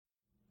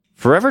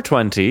Forever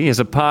 20 is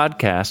a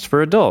podcast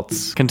for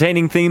adults,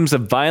 containing themes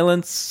of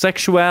violence,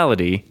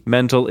 sexuality,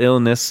 mental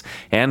illness,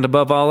 and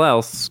above all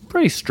else,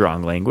 pretty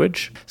strong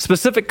language.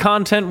 Specific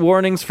content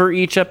warnings for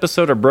each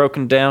episode are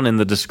broken down in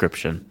the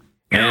description.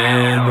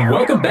 And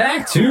welcome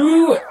back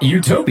to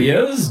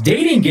Utopia's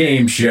dating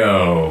game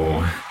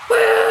show.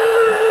 Oh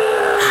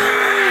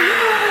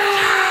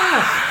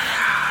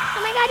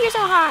my god, you're so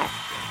hot.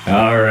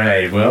 All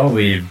right, well,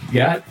 we've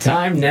got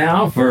time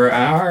now for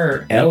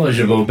our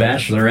eligible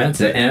bachelorette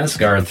to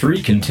ask our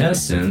three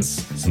contestants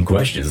some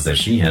questions that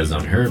she has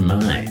on her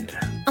mind.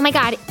 Oh my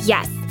god,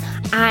 yes.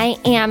 I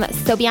am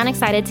so beyond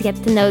excited to get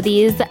to know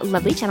these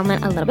lovely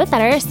gentlemen a little bit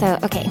better. So,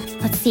 okay,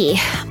 let's see.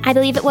 I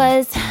believe it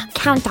was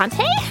Count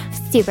Dante?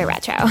 Super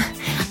retro.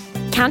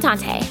 Count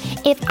Dante,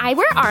 if I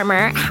were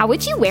armor, how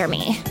would you wear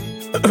me?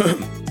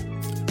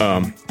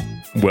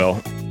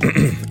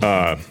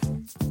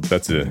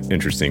 That's an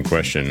interesting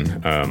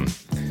question.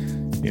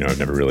 I've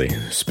never really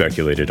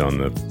speculated on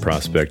the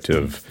prospect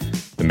of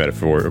the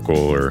metaphorical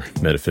or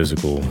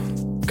metaphysical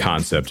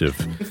concept of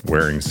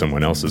wearing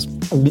someone else's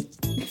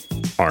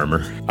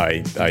armor.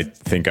 I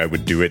think I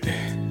would do it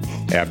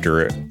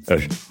after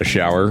a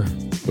shower,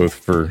 both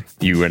for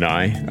you and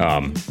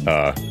I,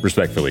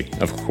 respectfully,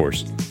 of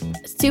course.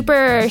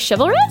 Super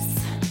chivalrous,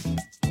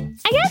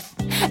 I guess?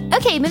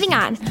 Okay, moving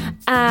on.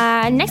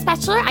 Next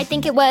bachelor, I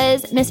think it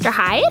was Mr.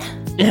 Hyde.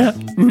 Yeah.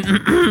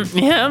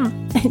 Yeah.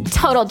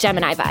 Total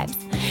Gemini vibes.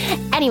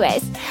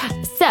 Anyways,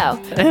 so.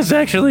 It's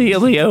actually a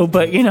Leo,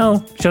 but,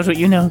 shows what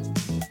you know.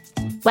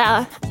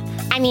 Well,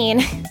 I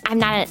mean, I'm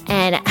not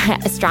an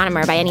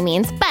astronomer by any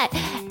means, but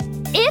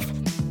if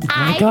Oh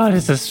my God,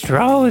 it's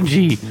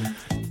astrology.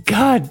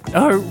 God,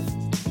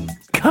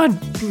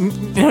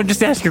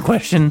 just ask your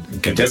question.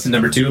 Contestant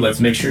number 2, let's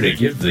make sure to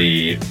give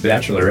the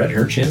bachelorette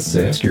her chance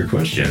to ask your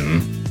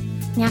question.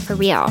 Yeah, for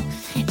real.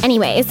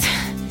 Anyways,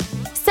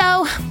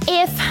 so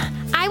if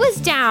I was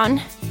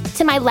down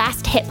to my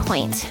last hit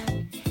point,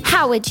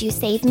 how would you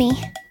save me?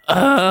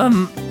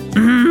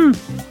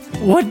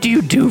 What do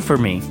you do for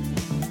me?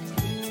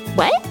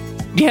 What?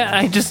 Yeah,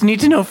 I just need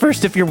to know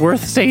first if you're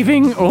worth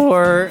saving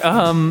or,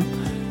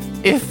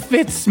 if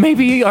it's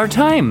maybe our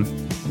time.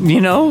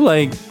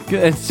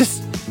 It's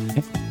just,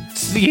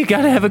 you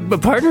gotta have a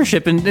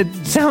partnership, and it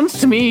sounds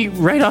to me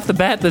right off the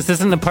bat this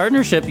isn't a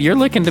partnership. You're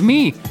looking to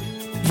me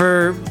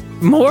for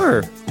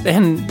more,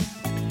 and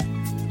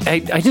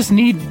I just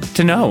need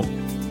to know.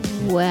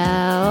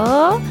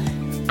 Well,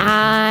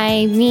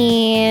 I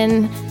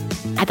mean,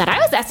 I thought I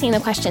was asking the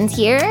questions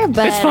here,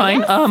 but... It's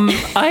fine.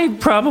 I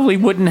probably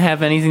wouldn't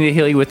have anything to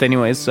heal you with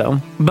anyways, so...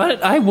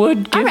 But I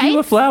would give you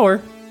a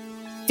flower.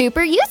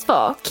 Super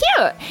useful.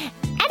 Cute.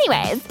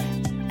 Anyways,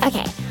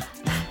 okay.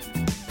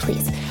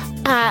 Please.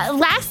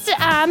 Last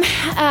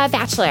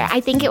bachelor, I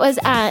think it was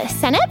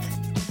Senip?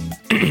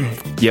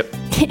 Yep.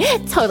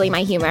 Totally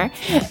my humor.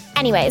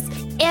 Anyways,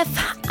 if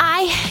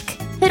I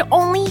could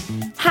only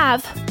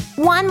have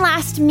one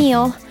last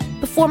meal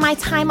before my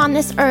time on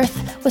this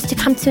earth was to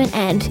come to an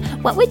end,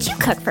 what would you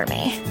cook for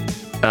me?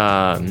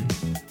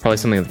 Probably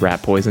something with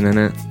rat poison in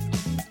it.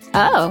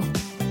 Oh.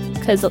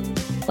 Because,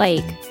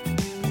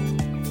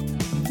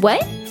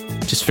 what?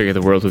 Just figure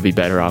the world would be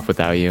better off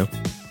without you.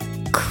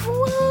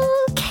 Cool.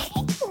 Okay.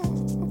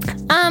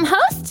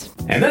 Host?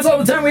 And that's all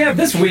the time we have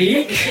this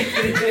week.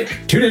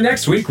 Tune in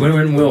next week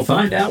when we'll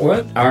find out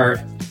if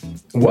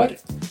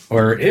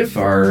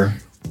our...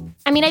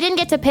 I mean, I didn't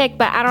get to pick,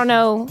 but I don't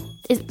know.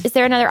 Is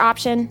there another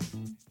option?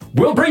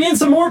 We'll bring in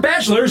some more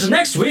bachelors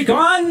next week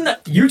on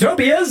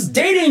Utopia's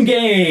dating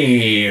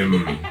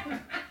game.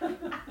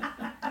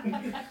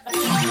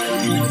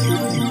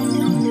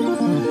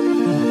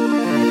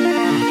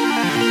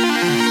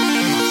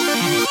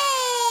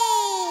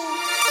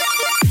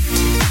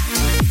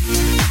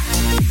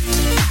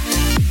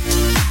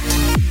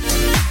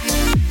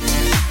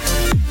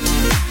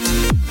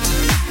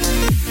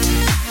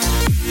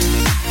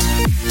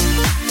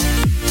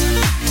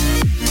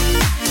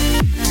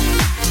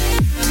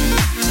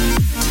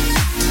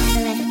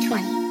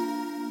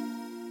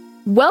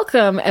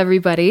 Welcome,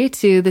 everybody,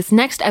 to this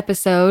next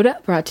episode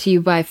brought to you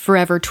by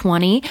Forever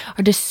 20,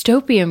 our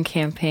Dystopium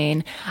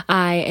Campaign.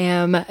 I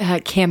am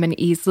Cameron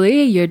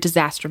Easley, your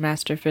disaster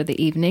master for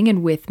the evening,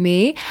 and with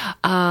me,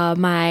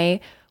 my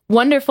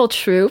wonderful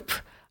troupe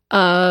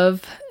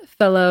of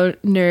fellow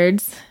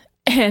nerds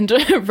and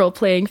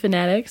role-playing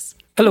fanatics.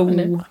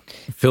 Hello.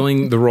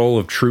 Filling the role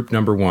of troop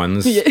number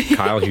 1's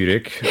Kyle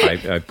Hudick.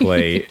 I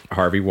play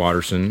Harvey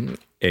Watterson,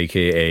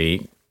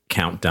 a.k.a.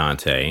 Count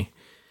Dante.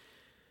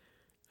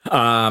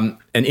 An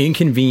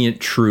inconvenient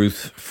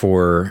truth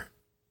for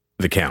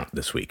the Count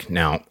this week.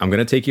 Now, I'm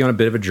going to take you on a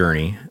bit of a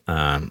journey.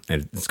 And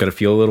it's going to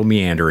feel a little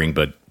meandering,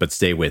 but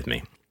stay with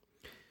me.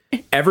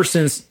 Ever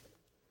since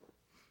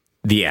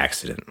the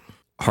accident,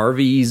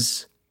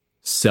 Harvey's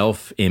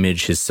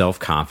self-image, his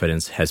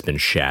self-confidence has been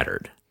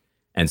shattered.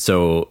 And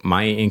so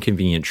my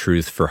inconvenient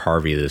truth for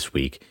Harvey this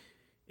week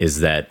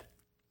is that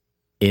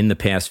in the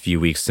past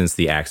few weeks since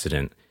the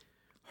accident,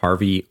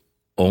 Harvey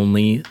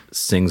only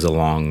sings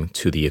along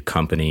to the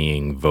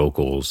accompanying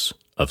vocals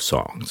of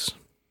songs.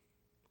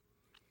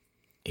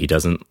 He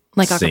doesn't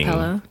Like sing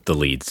acapella? the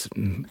lead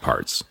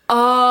parts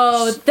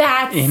Oh,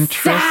 that's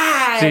Interesting.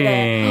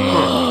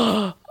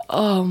 sad.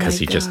 Oh my because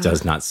he just God.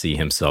 does not see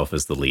himself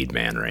as the lead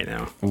man right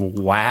now.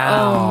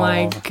 Wow. Oh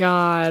my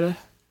God.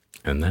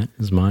 And that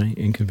is my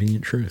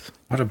inconvenient truth.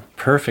 What a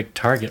perfect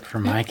target for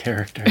my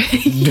character.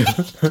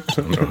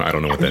 I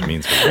don't know what that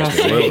means. But it makes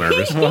me a little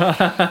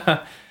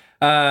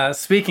nervous.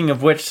 Speaking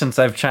of which, since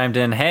I've chimed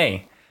in,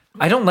 hey,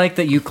 I don't like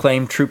that you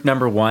claim troop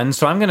number 1,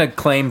 so I'm going to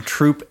claim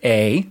troop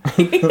A.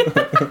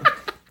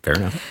 Fair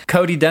enough.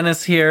 Cody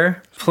Dennis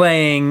here,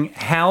 playing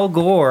Hal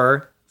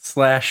Gore /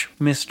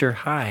 Mr.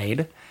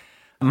 Hyde.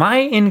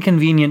 My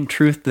inconvenient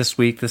truth this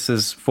week, this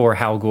is for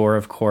Hal Gore,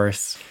 of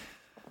course,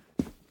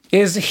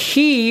 is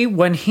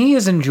when he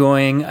is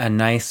enjoying a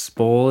nice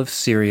bowl of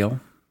cereal,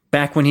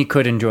 back when he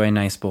could enjoy a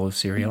nice bowl of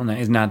cereal, now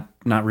he's not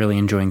really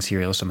enjoying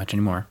cereal so much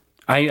anymore.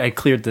 I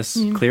cleared this.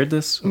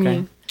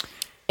 Okay.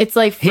 It's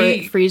like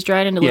He- freeze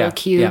dried into little Yeah,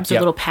 cubes yeah, or yeah.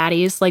 little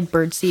patties, like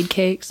birdseed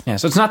cakes. Yeah,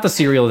 so it's not the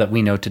cereal that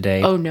we know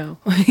today. Oh no.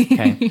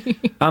 Okay.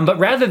 But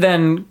rather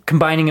than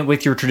combining it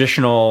with your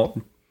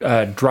traditional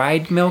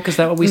dried milk, is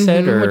that what we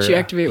said? Or Which you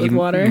activate with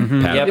water.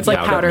 Yep. It's like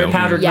powdered. milk.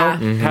 Powdered Yeah.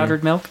 milk.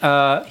 Powdered milk.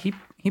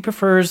 He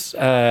prefers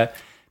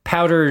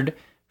powdered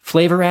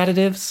flavor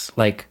additives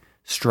like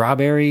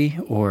strawberry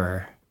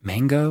or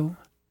mango,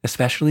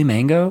 especially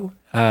mango,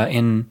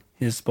 in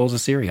his bowls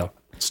of cereal.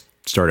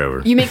 Start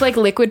over. You make like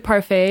liquid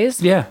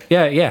parfaits.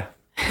 Yeah.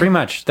 Pretty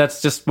much.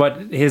 That's just what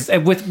his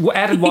with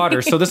added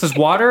water. So this is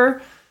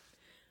water,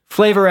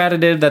 flavor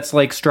additive that's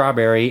like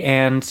strawberry,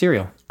 and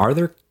cereal. Are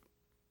there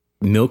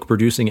milk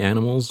producing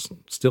animals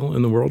still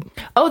in the world?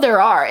 Oh, there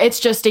are.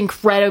 It's just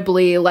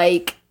incredibly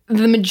like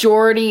the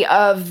majority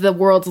of the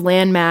world's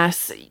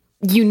landmass.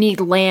 You need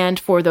land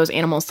for those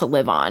animals to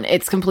live on.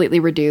 It's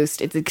completely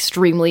reduced. It's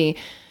extremely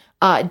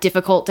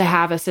difficult to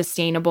have a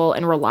sustainable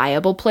and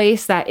reliable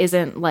place that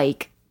isn't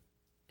like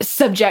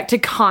subject to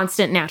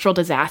constant natural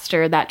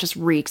disaster that just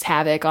wreaks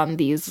havoc on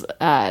these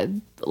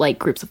like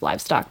groups of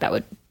livestock that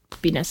would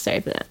be necessary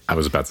for that. I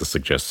was about to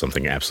suggest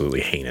something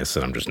absolutely heinous,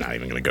 and I'm just not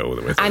even going to go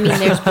with it. I mean,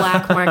 there's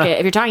black market.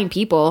 If you're talking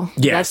people,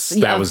 yes,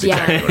 that was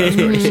exactly what I was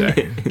going to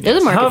say.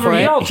 There's a market However, for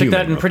it. y'all took Human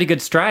that in milk. pretty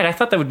good stride. I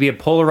thought that would be a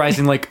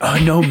polarizing, like,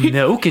 no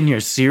milk in your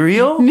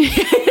cereal?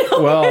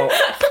 Well,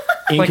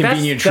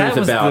 inconvenient that truth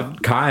was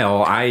about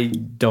Kyle. I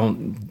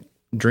don't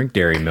drink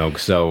dairy milk,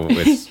 so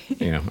it's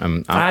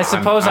I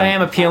suppose I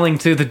am appealing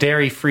to the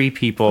dairy-free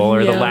people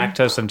or the Yeah.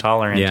 lactose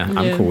intolerant. Yeah,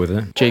 I'm cool with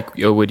it. Jake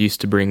Yowood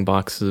used to bring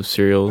boxes of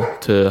cereal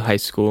to high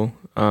school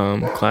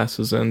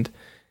classes and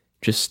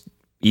just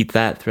eat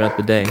that throughout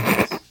the day.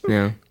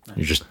 Yeah.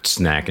 You're just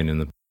snacking in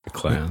the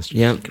class.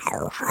 Yep.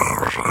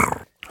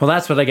 Well,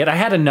 that's what I get. I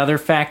had another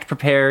fact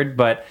prepared,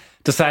 but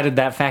decided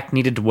that fact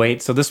needed to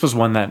wait. So this was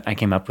one that I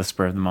came up with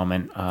spur of the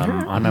moment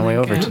on my way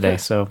over today.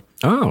 So,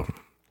 Oh,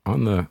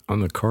 on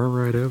the car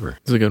ride over.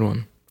 It's a good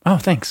one. oh,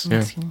 thanks.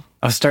 I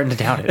was starting to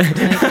doubt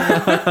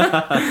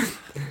it.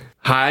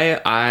 Hi,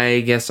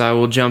 I guess I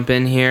will jump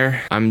in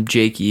here. I'm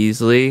Jake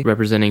Easley,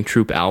 representing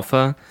Troop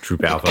Alpha.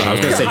 Troop Alpha. I was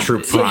going to say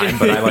Troop Prime,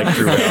 but I like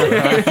Troop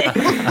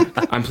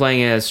Alpha. I'm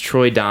playing as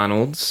Troy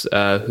Donalds,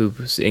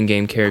 whose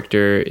in-game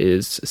character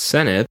is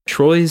Seneth.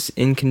 Troy's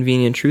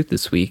inconvenient truth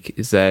this week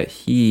is that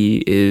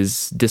he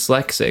is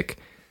dyslexic.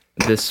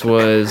 This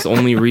was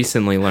only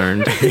recently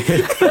learned,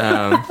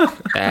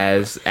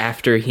 as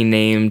after he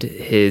named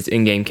his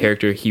in-game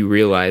character, he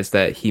realized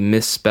that he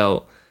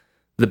misspelt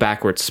the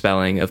backwards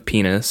spelling of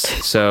penis.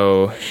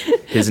 So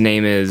his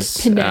name is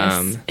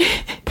Penis.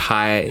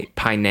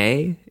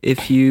 Pinay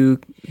if you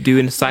do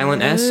a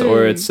silent S,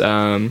 or it's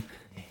Pines.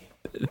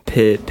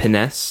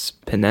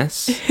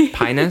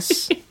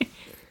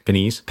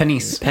 Pennies.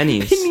 Pennies.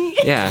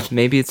 Yeah,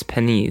 maybe it's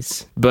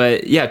pennies.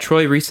 But yeah,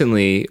 Troy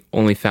recently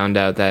only found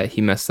out that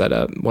he messed that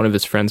up. One of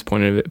his friends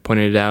pointed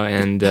it out,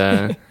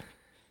 and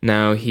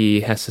now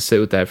he has to sit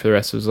with that for the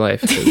rest of his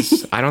life,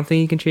 because I don't think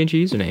he can change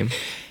your username.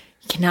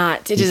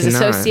 Cannot. It You is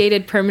cannot.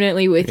 associated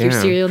permanently with your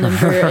Yeah. serial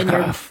number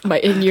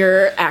and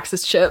your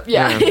access chip.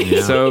 Yeah.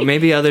 So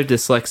maybe other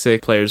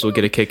dyslexic players will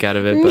get a kick out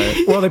of it, but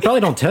Well, they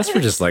probably don't test for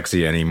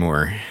dyslexia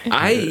anymore.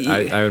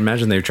 I I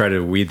imagine they try to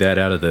weed that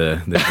out of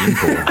the gene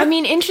pool. I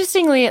mean,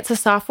 interestingly, it's a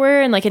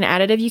software and like an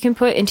additive you can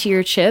put into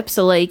your chip.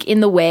 So like in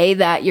the way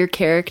that your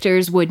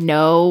characters would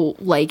know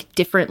like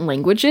different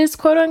languages,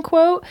 quote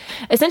unquote.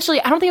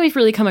 Essentially, I don't think we've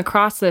really come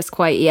across this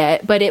quite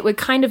yet, but it would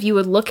you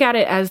would look at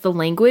it as the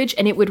language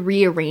and it would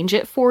rearrange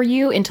it for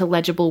you into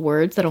legible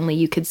words that only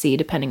you could see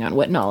depending on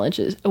what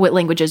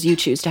languages you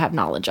choose to have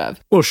knowledge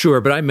of. Well,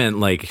 sure, but I meant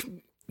like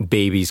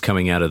babies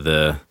coming out of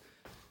the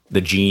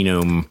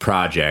genome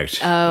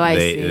project. Oh, I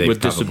see.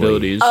 with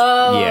disabilities.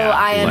 Oh, Yeah,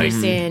 I like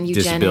understand.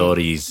 Eugenics.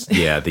 disabilities.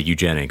 Yeah, the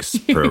eugenics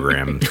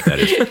program that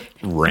is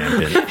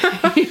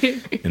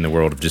rampant in the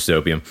world of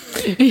dystopium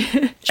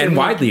and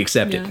widely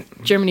accepted.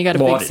 Germany got a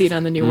big Lauded. seat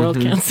on the New World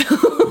Council.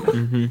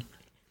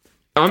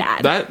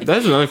 Dad.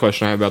 That's another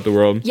question I have about the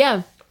world.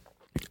 Yeah.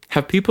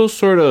 Have people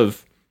sort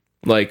of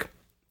like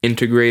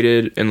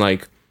integrated and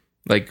like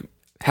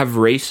have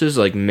races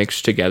like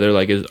mixed together?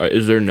 Like,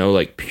 is there no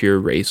like pure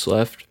race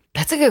left?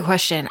 That's a good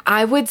question.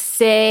 I would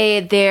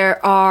say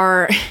there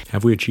are...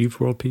 Have we achieved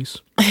world peace?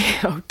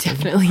 Oh,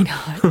 definitely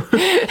not.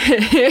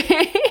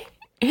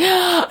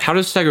 How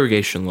does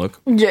segregation look?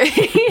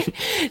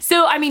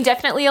 So, I mean,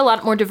 definitely a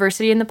lot more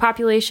diversity in the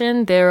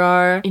population. There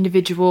are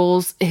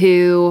individuals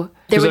who...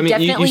 There would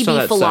definitely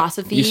be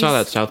philosophies. You saw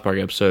that South Park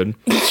episode,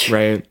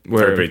 right?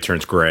 Where everybody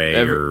turns gray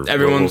or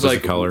everyone's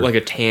like color, like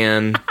a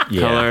tan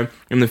color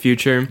in the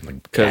future,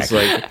 because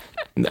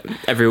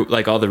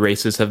like all the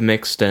races have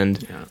mixed,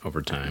 and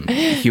over time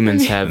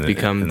humans have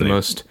become the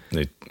most.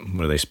 What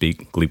do they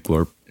speak? Gleep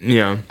glorp.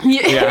 Yeah.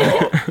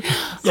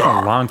 It's been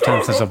a long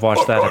time since I've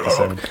watched that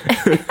episode.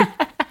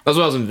 That's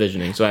what I was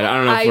envisioning. So I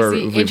don't know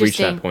if we've reached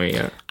that point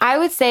yet. I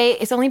would say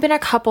it's only been a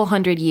couple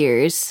hundred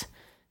years.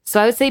 So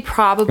I would say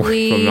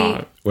probably...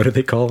 What do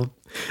they call them?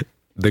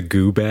 The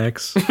goo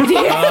bags?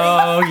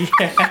 Oh,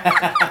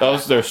 yeah. That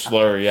was their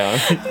slur, yeah.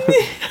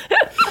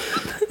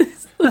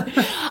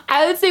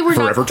 I would say we're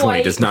Forever not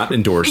quite... 20 does not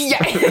endorse the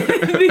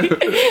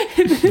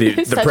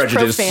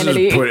prejudice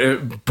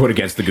put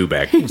against the goo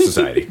bag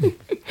society.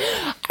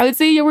 I would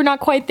say we're not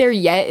quite there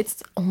yet.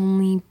 It's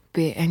only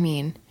been... I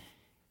mean...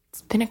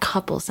 It's been a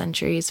couple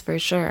centuries for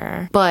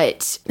sure.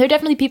 But there are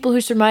definitely people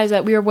who surmise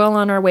that we are well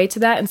on our way to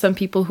that, and some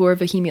people who are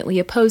vehemently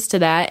opposed to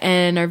that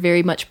and are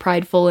very much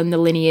prideful in the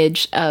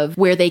lineage of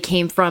where they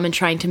came from and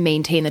trying to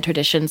maintain the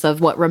traditions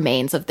of what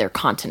remains of their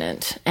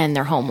continent and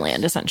their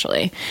homeland,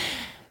 essentially.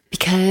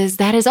 Because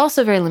that is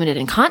also very limited,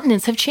 and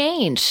continents have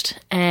changed.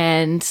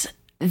 And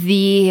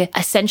the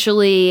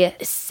essentially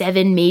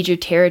 7 major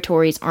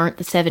territories aren't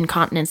the 7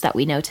 continents that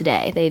we know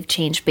today. They've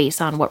changed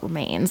based on what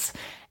remains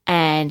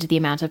and the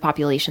amount of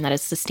population that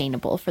is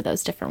sustainable for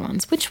those different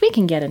ones, which we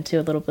can get into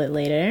a little bit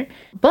later.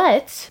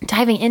 But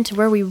diving into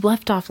where we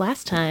left off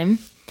last time.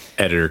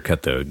 Editor,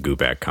 cut the goo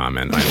back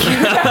comment.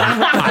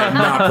 I'm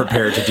not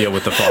prepared to deal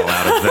with the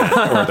fallout of that,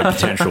 or the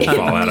potential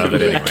fallout of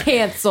it anyway.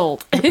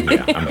 Canceled.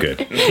 Yeah, I'm good.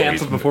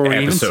 Canceled before we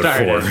even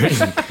started.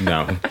 4.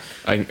 No.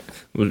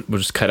 We'll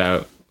just cut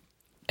out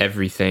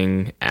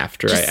everything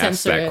after Just I ask that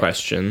censor it.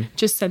 question.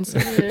 Just censor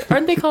it.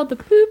 Aren't they called the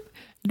poop?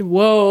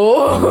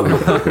 Whoa.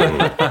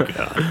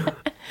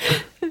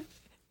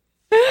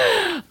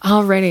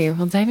 Alrighty,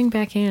 well, diving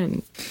back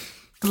in.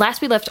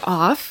 Last we left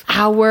off,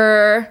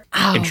 our...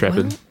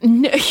 Intrepid.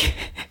 No,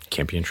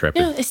 Can't be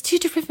intrepid. no, it's 2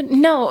 different...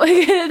 No,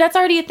 that's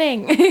already a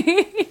thing.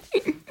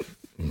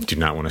 Do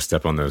not want to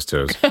step on those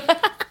toes.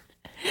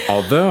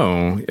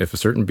 Although, if a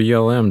certain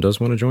BLM does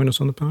want to join us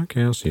on the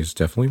podcast, he's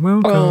definitely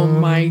welcome. Oh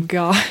my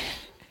god.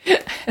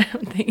 I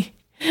don't think...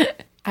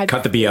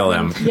 Cut the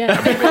BLM.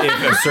 Yeah.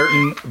 If a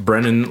certain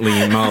Brennan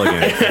Lee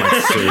Mulligan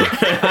wants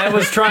to... I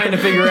was trying to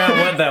figure out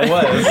what that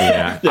was.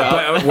 Yeah.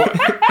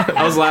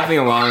 I was laughing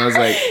along. I was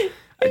like,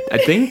 I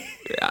think,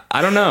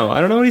 I don't know.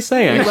 I don't know what he's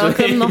saying, actually.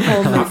 Welcome the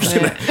whole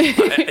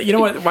movement. You know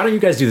what? Why don't you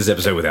guys do this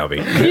episode without me?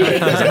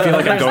 I feel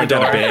like I'm going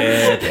down a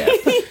bad path.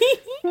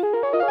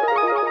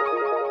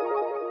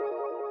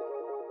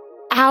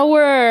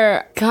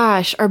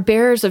 Our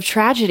bearers of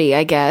tragedy,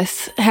 I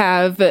guess,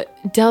 have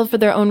delved for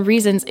their own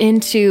reasons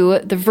into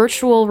the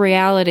virtual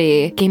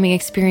reality gaming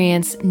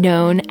experience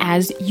known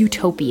as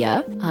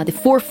Utopia, the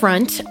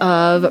forefront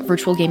of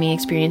virtual gaming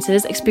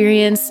experiences,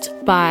 experienced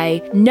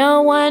by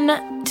no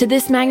one to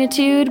this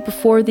magnitude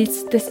before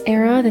this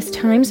era, this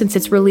time, since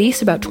its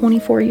release about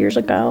 24 years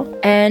ago.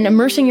 And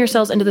immersing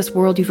yourselves into this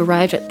world, you've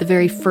arrived at the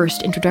very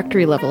first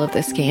introductory level of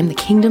this game, the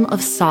Kingdom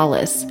of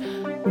Solace,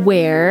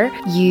 where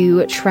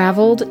you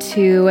traveled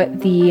to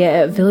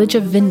the village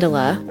of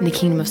Vindala in the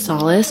Kingdom of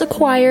Solace,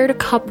 acquired a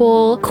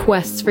couple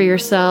quests for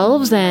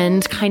yourselves,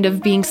 and kind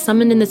of being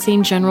summoned in the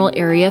same general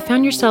area,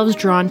 found yourselves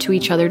drawn to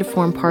each other to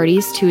form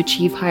parties to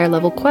achieve higher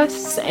level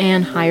quests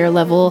and higher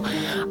level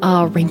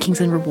rankings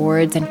and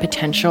rewards and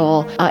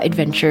potential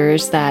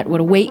adventures that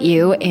would await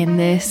you in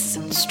this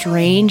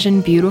strange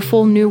and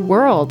beautiful new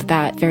world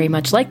that, very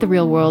much like the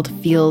real world,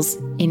 feels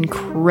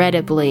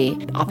incredibly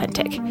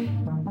authentic.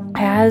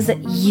 As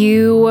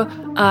you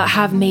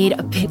have made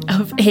a bit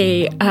of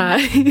a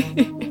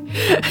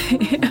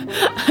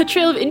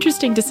trail of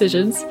interesting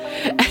decisions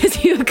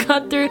as you have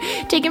gone through,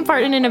 taken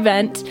part in an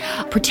event,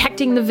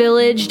 protecting the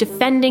village,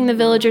 defending the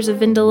villagers of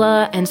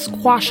Vindala, and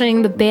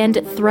squashing the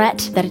bandit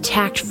threat that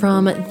attacked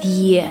from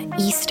the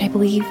east, I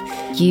believe.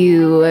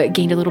 You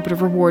gained a little bit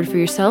of reward for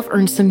yourself,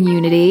 earned some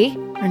unity,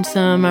 earn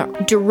some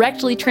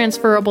directly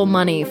transferable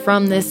money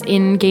from this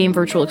in-game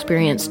virtual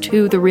experience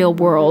to the real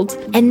world,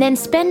 and then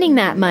spending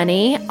that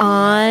money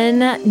on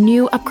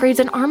new upgrades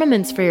and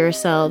armaments for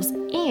yourselves,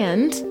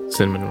 and...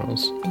 Cinnamon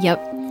rolls.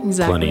 Yep,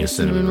 exactly. Plenty of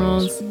cinnamon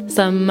rolls.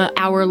 Some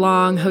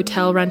hour-long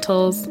hotel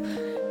rentals,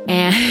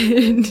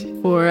 and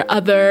for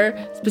other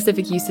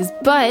specific uses,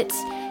 but...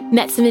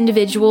 met some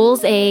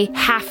individuals, a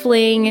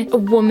halfling, a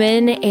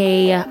woman,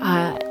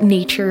 a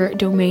nature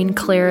domain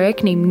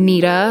cleric named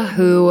Nita,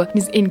 who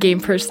is in-game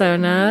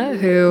persona,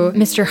 who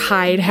Mr.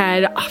 Hyde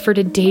had offered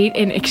a date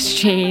in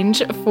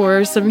exchange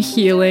for some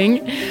healing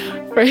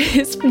for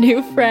his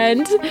new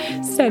friend,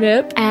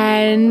 Senip,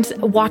 and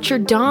Watcher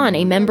Dawn,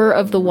 a member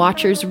of the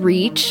Watcher's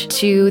Reach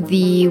to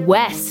the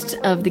west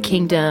of the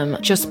kingdom,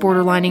 just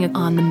borderlining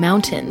on the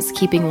mountains,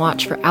 keeping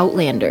watch for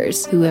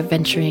outlanders who are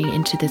venturing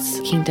into this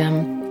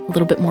kingdom a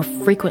little bit more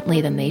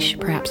frequently than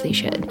perhaps they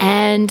should.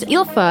 And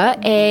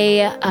Ilfa,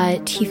 a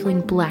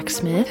tiefling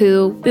blacksmith,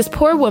 who, this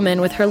poor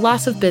woman with her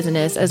loss of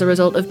business as a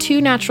result of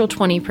 2 natural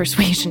 20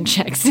 persuasion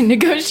checks in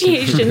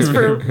negotiations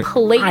for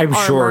plate I'm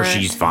armor. sure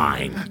she's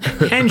fine.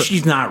 And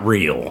she's not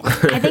real.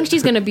 I think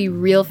she's going to be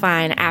real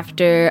fine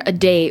after a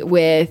date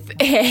with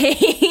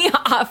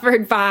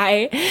offered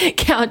by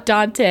Count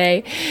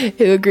Dante,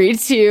 who agreed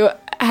to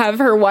have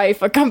her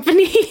wife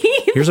accompany.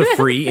 Here's a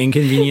free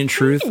inconvenient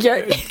truth.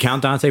 Yeah.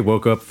 Count Dante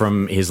woke up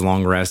from his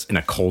long rest in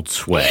a cold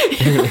sweat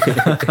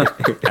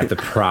at the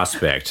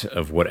prospect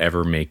of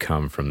whatever may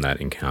come from that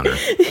encounter.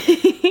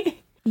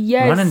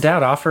 Yes. When in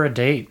doubt, offer a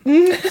date.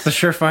 It's a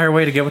surefire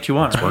way to get what you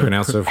want. Working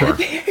out so far.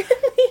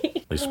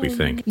 At least we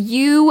think.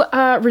 You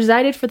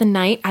resided for the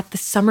night at the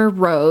Summer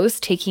Rose,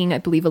 taking, I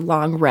believe, a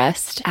long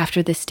rest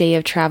after this day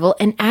of travel.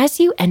 And as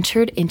you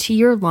entered into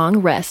your long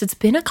rest, it's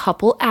been a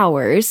couple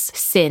hours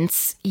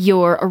since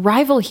your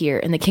arrival here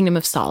in the Kingdom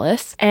of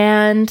Solace.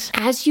 And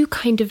as you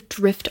kind of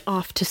drift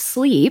off to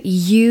sleep,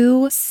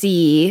 you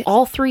see,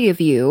 all 3 of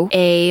you,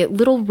 a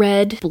little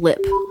red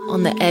blip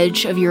on the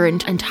edge of your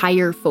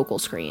entire focal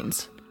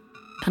screens.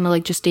 Kind of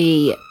like just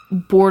a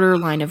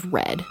borderline of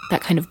red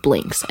that kind of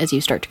blinks as you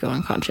start to go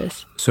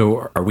unconscious.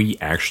 So are we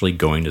actually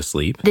going to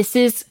sleep? This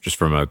is, Just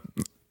from a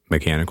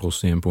mechanical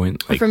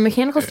standpoint? from a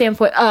mechanical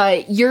standpoint,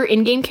 your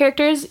in-game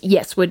characters,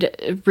 yes,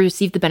 would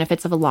receive the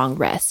benefits of a long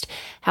rest.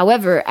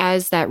 However,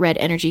 as that red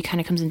energy kind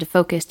of comes into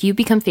focus, you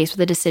become faced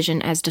with a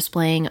decision as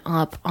displaying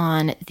up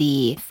on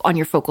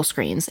your focal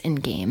screens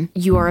in-game.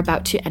 You are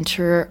about to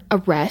enter a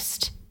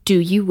rest. Do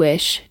you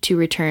wish to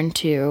return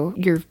to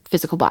your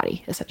physical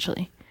body,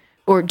 essentially?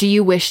 Or do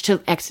you wish to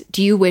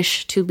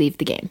leave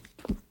the game?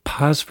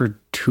 Pause for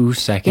 2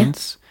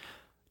 seconds.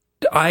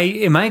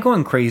 Am I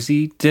going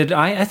crazy?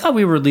 I thought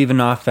we were leaving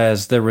off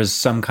as there was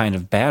some kind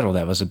of battle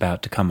that was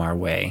about to come our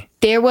way.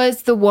 There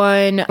was the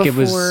one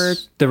before.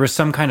 There was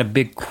some kind of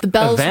big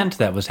bells- event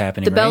that was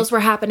happening. The right? bells were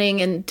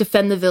happening, and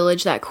Defend the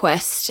Village, that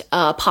quest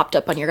popped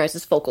up on your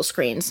guys' focal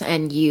screens,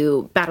 and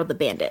you battled the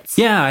bandits.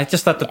 Yeah, I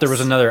just thought that there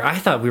was another. I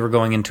thought we were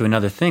going into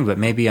another thing, but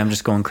maybe I'm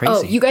just going crazy.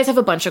 Oh, you guys have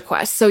a bunch of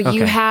quests. So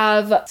you Okay.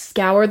 have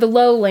Scour the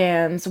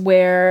Lowlands,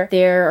 where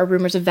there are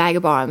rumors of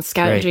vagabonds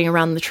scavenging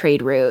around the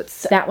trade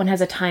routes. That one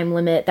has a time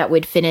limit that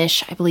would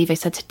finish, I believe I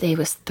said today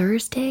was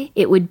Thursday.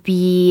 It would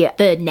be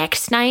the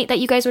next night that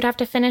you guys would have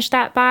to finish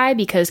that by,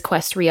 because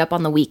quests re-up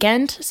on the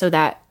weekend, so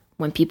that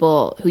when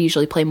people who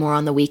usually play more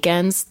on the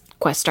weekends,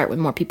 quests start when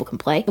more people can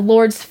play. The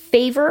Lord's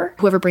Favor,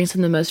 whoever brings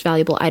in the most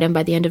valuable item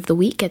by the end of the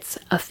week gets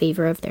a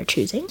favor of their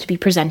choosing to be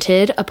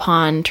presented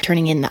upon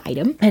turning in the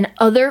item. And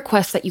other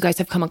quests that you guys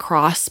have come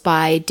across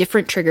by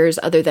different triggers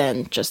other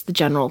than just the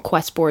general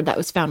quest board that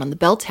was found on the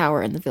bell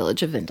tower in the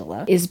village of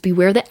Vindala is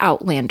Beware the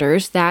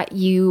Outlanders, that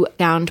you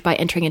found by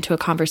entering into a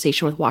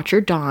conversation with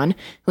Watcher Dawn,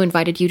 who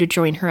invited you to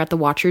join her at the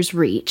Watcher's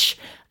Reach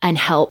and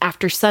help,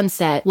 after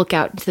sunset, look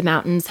out into the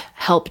mountains,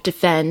 help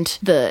defend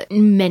there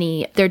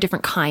are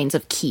different kinds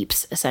of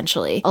keeps,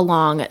 essentially,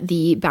 along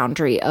the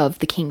boundary of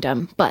the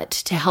kingdom, but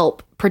to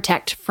help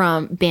protect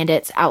from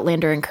bandits,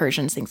 outlander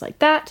incursions, things like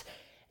that.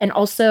 And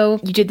also,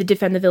 you did the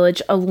Defend the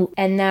Village,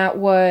 and that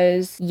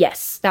was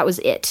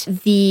it.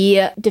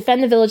 The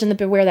Defend the Village and the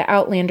Beware the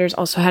Outlanders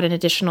also had an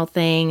additional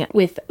thing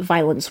with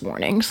violence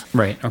warnings.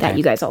 Right, okay. That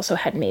you guys also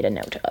had made a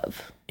note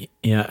of.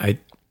 Yeah,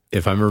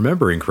 if I'm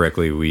remembering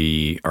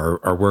correctly,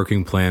 our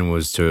working plan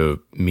was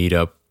to meet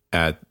up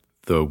at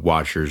the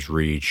Watcher's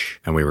Reach,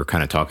 and we were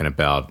kind of talking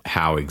about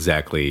how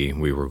exactly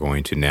we were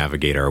going to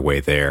navigate our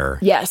way there.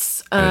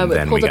 Yes. And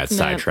then we pulled up got the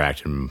map.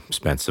 sidetracked and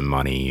spent some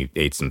money,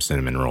 ate some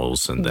cinnamon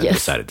rolls, and then Yes.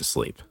 decided to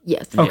sleep.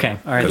 Yes. Okay,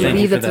 all right. I Thank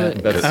you believe for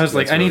that. that's I was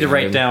like, that's I need to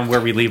really write good. down where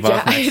we leave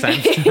off next time.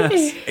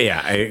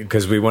 Yeah,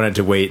 because we wanted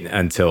to wait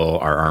until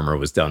our armor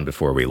was done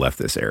before we left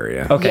this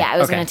area. Okay. Yeah, it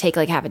was okay. going to take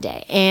like half a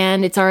day.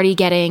 And it's already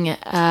getting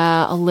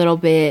a little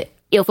bit...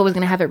 Ilfa was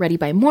going to have it ready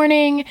by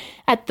morning.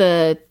 At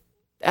the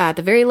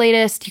very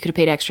latest, you could have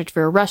paid extra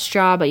for a rush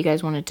job, but you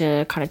guys wanted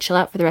to kind of chill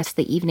out for the rest of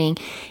the evening.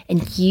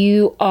 And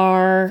you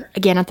are,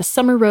 again, at the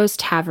Summer Rose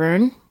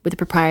Tavern with the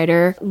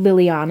proprietor,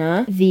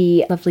 Liliana,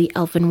 the lovely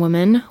elfin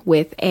woman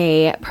with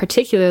a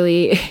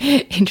particularly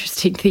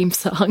interesting theme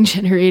song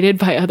generated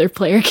by other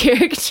player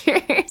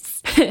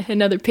characters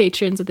and other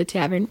patrons of the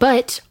tavern.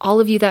 But all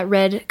of you, that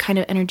red kind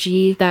of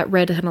energy, that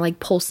red kind of like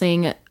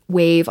pulsing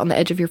wave on the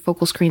edge of your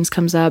focal screens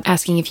comes up,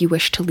 asking if you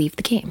wish to leave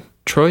the game.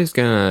 Troy's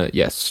gonna hit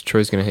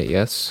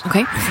yes. Okay.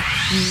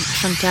 You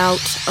shunt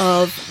out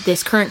of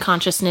this current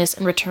consciousness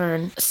and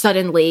return,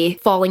 suddenly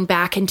falling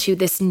back into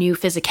this new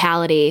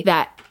physicality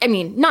that, I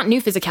mean, not new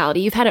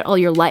physicality, you've had it all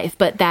your life,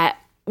 but that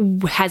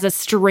has a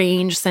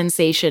strange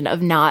sensation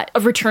of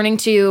returning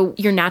to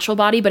your natural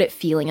body, but it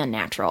feeling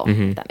unnatural,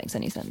 if that makes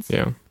any sense.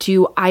 Yeah.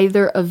 Do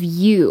either of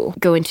you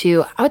go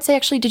into, I would say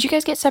actually, did you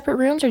guys get separate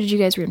rooms or did you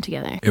guys room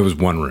together? It was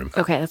one room.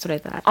 Okay, that's what I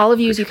thought. All of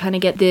you, as you kind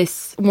of get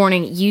this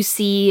warning, you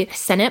see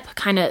Senip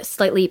kind of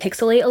slightly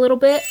pixelate a little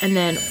bit and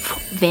then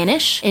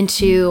vanish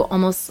into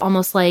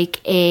almost like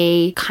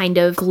a kind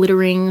of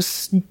glittering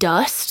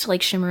dust,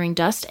 like shimmering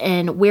dust.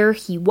 And where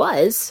he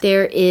was,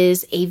 there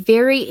is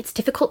it's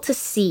difficult to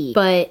see,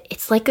 but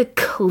it's like a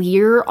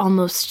clear,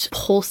 almost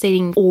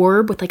pulsating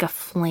orb with like a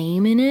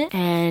flame in it.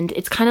 And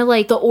it's kind of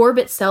like the orb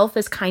itself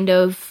is kind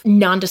of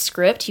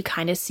nondescript. You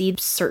kind of see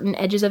certain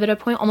edges of it at a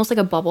point, almost like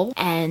a bubble.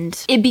 And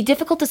it'd be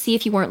difficult to see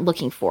if you weren't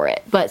looking for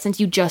it. But since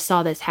you just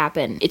saw this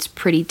happen, it's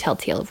pretty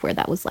telltale of where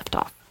that was left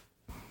off.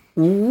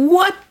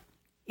 What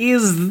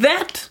is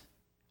that?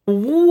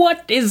 Where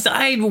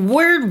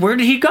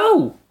did he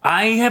go?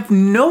 I have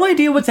no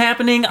idea what's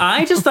happening.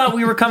 I just thought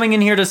we were coming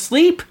in here to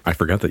sleep. I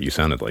forgot that you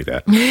sounded like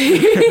that.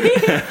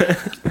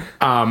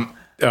 I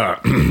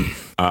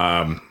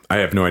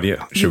have no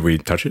idea. Should we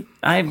touch it?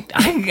 I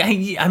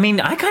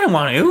mean, I kind of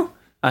want to.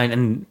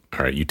 All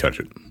right, you touch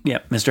it. Yeah,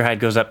 Mr. Hyde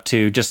goes up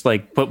to just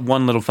like put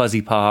one little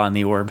fuzzy paw on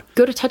the orb.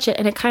 Go to touch it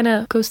and it kind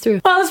of goes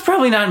through. Well, that's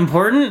probably not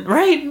important,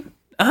 right?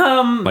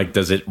 Like,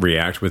 does it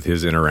react with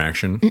his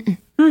interaction?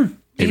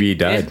 Maybe he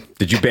died.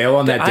 Did you bail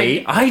on that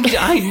date? What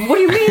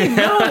do you mean?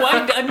 No,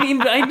 I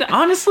mean,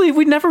 honestly,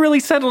 we never really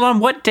settled on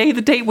what day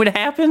the date would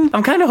happen.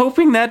 I'm kind of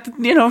hoping that,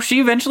 she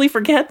eventually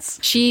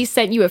forgets. She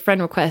sent you a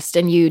friend request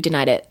and you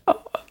denied it.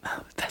 Oh,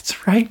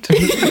 that's right.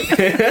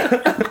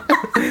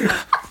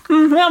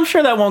 I'm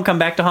sure that won't come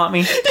back to haunt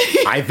me.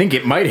 I think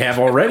it might have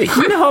already.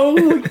 No,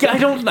 I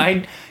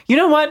don't. You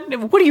know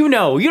what? What do you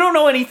know? You don't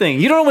know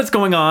anything. You don't know what's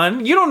going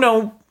on. You don't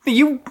know.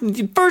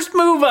 First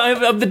move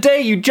of the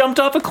day, you jumped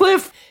off a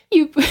cliff.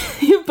 You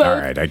both. All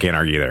right, I can't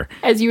argue there.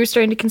 As you were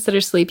starting to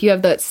consider sleep, you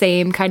have that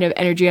same kind of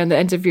energy on the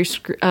ends of your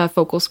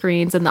focal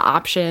screens and the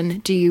option,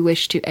 do you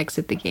wish to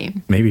exit the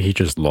game? Maybe he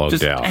just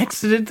logged out.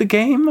 Exited the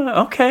game?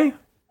 Okay.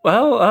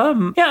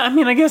 Well, yeah, I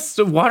mean, I guess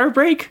a water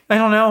break? I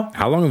don't know.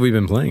 How long have we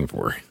been playing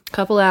for?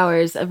 Couple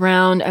hours.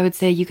 Around, I would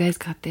say you guys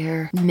got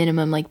there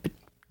minimum like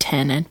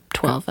 10 and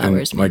 12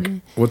 hours. Like,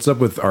 maybe. what's up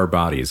with our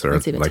bodies?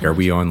 Are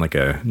we on like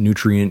a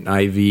nutrient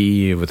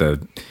IV with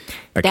a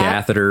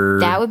catheter?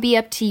 That would be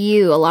up to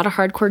you. A lot of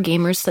hardcore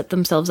gamers set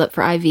themselves up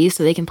for IV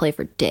so they can play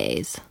for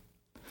days.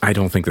 I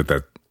don't think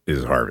that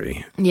is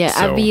Harvey. Yeah,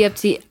 so. I'd be up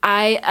to you.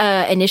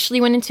 I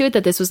initially went into it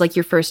that this was like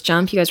your first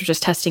jump. You guys were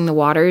just testing the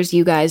waters.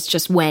 You guys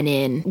just went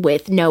in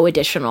with no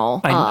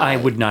additional. I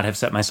would not have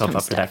set myself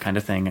up for that kind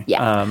of thing.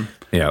 Yeah.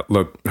 Yeah,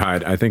 look,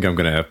 Hyde, I think I'm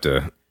going to have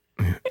to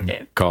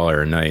call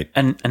her a night.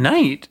 A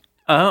night?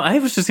 I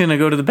was just going to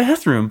go to the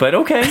bathroom, but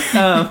okay.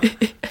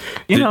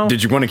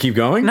 Did you want to keep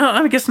going? No,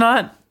 I guess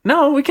not.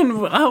 No, we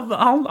can.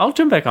 I'll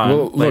jump back on.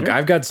 Well, later. look,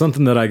 I've got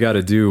something that I got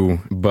to do,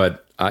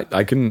 but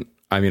I can.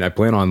 I mean, I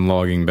plan on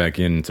logging back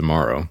in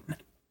tomorrow.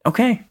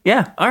 Okay.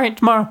 Yeah. All right.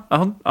 Tomorrow,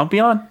 I'll be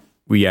on.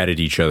 We added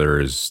each other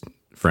as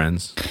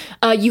friends.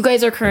 You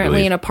guys are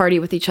currently in a party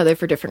with each other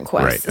for different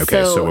quests. Right.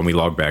 Okay. So when we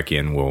log back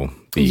in, we'll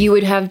be you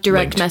would have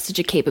direct linked.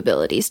 message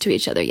capabilities to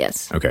each other.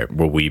 Yes. Okay.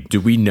 Well,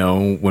 do we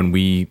know when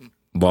we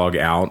log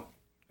out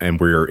and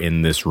we're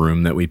in this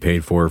room that we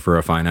paid for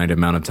a finite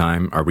amount of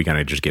time, are we going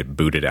to just get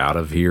booted out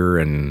of here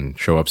and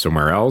show up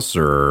somewhere else?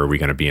 Or are we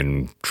going to be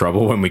in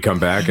trouble when we come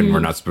back and we're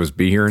not supposed to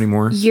be here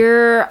anymore?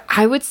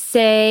 I would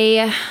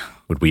say...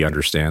 Would we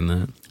understand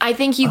that? I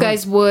think you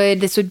guys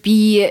would.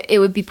 It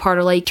would be part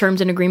of like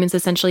terms and agreements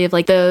essentially of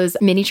like those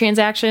mini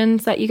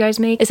transactions that you guys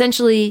make.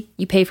 Essentially,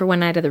 you pay for one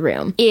night of the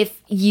room.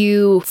 If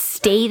you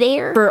stay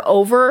there for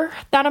over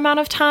that amount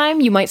of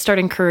time, you might start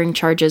incurring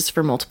charges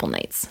for multiple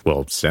nights.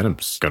 Well,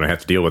 Senip's going to have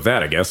to deal with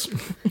that, I guess.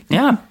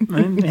 Yeah.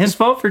 His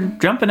fault for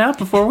jumping out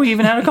before we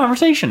even had a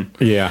conversation.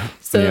 Yeah.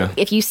 So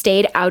if you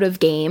stayed out of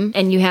game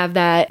and you have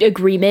that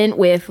agreement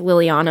with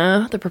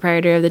Liliana, the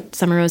proprietor of the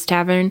Summer Rose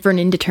Tavern, for an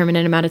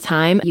indeterminate amount of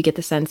time, you get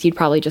the sense you'd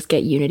probably just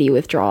get unity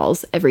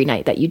withdrawals every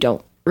night that you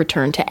don't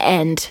return to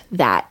end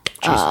that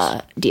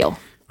deal.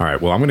 All right.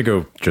 Well, I'm going to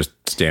go just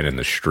stand in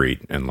the street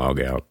and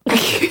log out.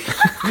 Okay.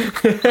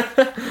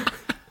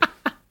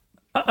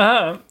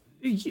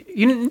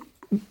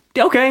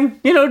 Do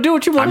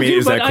what you want to do. I mean,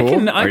 is that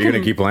cool? Are you going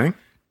to keep playing?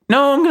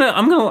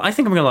 No, I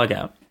think I'm gonna log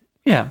out.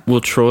 Yeah. Will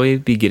Troy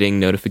be getting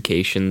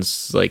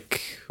notifications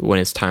like when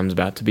his time's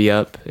about to be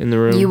up in the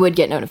room? You would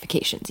get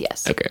notifications,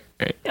 yes. Okay.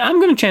 All right.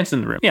 I'm gonna chance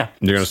in the room. Yeah.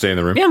 You're going to stay in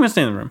the room? Yeah, I'm gonna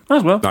stay in the room. Might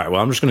as well. All right. Well,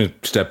 I'm just going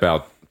to step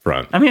out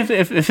front. I mean,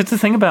 if it's a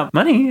thing about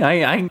money,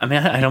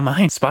 I don't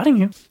mind spotting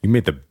you. You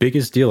made the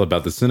biggest deal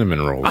about the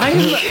cinnamon rolls.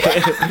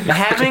 I'm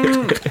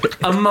having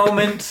a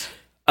moment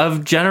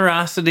of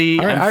generosity.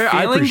 All right, I'm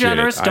I feeling appreciate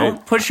generous. it.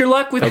 Don't push your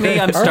luck with me.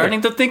 I'm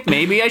starting to think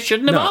maybe I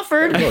shouldn't have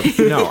offered.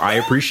 No, I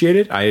appreciate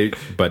it.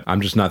 But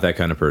I'm just not that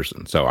kind of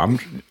person. So I'm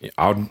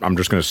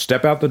just going to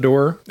step out the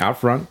door out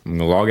front. I'm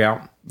going to log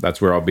out.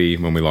 That's where I'll be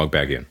when we log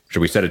back in.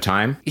 Should we set a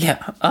time?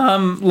 Yeah.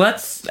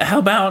 How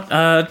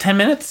about 10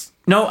 minutes?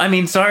 No, I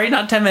mean, sorry,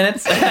 not 10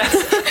 minutes.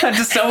 I'm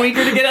just so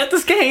eager to get at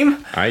this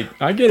game. I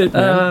get it,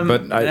 man.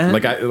 But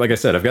like I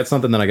said, I've got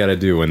something that I got to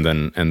do, and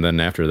then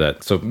after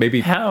that, so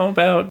maybe How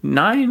about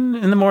 9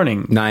 in the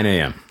morning 9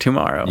 a.m.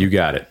 tomorrow? You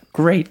got it.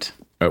 Great.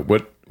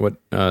 What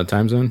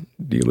time zone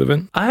do you live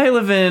in? I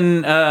live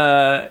in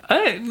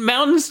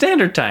Mountain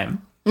Standard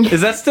Time.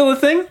 Is that still a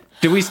thing?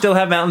 Do we still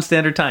have Mountain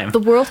Standard Time? The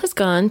world has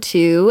gone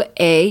to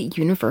a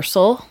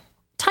universal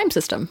time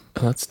system.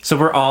 So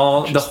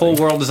the whole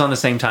world is on the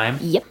same time?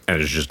 Yep. And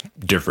it's just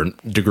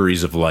different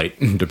degrees of light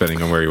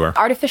depending on where you are.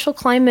 Artificial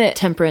climate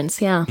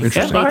temperance, yeah.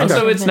 Yeah, all right,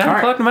 so it's 9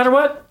 o'clock no matter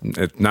what?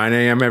 At 9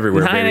 a.m.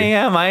 everywhere, 9 baby.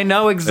 a.m. I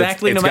know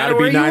exactly. It's no matter gotta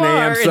where be 9 you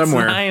a.m. are,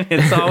 somewhere.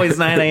 It's always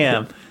 9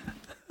 a.m.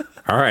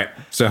 All right,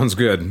 sounds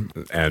good.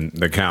 And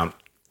the Count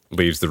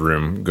leaves the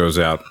room, goes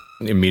out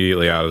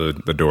immediately out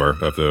of the door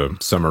of the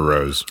Summer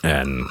Rose,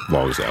 and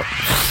logs out.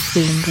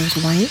 Vision goes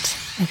white.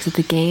 Exit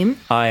the game.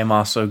 I am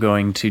also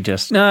going to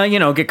just,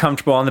 get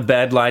comfortable on the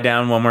bed, lie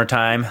down one more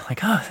time.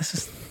 Like,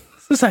 this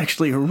is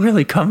actually a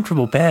really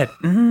comfortable bed.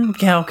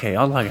 Yeah, okay,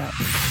 I'll log out.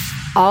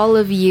 All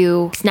of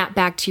you snap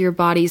back to your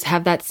bodies,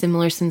 have that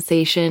similar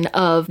sensation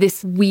of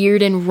this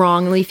weird and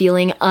wrongly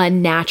feeling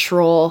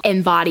unnatural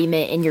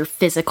embodiment in your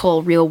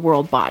physical real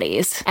world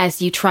bodies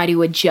as you try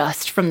to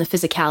adjust from the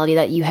physicality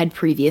that you had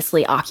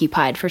previously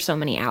occupied for so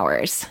many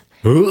hours.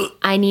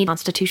 I need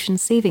Constitution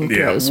saving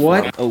throws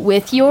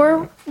with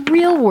your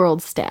real world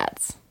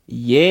stats.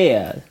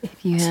 Yeah.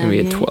 If you It's have going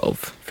to be a your- 12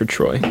 for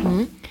Troy.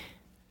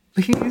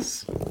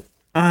 Please.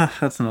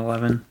 That's an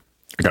 11.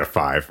 I got a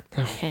 5.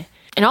 Okay.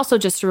 And also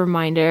just a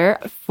reminder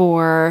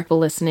for the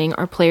listening,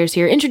 our players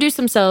here introduce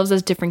themselves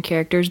as different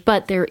characters,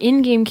 but their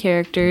in-game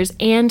characters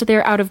and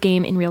their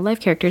out-of-game in real-life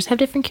characters have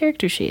different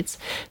character sheets.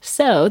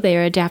 So they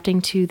are adapting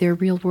to their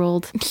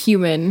real-world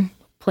human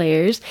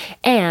players.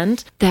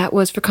 And that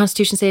was for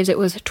Constitution saves. It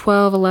was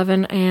 12,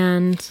 11,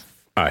 and...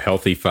 A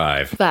healthy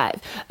 5.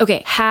 5.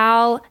 Okay,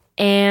 Hal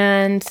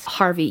and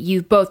Harvey,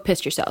 you both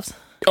pissed yourselves.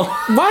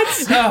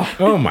 What?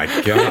 Oh my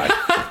God.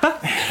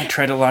 I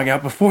tried to log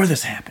out before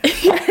this happened.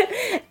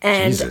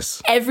 And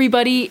Jesus.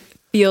 everybody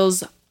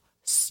feels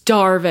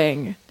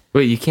starving.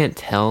 Wait, you can't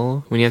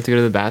tell when you have to go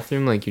to the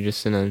bathroom? Like you're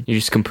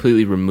just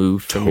completely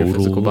removed from your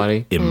physical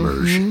body?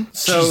 Immersion.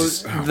 So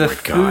Jesus. Oh the my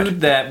God.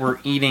 food that we're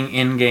eating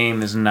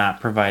in-game is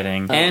not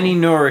providing any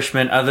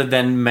nourishment other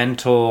than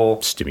mental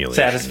Stimulation.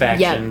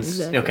 satisfactions.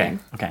 Yeah, exactly.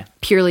 Okay.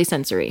 Purely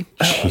sensory.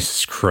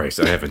 Jesus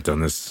Christ, I haven't done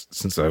this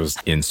since I was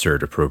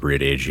insert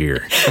appropriate age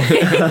here.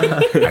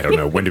 I don't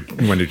know. When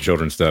do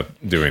children stop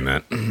doing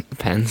that?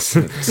 Depends.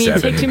 I mean, you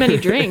take too many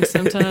drinks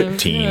sometimes.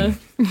 Teen.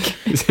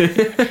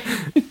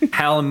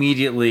 Hal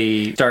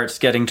immediately starts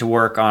getting to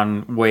work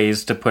on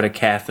ways to put a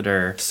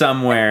catheter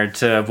somewhere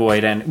to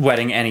avoid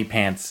wetting any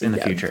pants in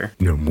the future.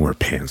 No more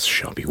pants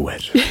shall be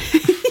wet.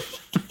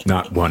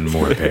 Not one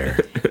more pair.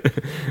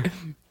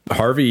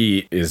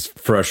 Harvey is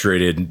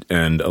frustrated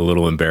and a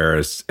little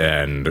embarrassed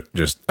and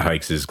just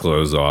hikes his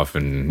clothes off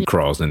and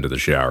crawls into the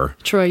shower.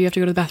 Troy, you have to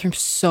go to the bathroom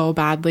so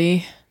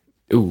badly.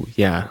 Ooh,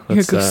 yeah.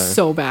 You're gonna go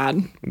so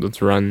bad.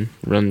 Let's run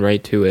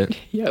right to it.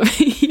 Yeah,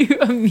 you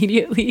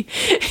immediately,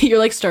 you're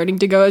like starting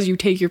to go as you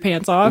take your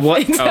pants off.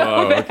 What?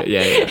 Oh, okay.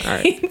 Yeah. All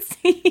right.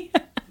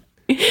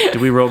 Do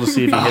we roll to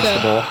see if he hits the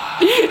ball?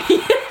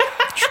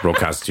 Just roll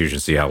Constitution,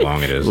 see how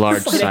long it is.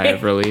 Large sigh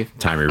of relief.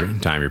 Time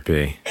your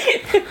pee.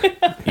 You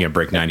gonna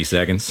break 90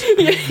 seconds?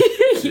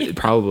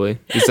 Probably.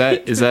 Is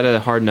that a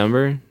hard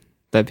number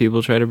that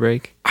people try to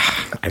break?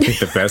 I think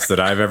the best that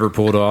I've ever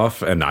pulled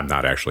off, and I'm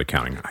not actually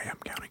counting, I am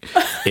counting,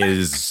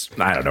 is,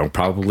 I don't know,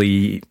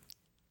 probably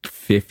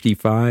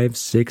 55,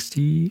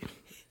 60.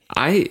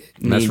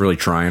 That's really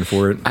trying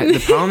for it. The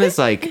problem is,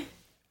 like,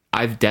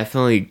 I've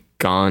definitely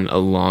gone a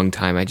long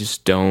time. I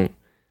just don't,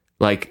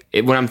 like,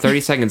 when I'm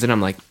 30 seconds in,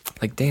 I'm like,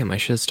 damn, I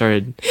should have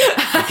started.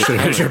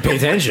 Should pay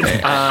attention.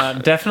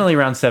 Definitely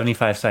around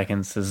 75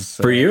 seconds is...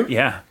 For you?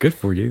 Yeah. Good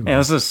for you. Yeah, it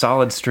was a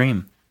solid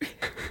stream.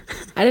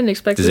 I didn't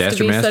expect this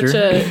to be Disaster such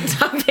a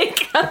topic.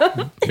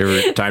 You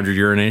ever timed your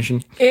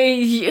urination?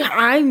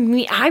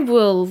 I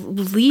will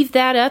leave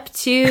that up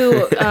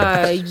to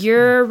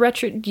your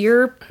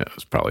It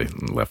was probably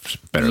left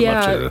to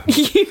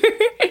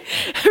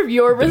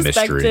your the mystery.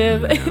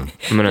 perspective.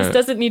 Yeah. This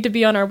doesn't need to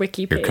be on our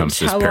wiki page. Here comes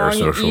this how long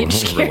parasocial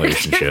each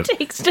relationship. character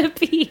takes to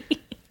pee.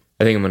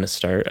 I think I'm going to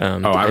start. I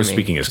was timing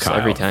speaking as just Kyle,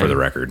 every time. for the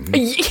record.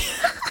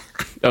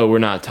 Oh, we're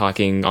not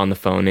talking on the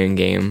phone in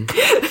game.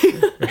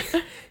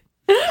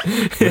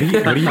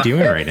 What are you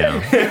doing right now?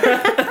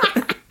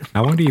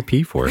 How long do you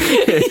pee for?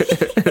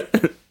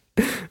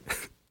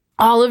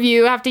 All of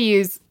you have to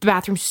use the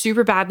bathroom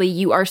super badly.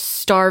 You are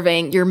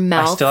starving. Your I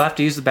mouth. still have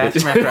to use the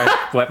bathroom after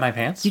I wet my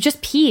pants? You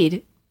just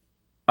peed.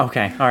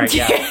 Okay, all right,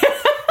 yeah.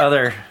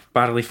 Other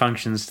bodily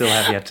functions still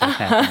have yet to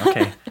happen.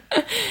 Okay.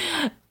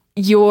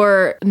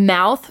 Your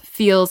mouth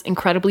feels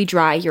incredibly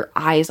dry. Your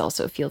eyes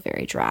also feel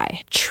very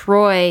dry.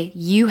 Troy,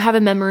 you have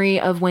a memory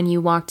of when you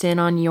walked in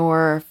on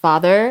your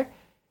father.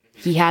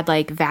 He had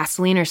like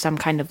Vaseline or some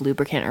kind of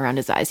lubricant around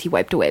his eyes. He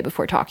wiped away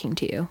before talking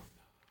to you.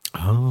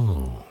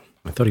 Oh,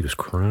 I thought he was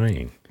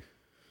crying.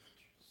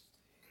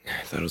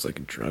 I thought it was like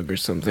a drug or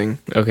something.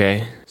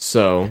 Okay,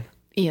 so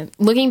Yeah.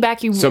 Looking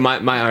back,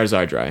 my eyes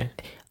are dry.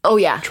 Oh,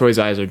 yeah. Troy's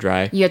eyes are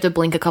dry. You have to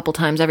blink a couple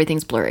times.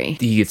 Everything's blurry.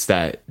 He gets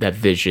that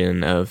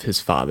vision of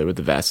his father with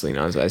the Vaseline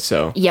on his eyes.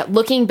 So Yeah,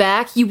 looking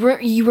back, you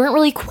weren't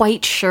really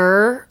quite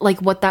sure like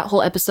what that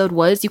whole episode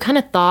was. You kind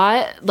of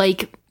thought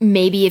like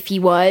maybe if he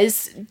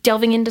was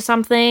delving into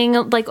something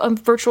like a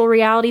virtual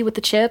reality with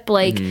the chip,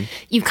 like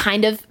you've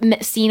kind of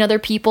seen other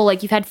people,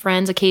 like you've had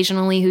friends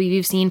occasionally who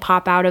you've seen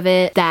pop out of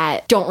it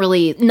that not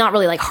really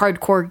like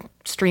hardcore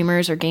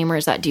streamers or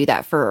gamers that do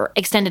that for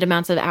extended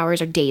amounts of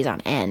hours or days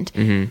on end.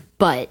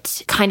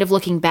 But kind of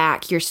looking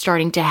back, you're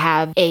starting to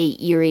have a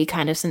eerie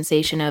kind of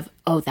sensation of,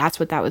 oh, that's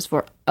what that was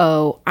for.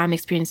 Oh, I'm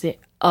experiencing it.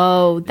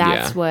 Oh,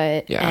 that's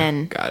what. yeah,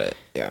 And got it.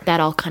 Yeah. that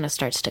all kind of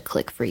starts to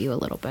click for you a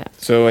little bit.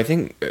 So I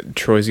think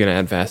Troy's gonna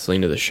add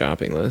Vaseline to the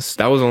shopping list.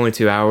 That was only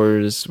 2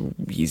 hours.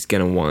 He's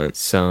gonna want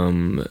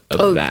some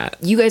of that.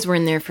 You guys were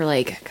in there for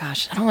like,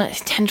 gosh, I don't want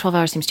 10, 12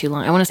 hours seems too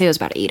long. I want to say it was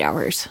about 8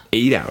 hours.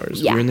 8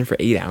 hours. Yeah. We were in there for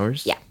 8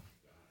 hours. Yeah.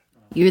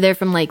 You were there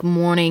from like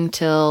morning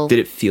till Did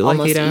it feel like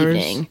almost 8 hours?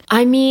 evening.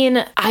 I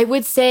mean, I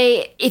would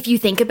say if you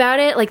think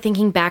about it, like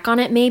thinking back on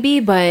it maybe,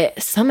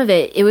 but some of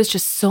it was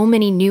just so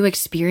many new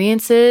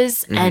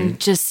experiences and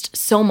just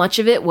so much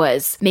of it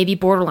was maybe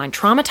borderline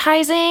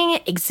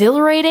traumatizing,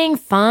 exhilarating,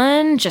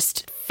 fun,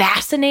 just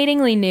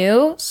fascinatingly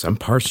new. Some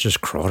parts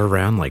just crawled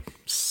around like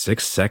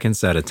 6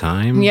 seconds at a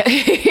time. Yeah.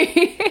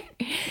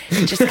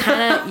 Just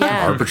kind of,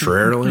 yeah.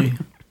 Arbitrarily.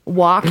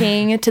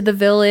 Walking to the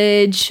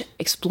village,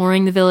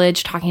 exploring the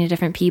village, talking to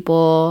different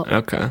people.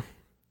 Okay.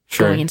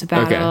 Sure. Going into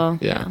battle.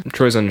 Okay. Yeah.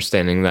 Troy's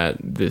understanding that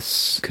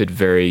this could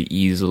very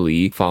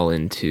easily fall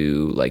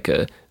into like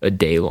a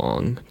day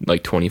long,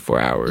 like 24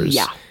 hours.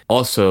 Yeah.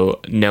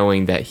 Also,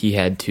 knowing that he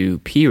had to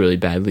pee really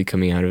badly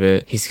coming out of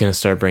it, he's going to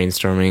start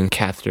brainstorming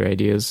catheter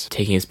ideas,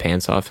 taking his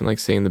pants off and like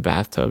sitting in the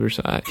bathtub or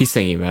something. He's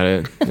thinking about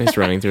it. It's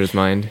running through his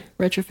mind.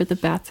 Retrofit the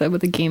bathtub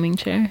with a gaming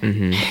chair.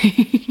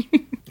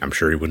 I'm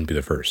sure he wouldn't be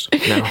the first.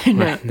 No,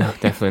 no,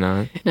 definitely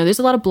not. No, there's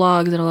a lot of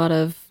blogs and a lot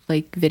of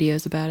like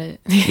videos about it.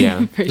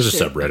 Yeah. For There's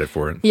sure. a subreddit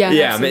for it. Yeah,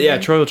 Yeah, absolutely. yeah.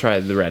 Troy will try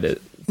the Reddit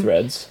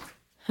threads.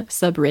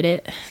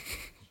 Subreddit.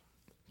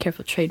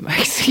 Careful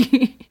trademarks.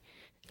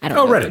 I don't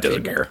Oh, know if Reddit they're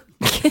doesn't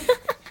trademarked. care.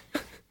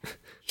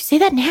 You say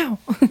that now.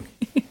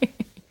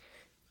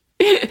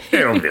 They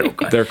don't feel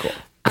good. They're cool.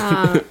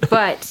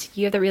 But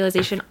you have the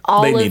realization,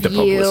 all They of need the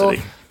you,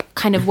 publicity.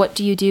 kind of what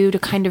do you do to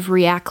kind of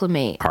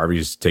reacclimate?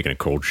 Harvey's taking a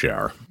cold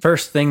shower.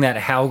 First thing that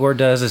Halgor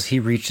does is he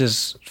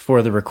reaches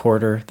for the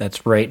recorder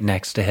that's right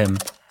next to him.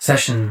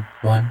 Session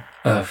 1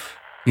 of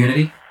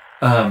Unity.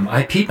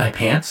 I peed my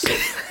pants.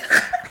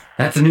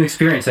 That's a new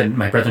experience, and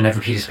my brother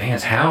never peed his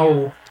pants.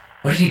 How?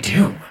 What did he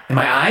do? And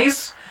my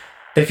eyes?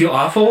 They feel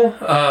awful,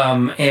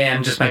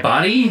 and just my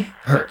body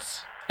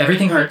hurts.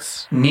 Everything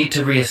hurts. Need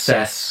to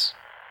reassess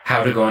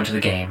how to go into the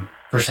game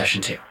for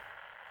Session 2.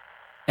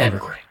 And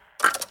recording.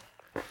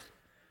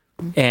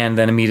 And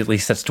then immediately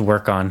sets to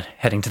work on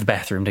heading to the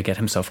bathroom to get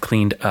himself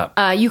cleaned up.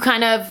 You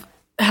kind of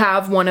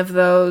have one of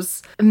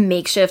those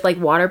makeshift like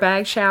water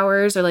bag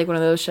showers or like one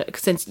of those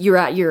since you're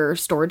at your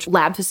storage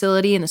lab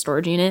facility in the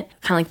storage unit,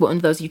 kind of like one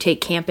of those you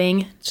take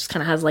camping. It just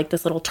kind of has like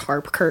this little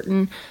tarp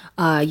curtain.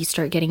 You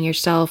start getting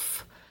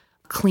yourself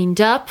cleaned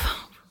up,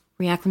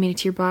 reacclimated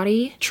to your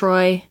body.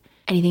 Troy,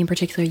 anything in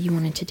particular you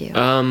wanted to do?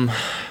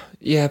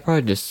 Yeah,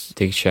 probably just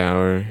take a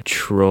shower.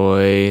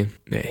 Troy's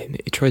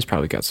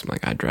probably got some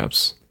like eye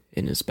drops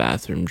in his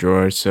bathroom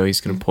drawer, so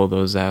he's gonna pull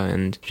those out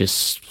and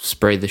just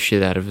spray the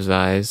shit out of his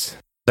eyes.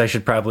 I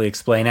should probably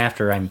explain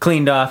after I'm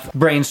cleaned off,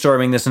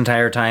 brainstorming this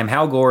entire time.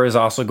 Halgor is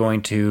also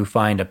going to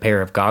find a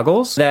pair of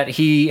goggles that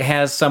he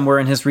has somewhere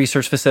in his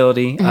research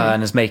facility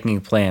and is making a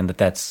plan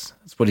that's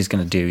what he's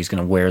going to do. He's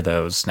going to wear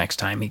those next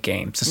time he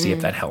games to see if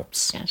that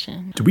helps.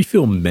 Gotcha. Do we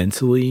feel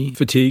mentally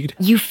fatigued?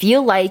 You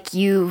feel like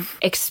you've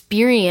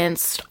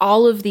experienced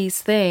all of these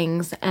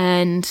things,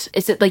 and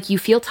is it like you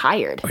feel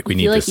tired? Like we you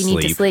need feel to like you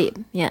need to sleep.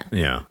 sleep. Yeah.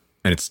 Yeah.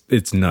 And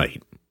it's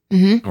night.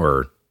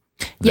 Or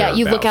Yeah,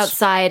 you look thereabouts.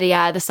 outside.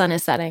 Yeah, the sun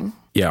is setting.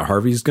 Yeah,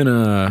 Harvey's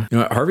gonna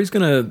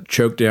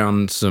choke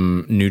down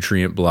some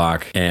nutrient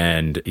block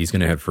and he's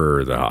gonna head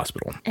for the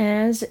hospital.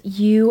 As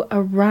you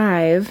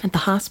arrive at the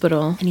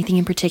hospital, anything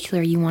in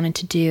particular you wanted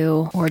to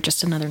do, or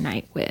just another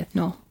night with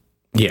Noel?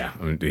 Yeah,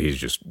 he's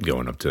just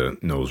going up to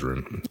Noel's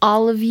room.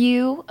 All of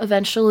you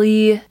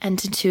eventually end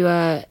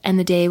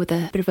the day with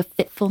a bit of a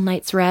fitful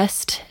night's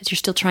rest as you're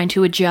still trying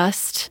to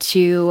adjust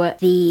to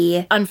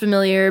the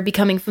unfamiliar,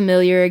 becoming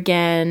familiar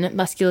again,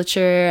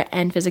 musculature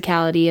and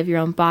physicality of your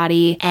own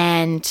body,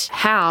 and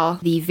how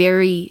the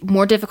very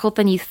more difficult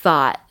than you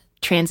thought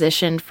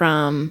transitioned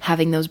from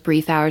having those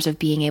brief hours of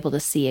being able to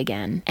see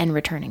again and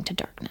returning to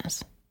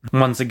darkness.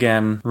 once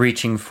again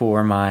reaching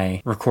for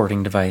my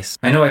recording device.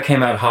 I know I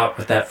came out hot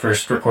with that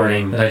first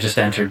recording that I just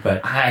entered,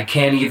 but I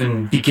can't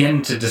even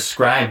begin to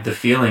describe the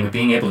feeling of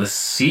being able to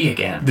see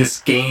again.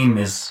 This game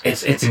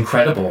it's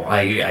incredible.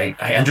 I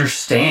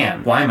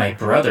understand why my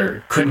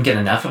brother couldn't get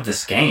enough of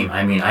this game.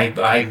 I mean,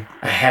 I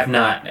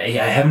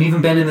haven't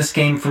even been in this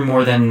game for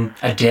more than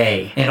a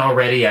day, and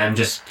already I'm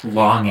just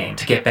longing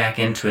to get back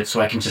into it so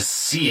I can just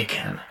see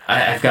again.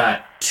 I've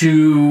got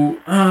two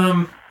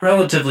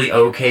relatively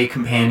okay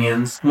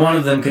companions. One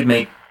of them could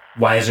make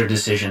wiser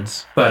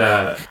decisions, but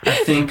I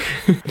think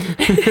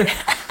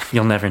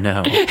You'll never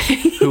know.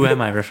 Who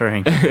am I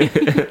referring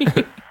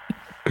to?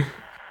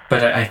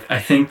 But I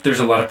think there's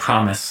a lot of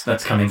promise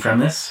that's coming from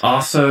this.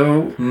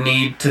 Also,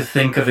 need to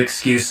think of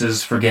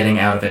excuses for getting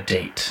out of a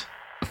date.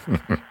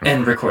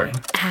 And recording.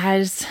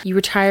 As you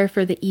retire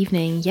for the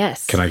evening,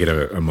 yes. Can I get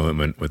a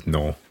moment with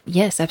Noel?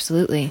 Yes,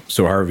 absolutely.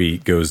 So Harvey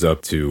goes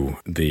up to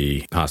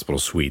the hospital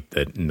suite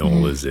that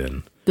Noel is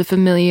in. The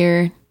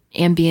familiar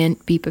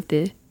ambient beep of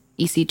the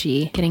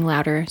ECG getting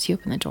louder as you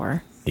open the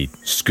door. He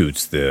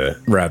scoots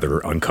the rather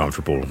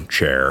uncomfortable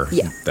chair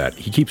that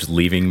he keeps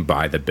leaving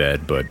by the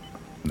bed, but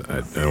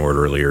an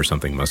orderly or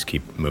something must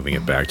keep moving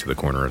it back to the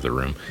corner of the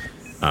room.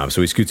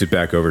 So he scoots it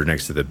back over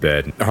next to the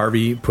bed.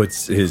 Harvey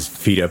puts his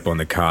feet up on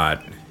the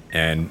cot,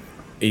 and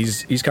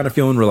he's kind of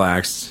feeling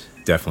relaxed,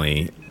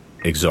 definitely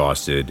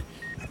exhausted.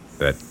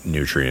 That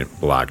nutrient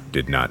block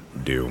did not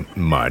do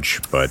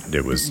much, but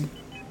it was,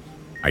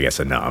 I guess,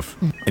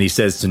 enough. And he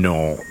says to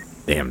Noel,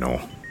 "Damn,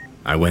 Noel,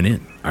 I went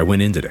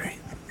in today.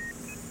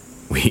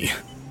 We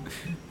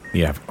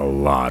have a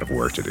lot of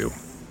work to do.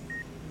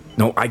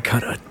 No, I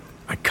cut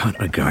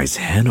a guy's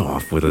head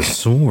off with a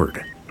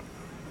sword.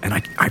 And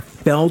I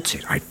felt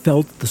it. I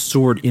felt the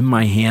sword in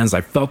my hands.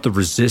 I felt the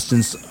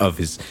resistance of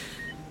his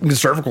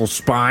cervical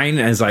spine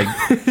as I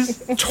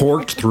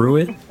torqued through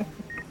it.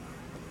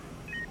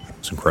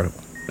 It's incredible.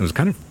 It was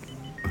kind of,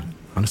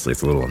 honestly,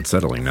 it's a little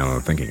unsettling now that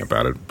I'm thinking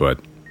about it. But,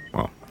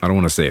 well, I don't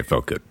want to say it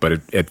felt good,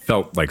 but it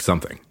felt like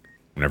something.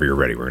 Whenever you're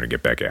ready, we're going to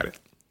get back at it."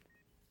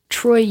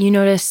 Troy, you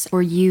notice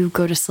where you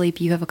go to sleep,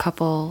 you have a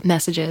couple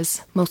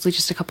messages, mostly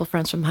just a couple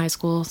friends from high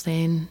school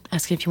asking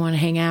if you want to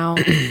hang out,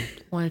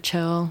 want to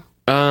chill.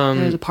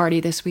 There's a party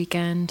this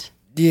weekend.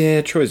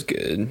 Yeah, Troy's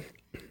good.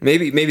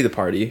 Maybe the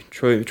party.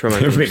 Troy might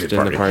be interested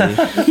in the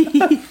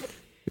party.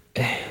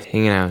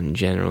 Hanging out in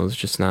general is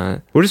just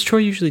not... What does Troy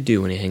usually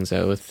do when he hangs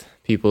out with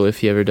people, if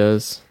he ever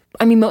does?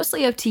 I mean,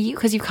 mostly up to you,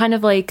 because you've kind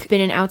of like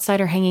been an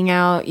outsider hanging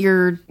out.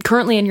 You're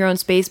currently in your own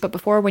space, but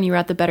before, when you were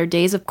at the better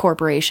days of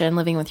corporation,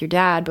 living with your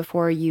dad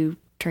before you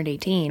turned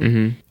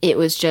 18, it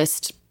was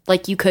just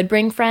like you could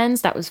bring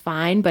friends. That was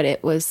fine, but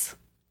it was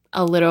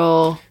a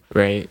little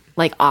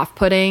like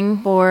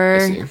off-putting for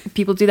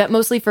people to do that.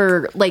 Mostly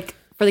for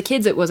the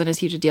kids, it wasn't as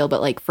huge a deal,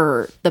 but like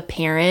for the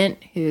parent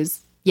who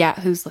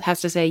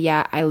has to say,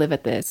 I live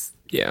at this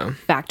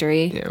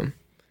factory. Yeah.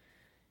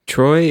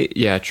 Troy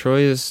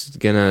is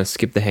gonna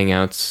skip the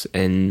hangouts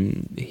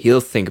and he'll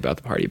think about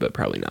the party, but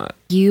probably not.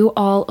 You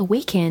all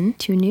awaken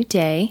to a new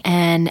day,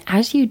 and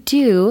as you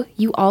do,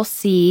 you all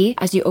see,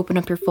 as you open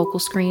up your focal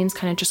screens,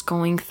 kind of just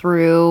going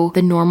through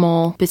the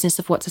normal business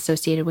of what's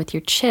associated with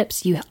your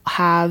chips, you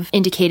have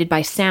indicated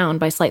by sound,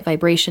 by slight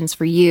vibrations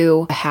for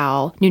you,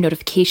 how new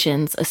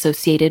notifications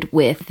associated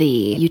with the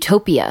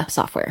Utopia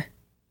software.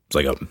 It's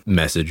like a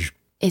message.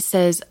 It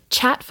says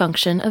chat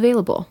function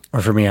available.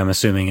 Or for me, I'm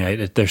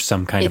assuming there's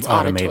some kind of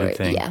automated auditory,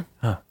 thing. Yeah.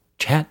 Oh,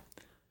 chat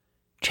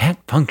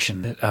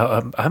function.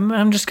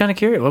 I'm just kind of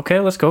curious. Okay,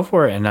 let's go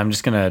for it. And I'm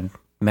just going to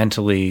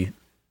mentally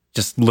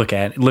just look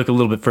a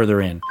little bit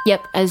further in.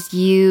 Yep. As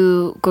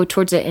you go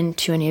towards it, and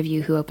to any of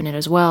you who open it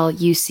as well,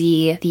 you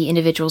see the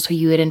individuals who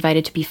you had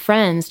invited to be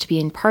friends, to be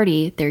in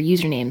party, their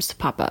usernames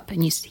pop up.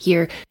 And you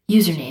hear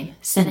username,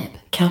 Senip,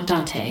 Count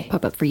Dante,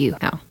 pop up for you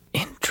now.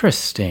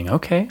 Interesting.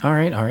 Okay. All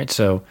right.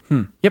 So,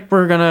 yep,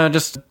 we're going to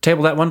just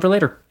table that one for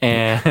later.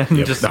 And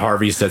Just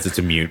Harvey sets it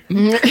to mute.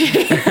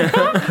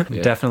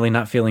 Definitely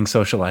not feeling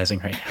socializing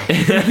right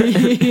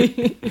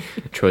now.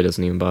 Troy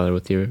doesn't even bother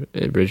with your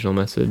original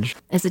message.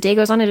 As the day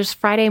goes on, it is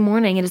Friday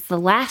morning. It is the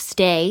last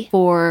day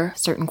for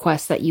certain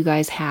quests that you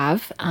guys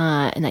have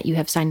and that you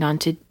have signed on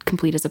to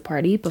complete as a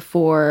party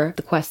before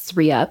the quests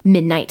re-up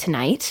midnight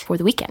tonight for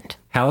the weekend.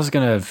 Hal's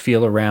going to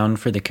feel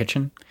around for the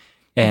kitchen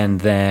and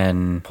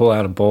then pull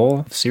out a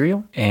bowl of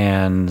cereal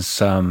and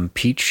some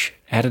peach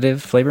additive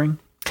flavoring.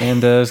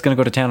 And is going to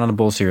go to town on a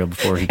bowl of cereal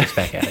before he gets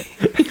back at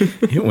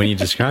it. When you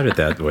described it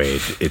that way,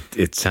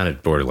 it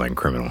sounded borderline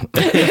criminal.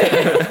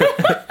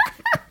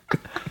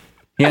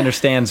 He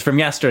understands from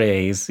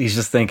yesterday. He's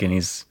just thinking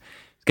he's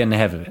getting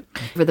ahead of it.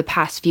 Over the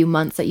past few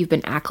months that you've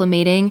been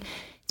acclimating,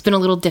 it's been a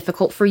little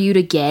difficult for you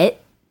to get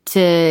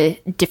to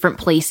different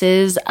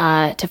places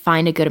to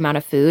find a good amount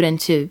of food and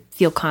to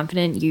feel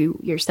confident you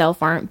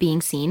yourself aren't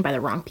being seen by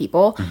the wrong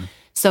people. Mm-hmm.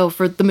 So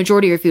for the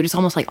majority of your food, it's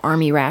almost like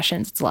army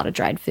rations. It's a lot of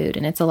dried food,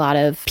 and it's a lot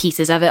of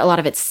pieces of it. A lot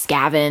of it's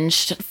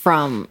scavenged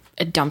from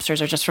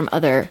dumpsters or just from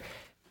other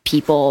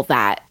people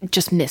that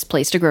just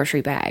misplaced a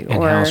grocery bag.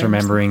 And or Hal's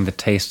remembering the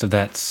taste of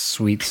that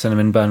sweet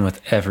cinnamon bun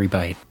with every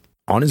bite.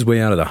 On his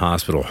way out of the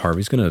hospital,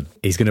 Harvey's gonna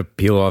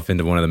peel off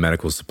into one of the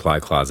medical supply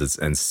closets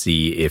and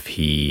see if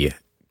he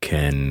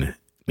can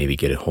maybe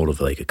get a hold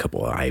of like a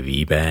couple of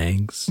IV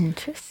bags,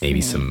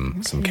 maybe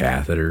some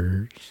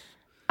catheters.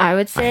 I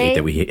would I say hate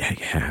that we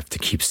have to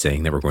keep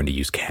saying that we're going to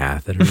use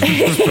catheters,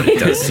 but it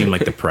does seem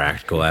like the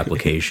practical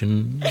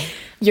application.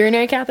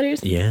 urinary catheters.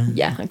 Yeah.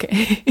 Yeah.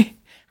 Okay.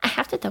 I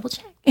have to double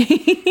check.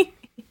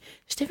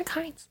 There's different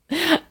kinds.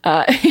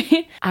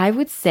 I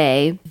would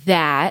say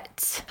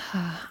that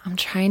I'm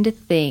trying to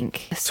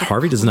think.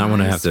 Harvey does not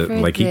want to have to, For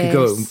like, he could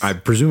go, this. I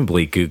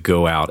presumably could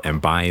go out and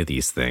buy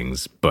these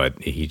things,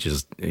 but he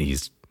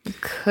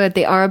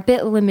They are a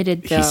bit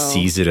limited though.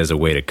 sees it as a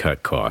way to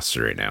cut costs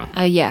right now.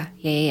 Yeah.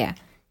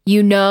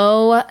 You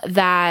know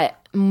that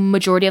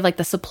majority of like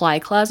the supply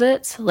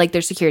closets, like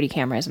there's security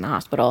cameras in the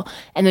hospital,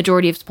 and the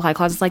majority of supply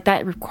closets like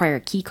that require a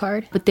key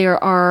card. But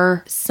there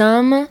are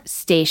some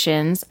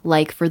stations,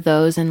 like for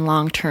those in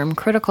long-term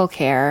critical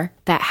care,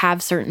 that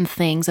have certain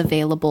things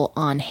available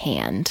on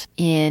hand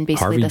in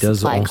basically Harvey the does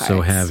supply also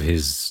cards. have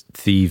his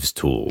thieves'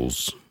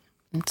 tools.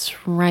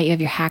 That's right. You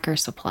have your hacker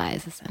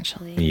supplies,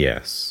 essentially.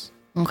 Yes.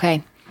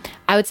 Okay.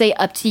 I would say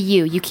up to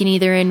you. You can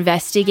either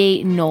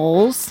investigate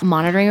Knoll's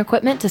monitoring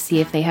equipment to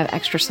see if they have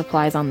extra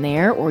supplies on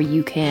there, or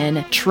you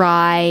can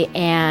try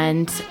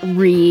and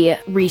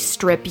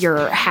re-strip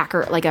your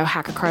hacker, like a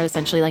hacker card,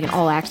 essentially like an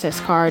all-access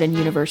card, and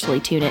universally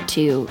tune it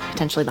to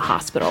potentially the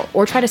hospital,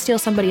 or try to steal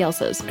somebody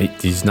else's.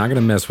 He's not going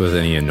to mess with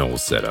any of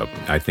Noel's setup.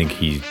 I think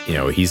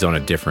he's on a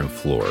different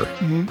floor.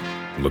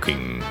 Mm-hmm.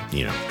 Looking,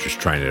 just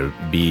trying to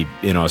be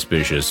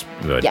inauspicious,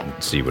 but Yeah.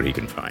 see what he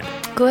can find.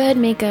 Go ahead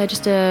and make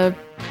just a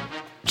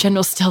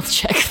general stealth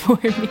check for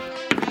me.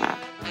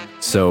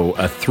 So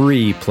a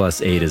 3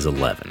 plus 8 is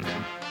 11.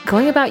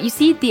 Going about, you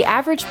see the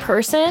average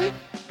person,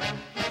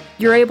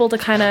 you're able to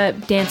kind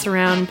of dance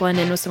around, blend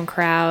in with some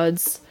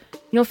crowds.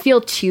 You don't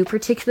feel too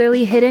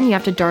particularly hidden. You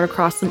have to dart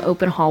across some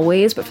open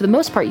hallways, but for the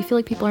most part, you feel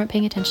like people aren't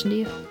paying attention to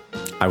you.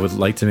 I would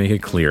like to make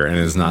it clear, and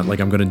it's not like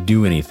I'm going to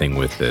do anything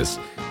with this,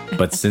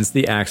 but since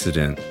the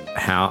accident,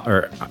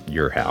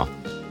 you're Hal,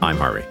 I'm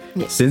Harvey.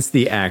 Yes. Since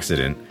the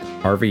accident,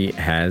 Harvey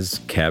has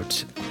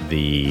kept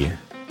the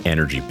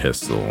energy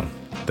pistol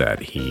that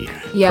he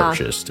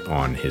purchased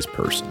on his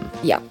person.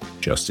 Yeah.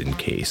 Just in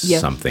case Yep.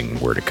 something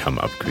were to come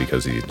up,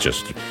 because he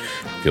just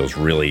feels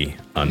really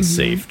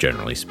unsafe,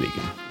 generally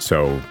speaking.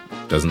 So,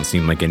 doesn't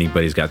seem like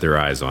anybody's got their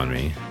eyes on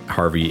me.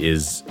 Harvey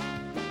is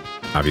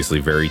obviously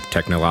very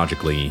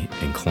technologically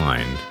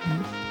inclined.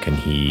 Can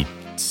he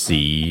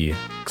see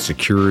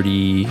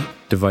security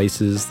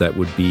devices that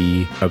would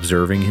be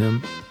observing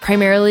him?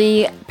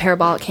 Primarily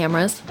parabolic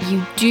cameras.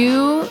 You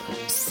do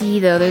see,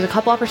 though, there's a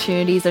couple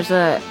opportunities.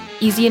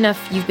 Easy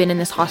enough, you've been in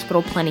this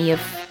hospital plenty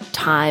of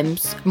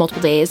times,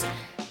 multiple days,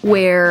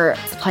 where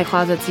supply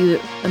closets you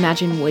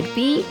imagine would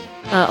be.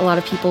 A lot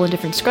of people in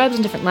different scrubs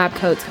and different lab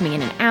coats coming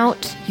in and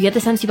out. You get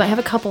the sense you might have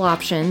a couple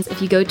options. If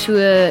you go to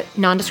a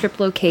nondescript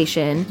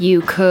location,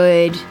 you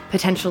could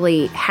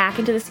potentially hack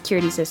into the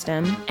security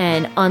system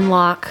and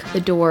unlock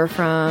the door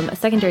from a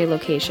secondary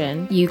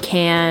location. You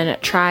can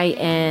try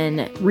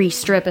and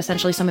re-strip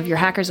essentially some of your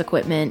hacker's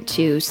equipment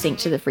to sync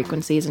to the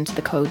frequencies and to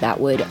the code that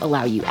would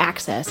allow you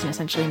access, and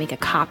essentially make a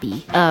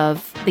copy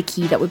of the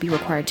key that would be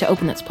required to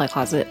open that supply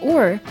closet.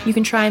 Or you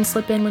can try and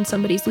slip in when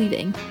somebody's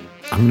leaving.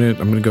 I'm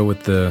gonna go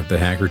with the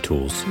hacker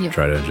tools. Yep.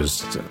 Try to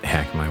just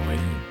hack my way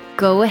in.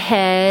 Go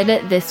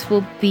ahead. This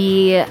will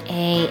be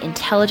a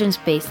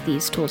intelligence-based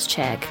thieves tools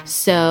check.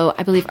 So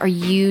I believe, do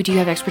you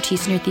have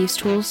expertise in your thieves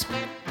tools?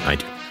 I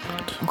do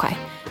not. Okay.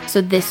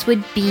 So this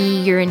would be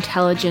your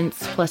intelligence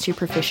plus your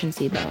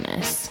proficiency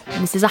bonus.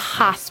 And this is a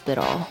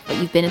hospital, but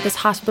you've been at this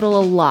hospital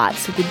a lot.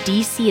 So the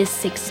DC is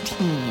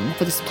 16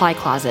 for the supply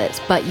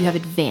closets, but you have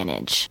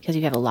advantage because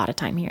you have a lot of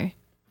time here.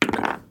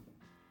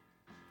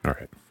 All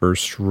right.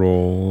 First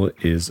roll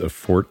is a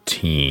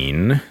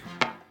 14.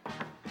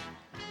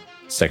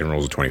 Second roll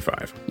is a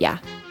 25. Yeah,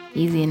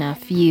 easy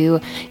enough. You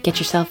get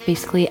yourself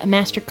basically a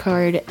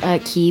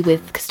MasterCard key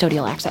with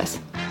custodial access.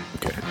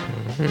 Okay.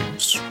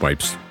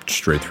 Swipes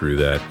straight through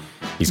that.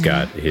 He's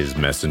got his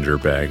messenger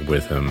bag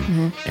with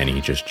him, and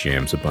he just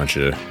jams a bunch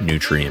of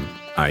nutrient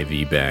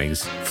IV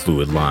bags,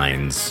 fluid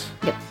lines,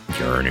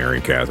 urinary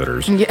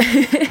catheters.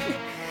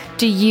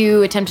 Do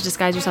you attempt to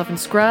disguise yourself in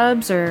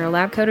scrubs or a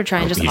lab coat, or try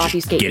and just you just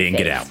obfuscate get your in,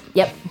 get face? out.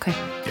 Yep. Okay.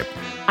 Yep.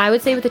 I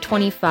would say with a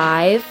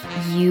 25,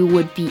 you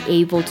would be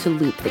able to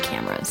loop the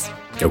cameras.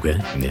 Okay.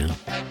 Yeah.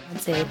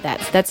 I'd say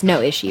that's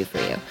no issue for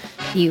you.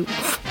 You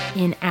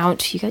in,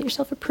 out, you got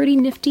yourself a pretty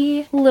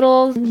nifty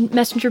little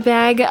messenger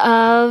bag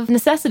of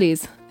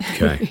necessities.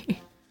 Okay.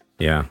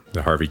 Yeah.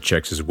 The Harvey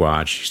checks his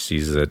watch,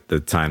 sees that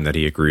the time that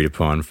he agreed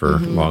upon for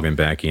logging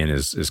back in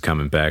is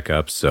coming back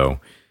up.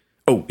 So,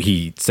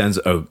 he sends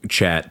a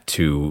chat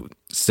to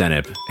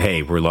Senip.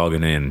 Hey, we're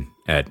logging in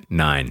at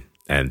 9.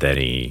 And then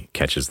he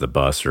catches the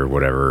bus or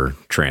whatever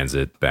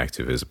transit back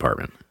to his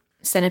apartment.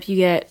 Senip, you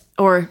get,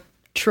 or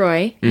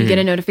Troy, you get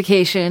a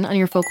notification on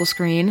your focal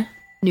screen.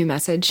 New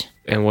message.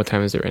 And what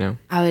time is it right now?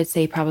 I would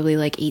say probably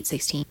like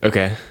 8:16.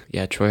 Okay.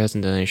 Yeah, Troy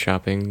hasn't done any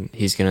shopping.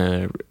 He's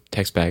gonna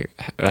text back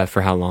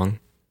for how long?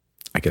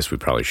 I guess we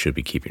probably should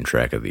be keeping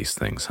track of these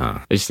things, huh?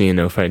 I just need to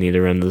know if I need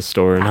to run to the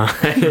store or not.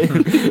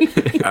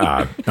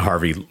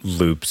 Harvey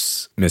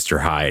loops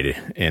Mr. Hyde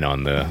in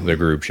on the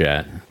group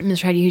chat. I'm going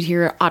to try to use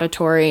your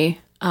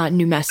auditory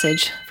new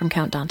message from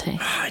Count Dante.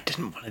 I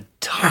didn't want to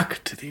talk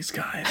to these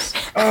guys.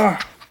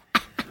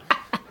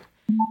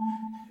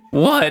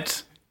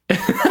 What?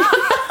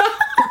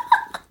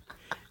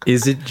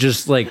 Is it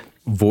just like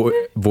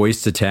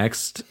voice to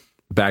text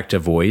back to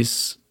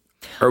voice?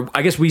 Or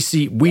I guess we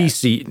see.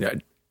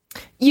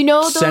 You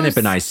know those... Senip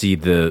and I see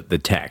the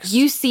text.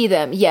 You see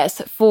them,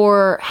 yes.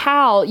 For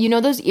Hal, you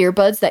know those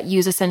earbuds that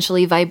use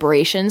essentially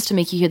vibrations to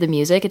make you hear the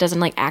music? It doesn't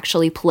like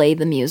actually play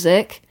the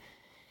music.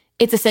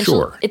 It's essentially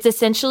Sure. It's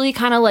essentially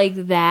kind of like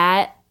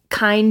that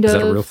kind of... Is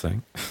that a real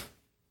thing?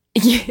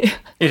 Yeah.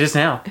 It is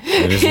now.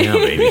 It is now,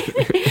 baby.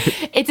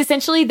 It's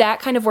essentially that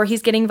kind of where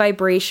he's getting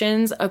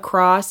vibrations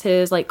across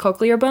his like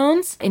cochlear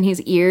bones in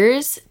his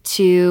ears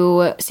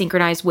to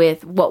synchronize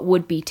with what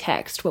would be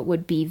text, what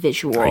would be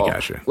visual I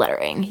gotcha.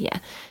 lettering. Yeah.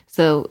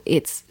 So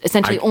it's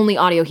essentially only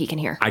audio he can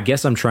hear. I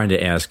guess I'm trying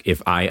to ask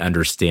if I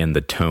understand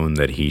the tone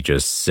that he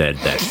just said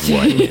that's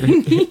what.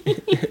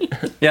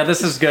 Yeah,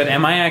 this is good.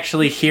 Am I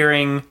actually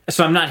hearing...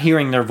 So I'm not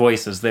hearing their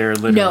voices. They're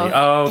literally... No,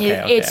 Oh,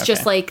 okay, it's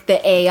just like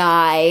the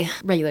AI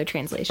regular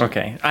translation.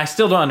 Okay. I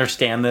still don't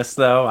understand this,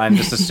 though. I'm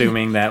just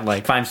assuming that,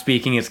 like, if I'm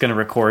speaking, it's going to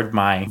record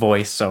my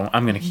voice, so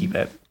I'm going to keep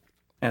it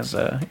as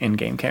a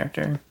in-game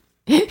character.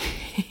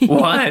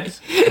 What?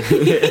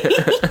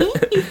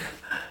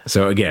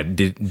 So again,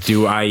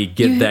 do I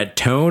get that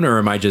tone, or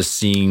am I just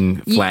seeing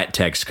flat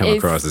text come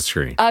It's across the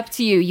screen? Up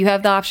to you. You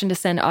have the option to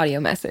send audio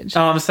message.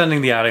 Oh, I'm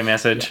sending the audio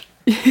message.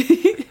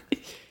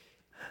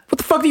 What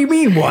the fuck do you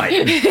mean, what?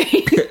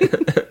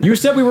 You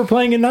said we were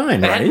playing at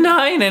 9, At right?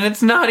 9, and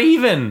it's not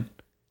even.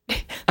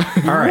 All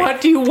right.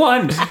 What do you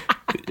want?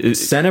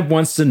 Senip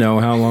wants to know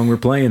how long we're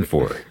playing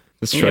for.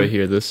 Let's try to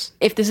hear this.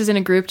 If this is in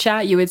a group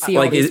chat, you would see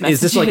all Like, these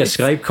is this like a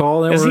messages. Skype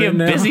call that Is we're he a in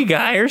now? busy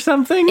guy or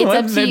something? It's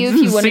up to you if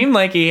you doesn't wanna- seem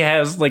like he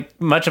has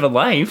like much of a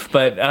life,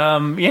 but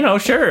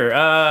sure.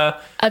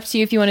 Up to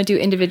you if you want to do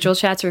individual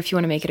chats or if you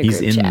want to make it a He's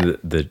group in chat.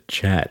 the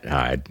chat,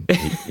 Hyde.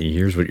 He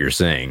hears what you're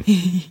saying.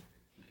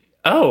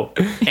 Oh,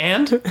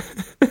 and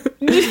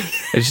I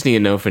just need to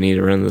know if I need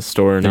to run to the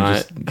store or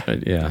not.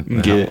 Yeah.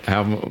 Get-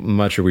 How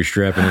much are we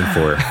strapping in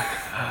for?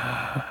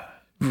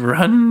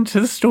 run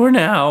to the store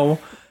now.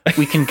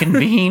 We can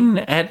convene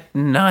at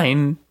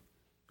 9.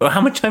 Well,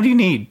 how much time do you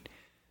need?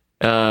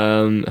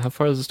 How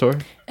far is the store?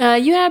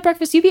 You had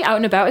breakfast. You'd be out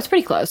and about. It's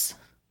pretty close.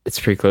 It's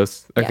pretty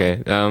close.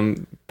 Okay.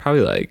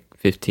 Probably like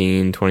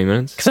 15, 20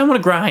 minutes. Because I want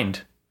to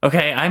grind.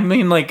 Okay, I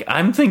mean, like,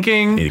 I'm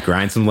thinking Need to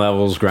grind some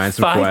levels, grind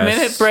some 5-minute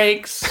quests.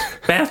 breaks,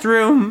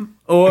 bathroom,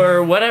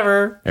 or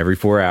whatever. Every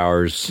 4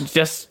 hours.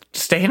 Just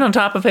staying on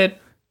top of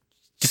it.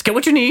 Just get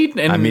what you need.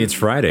 And, I mean, it's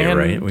Friday, and,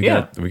 right? We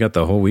got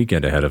the whole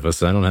weekend ahead of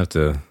us. I don't have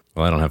to.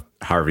 Well, I don't have.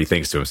 Harvey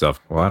thinks to himself,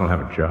 "Well, I don't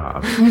have a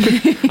job."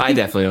 I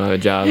definitely don't have a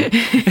job.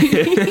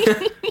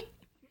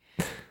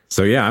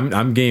 So yeah,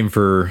 I'm game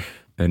for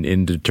an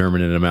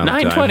indeterminate amount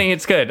of time. 9:20.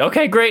 It's good.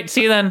 Okay, great.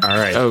 See you then. All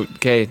right.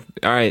 Okay.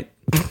 All right.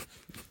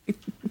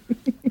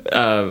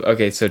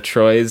 Okay. So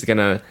Troy's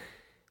gonna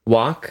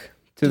walk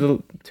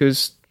to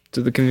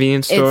the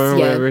convenience store or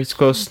whatever he's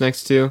close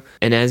next to,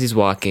 and as he's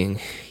walking,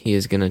 he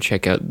is gonna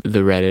check out the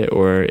Reddit,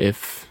 or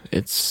if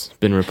it's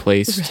been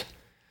replaced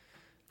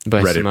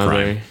by Reddit some other,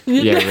 Prime.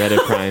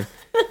 Reddit Prime.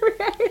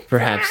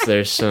 Perhaps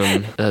there's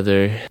some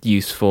other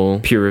useful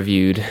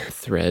peer-reviewed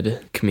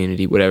thread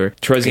community, whatever.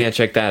 Troy's gonna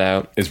check that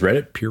out. Is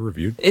Reddit peer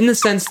reviewed? In the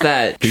sense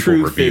that People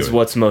truth review is it.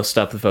 what's most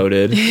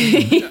upvoted.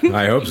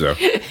 I hope so,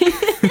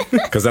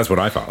 because that's what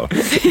I follow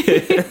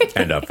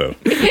and upvote.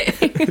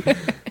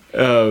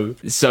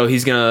 So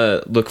he's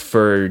gonna look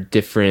for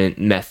different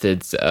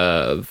methods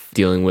of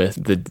dealing with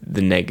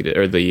the negative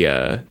or the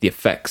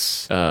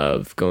effects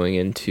of going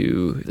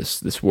into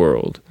this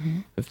world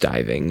of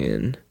diving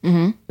in.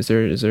 Mm-hmm. Is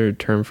there a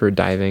term for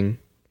diving?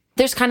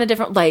 There's kind of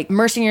different, like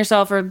immersing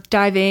yourself or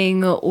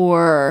diving,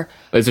 or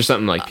Is there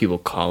something like people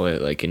call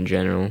it, like in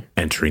general?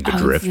 Entering the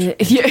drift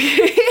Yeah.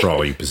 for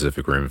all you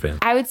Pacific Rim fans.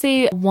 I would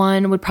say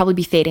one would probably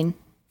be fading.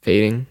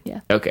 Fading? Yeah.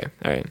 Okay.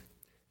 All right.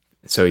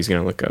 So he's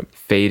gonna look up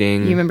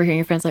fading. You remember hearing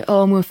your friends like,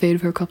 "Oh, I'm gonna fade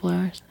for a couple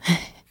hours."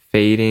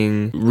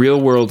 Fading. Real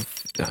world.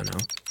 Oh no.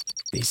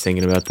 He's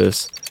thinking about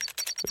this.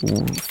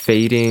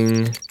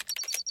 Fading.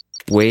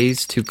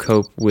 Ways to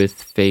cope with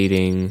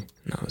fading.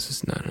 No, this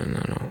is no.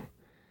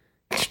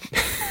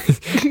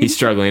 He's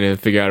struggling to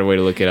figure out a way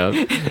to look it up.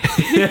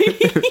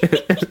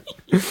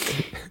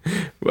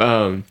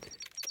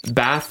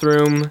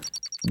 Bathroom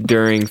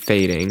during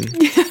fading.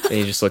 And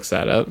he just looks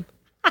that up.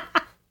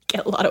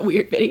 Get a lot of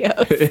weird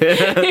videos.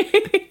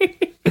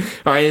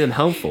 Are any of them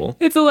helpful?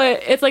 It's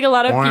like a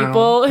lot of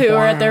people who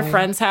are at their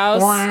friend's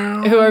house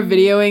who are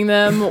videoing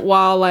them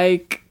while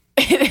like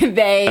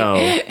they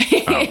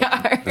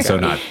Oh. So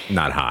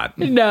not hot.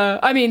 no,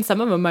 I mean,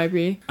 some of them might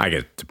be. I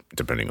guess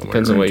depending on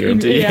Depends on what you're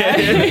into. Yeah.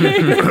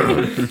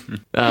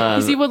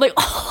 You see one like,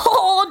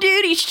 oh,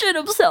 dude, he shit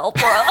himself,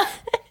 bro.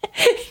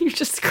 You're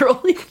just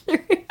scrolling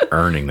through.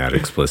 Earning that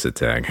explicit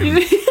tag.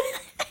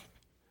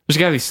 There's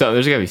gotta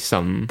be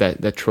some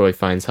that Troy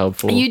finds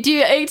helpful. You do.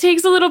 It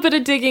takes a little bit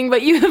of digging,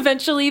 but you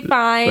eventually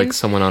find like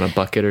someone on a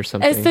bucket or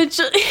something.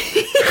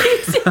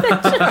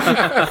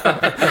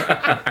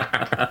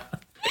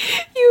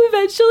 You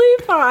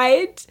eventually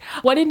find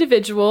one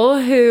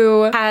individual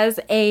who has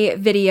a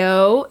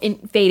video in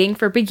fading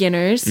for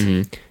beginners.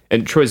 Mm-hmm.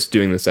 And Troy's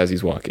doing this as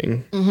he's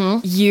walking.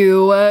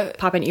 You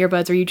pop in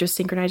earbuds, or you just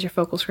synchronize your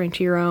focal screen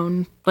to your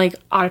own like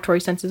auditory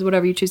senses,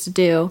 whatever you choose to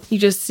do. You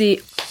just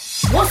see.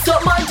 What's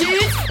up, my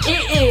dudes?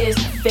 It is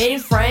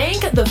Faded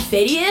Frank, the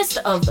fadiest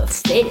of the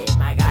faded,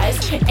 my guys.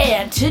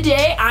 And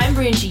today I'm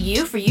bringing to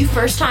you, for you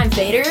first-time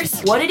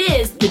faders, what it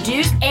is, the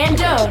do's and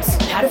don'ts,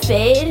 how to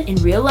fade in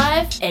real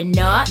life and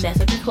not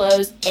mess up your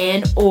clothes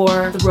and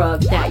or the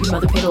rug that your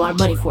mother paid a lot of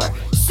money for.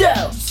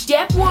 So,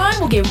 step one,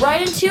 we'll get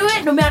right into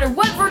it, no matter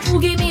what virtual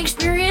gaming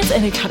experience,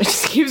 And it kind of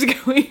just keeps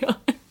going on.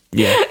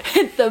 Yeah.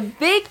 The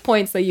big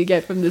points that you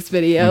get from this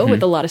video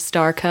with a lot of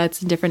star cuts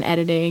and different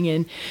editing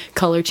and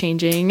color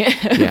changing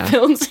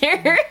films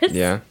here.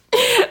 Yeah.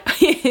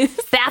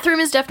 Bathroom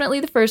is definitely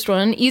the first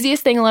one.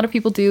 Easiest thing a lot of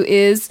people do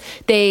is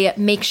they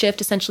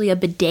makeshift essentially a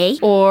bidet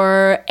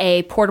or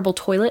a portable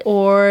toilet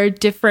or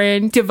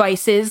different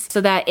devices so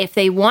that if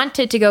they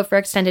wanted to go for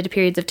extended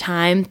periods of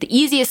time, the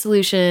easiest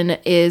solution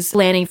is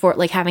planning for it,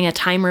 like having a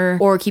timer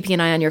or keeping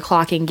an eye on your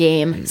clocking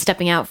game,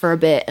 stepping out for a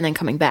bit and then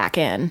coming back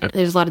in.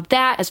 There's a lot of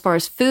that. As far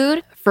as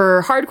food,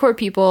 for hardcore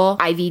people,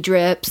 IV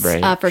drips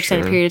for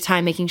extended period of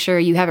time, making sure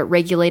you have it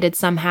regulated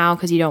somehow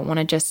because you don't want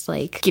to just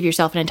like give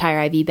yourself an entire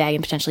IV bag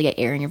and potentially get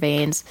air in your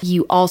veins.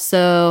 You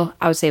also,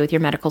 I would say with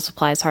your medical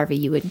supplies, Harvey,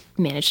 you would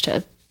manage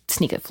to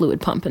sneak a fluid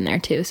pump in there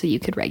too so you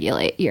could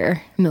regulate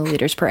your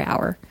milliliters per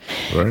hour.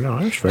 Very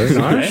nice. Very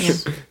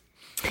nice.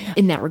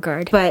 In that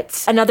regard.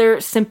 But another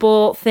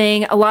simple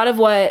thing, a lot of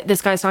what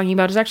this guy's talking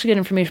about is actually good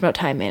information about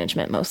time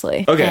management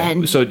mostly. Okay.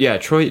 And So yeah,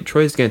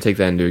 Troy's gonna take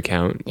that into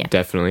account. Yeah.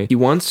 Definitely. He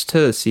wants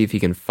to see if he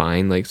can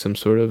find like some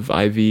sort of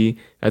IV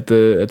at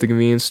the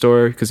convenience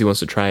store because he wants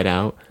to try it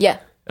out. yeah.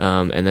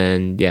 And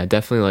then yeah,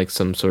 definitely like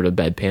some sort of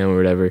bedpan or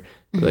whatever.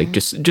 Like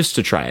just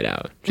to try it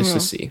out, just to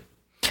see.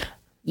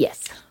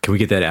 Yes. Can we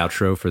get that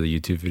outro for the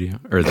YouTube video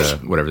or the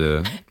whatever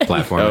the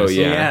platform Oh is?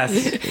 yeah.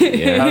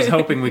 Yes. I was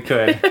hoping we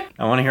could.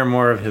 I want to hear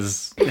more of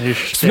his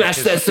Smash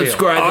that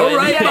subscribe button. All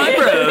right, my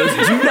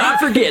bros, do not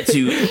forget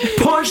to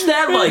punch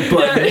that like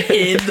button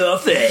in the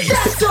face.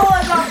 That's all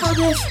I got for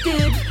this,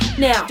 dude.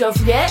 Now, don't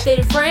forget,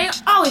 Faded Frank,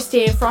 always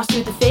staying frosty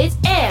with the fades.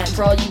 And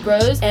for all you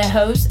bros and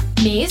hoes,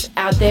 me's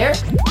out there,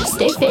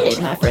 stay faded,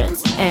 my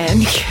friends.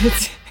 And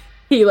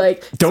he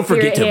like Don't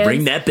forget to spirit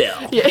ring hands-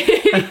 that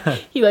bell.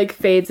 He like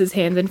fades his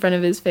hands in front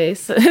of his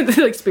face,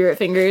 like spirit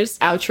fingers.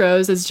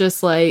 Outros is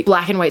just like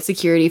black and white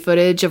security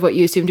footage of what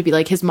you assume to be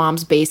like his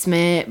mom's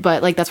basement,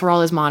 but like that's where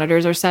all his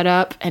monitors are set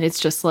up, and it's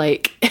just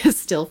like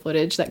still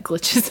footage that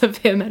glitches of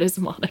him at his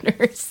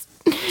monitors.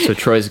 So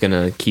Troy's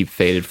gonna keep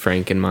Faded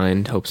Frank in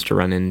mind, hopes to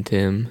run into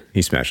him.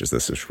 He smashes the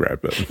subscribe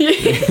button.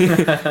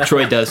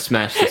 Troy does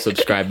smash the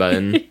subscribe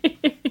button,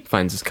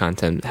 finds his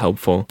content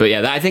helpful. But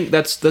yeah, I think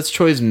that's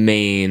Troy's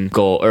main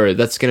goal, or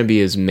that's going to be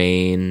his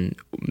main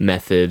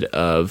method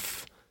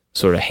of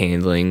sort of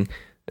handling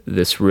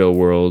this real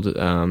world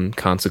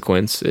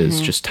consequence is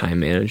just time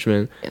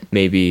management.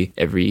 Maybe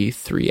every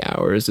 3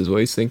 hours is what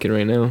he's thinking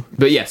right now.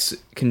 But yes,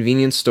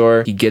 convenience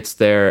store, he gets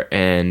there,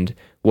 and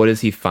what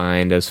does he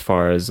find as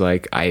far as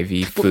like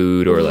IV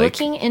food or like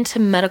looking into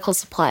medical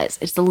supplies?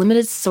 It's a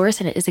limited source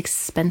and it is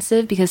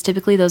expensive because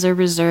typically those are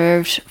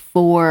reserved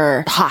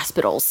for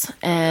hospitals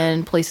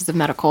and places of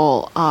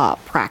medical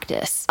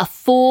practice. A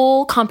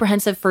full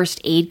comprehensive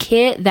first aid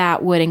kit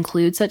that would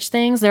include such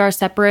things. There are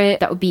separate,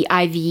 that would be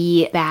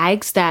IV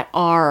bags that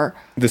are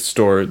the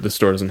store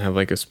doesn't have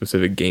like a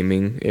specific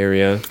gaming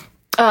area?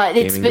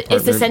 it's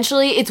department?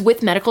 essentially it's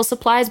with medical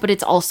supplies, but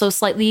it's also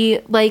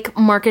slightly like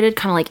marketed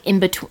kind of like in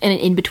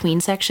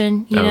between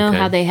section. You know Okay.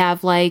 how they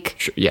have like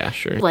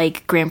Sure.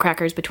 like graham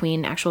crackers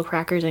between actual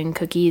crackers and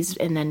cookies,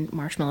 and then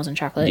marshmallows and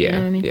chocolate. You Yeah, know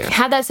what I mean? yeah.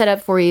 Have that set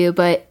up for you,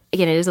 but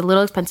again, it is a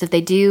little expensive.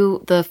 They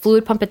do the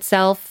fluid pump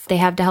itself. They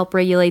have to help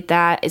regulate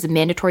that. Is a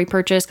mandatory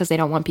purchase because they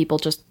don't want people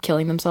just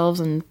killing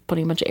themselves and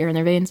putting a bunch of air in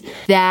their veins.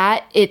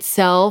 That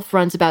itself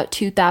runs about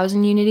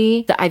 2,000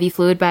 unity. The IV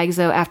fluid bags,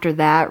 though, after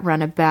that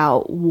run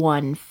about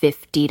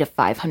 150 to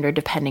 500,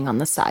 depending on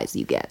the size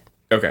you get.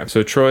 Okay,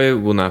 so Troy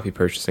will not be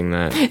purchasing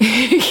that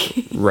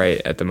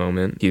right at the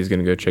moment. He's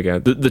gonna go check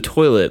out the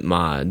toilet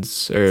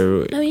mods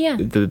or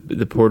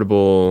the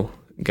portable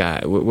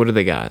guy. What do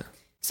they got?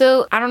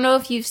 So I don't know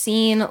if you've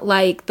seen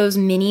like those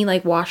mini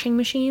like washing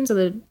machines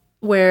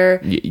where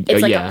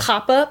it's like a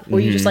pop up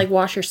where you just like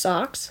wash your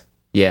socks.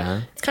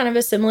 Yeah. It's kind of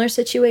a similar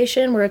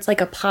situation where it's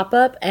like a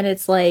pop-up and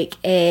it's like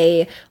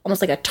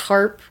almost like a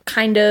tarp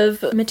kind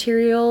of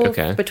material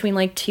between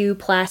like two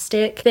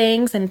plastic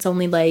things, and it's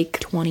only like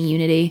 20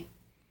 Unity.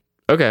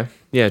 Okay.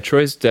 Yeah,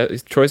 Troy's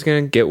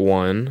gonna get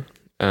one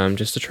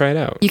just to try it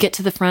out. You get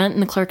to the front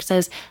and the clerk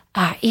says,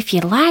 if you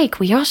like,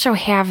 we also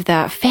have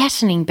the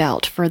fastening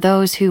belt for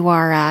those who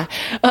are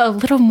a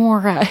little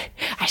more,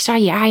 I saw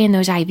you eyeing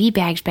those IV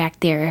bags back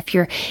there. If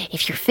you're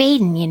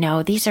fading,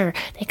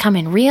 they come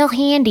in real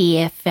handy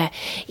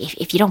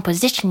if you don't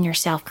position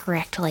yourself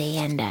correctly,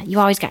 and you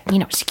always got,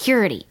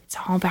 security. It's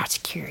all about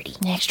security.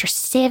 An extra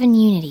 7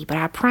 Unity, but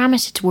I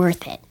promise it's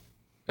worth it.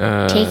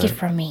 Take it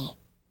from me.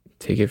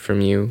 Take it from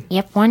you.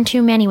 Yep, one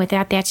too many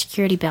without that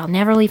security belt.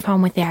 Never leave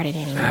home without it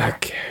anymore.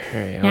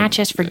 Okay. Not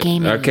just for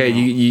gaming. Okay,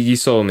 you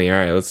sold me. All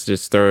right, let's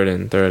just throw it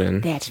in.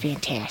 That's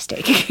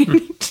fantastic.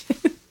 Gives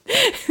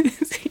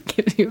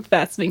you a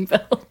fastening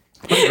belt.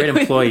 What a great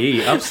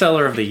employee.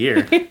 Upseller of the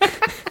year.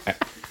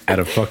 At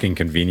a fucking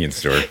convenience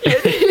store.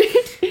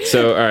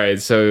 So, all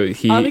right, so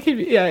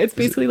it's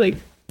basically like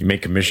You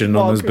make commission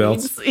on those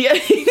belts? Yeah.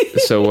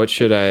 So what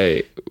should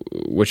I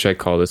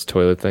call this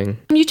toilet thing?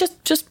 You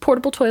just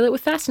portable toilet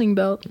with fastening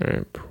belt. All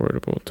right,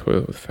 portable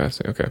toilet with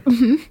fastening. Okay.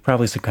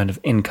 Probably some kind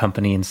of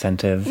in-company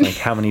incentive. Like,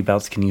 how many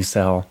belts can you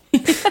sell?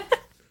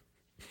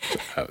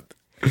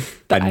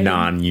 A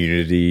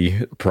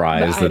non-Unity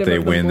prize that they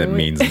win that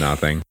means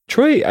nothing.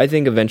 Troy, I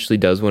think, eventually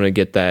does want to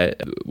get that.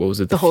 What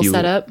was it? The whole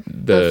setup?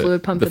 The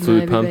fluid pump. The and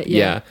fluid pump. bit,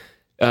 yeah.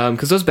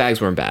 Because those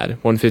bags weren't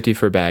bad. $150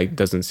 for a bag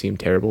doesn't seem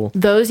terrible.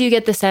 Those you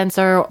get the sense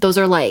those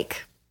are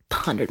like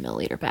 100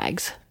 milliliter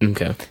bags.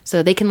 Okay.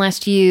 So they can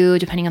last you,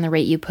 depending on the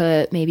rate you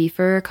put, maybe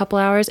for a couple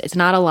hours. It's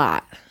not a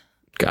lot.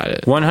 Got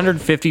it.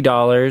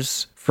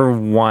 $150 for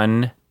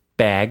one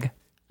bag.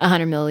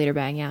 100 milliliter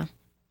bag, yeah.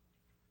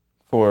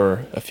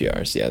 For a few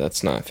hours, yeah,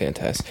 that's not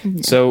fantastic.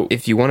 No. So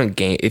if you want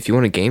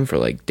to game for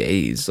like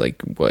days, like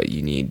what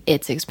you need,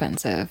 it's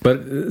expensive.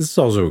 But this is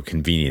also a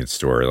convenience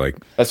store. Like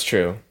that's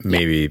true.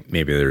 Maybe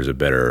there's a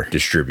better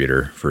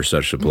distributor for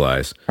such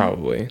supplies.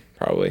 Probably.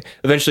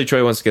 Eventually,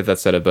 Troy wants to get that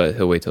set up, but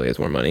he'll wait till he has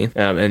more money,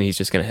 and he's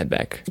just gonna head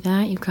back.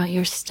 That you've got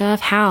your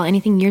stuff. Hal,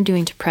 anything you're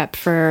doing to prep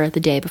for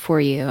the day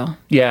before you?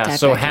 Yeah.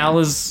 So Hal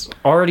is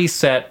already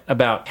set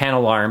about 10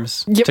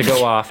 alarms to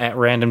go off at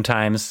random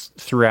times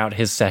throughout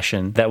his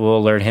session that will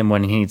alert him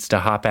when he needs to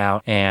hop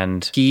out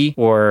and pee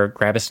or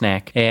grab a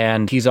snack.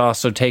 And he's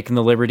also taken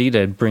the liberty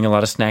to bring a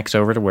lot of snacks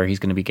over to where he's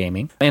going to be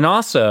gaming. And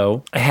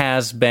also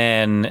has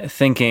been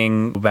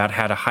thinking about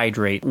how to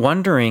hydrate,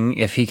 wondering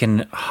if he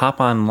can hop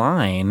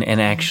online and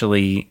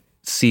actually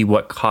see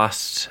what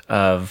costs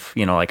of,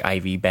 like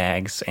IV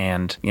bags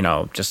and,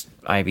 just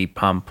IV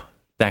pump,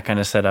 that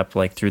kind of setup,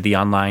 like through the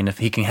online, if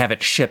he can have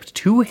it shipped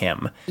to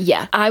him.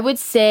 Yeah, I would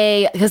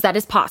say, because that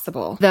is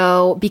possible.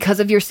 Though, because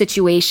of your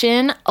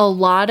situation, a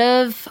lot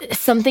of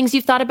some things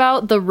you've thought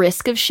about, the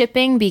risk of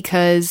shipping,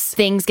 because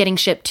things getting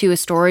shipped to a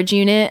storage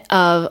unit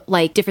of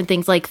like different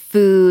things like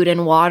food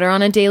and water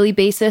on a daily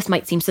basis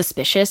might seem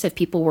suspicious if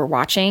people were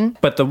watching.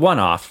 But the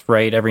one-off,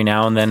 right? Every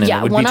now and then, and it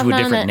would be to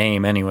a different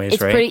name anyways,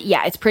 right?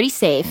 It's pretty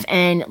safe.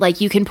 And like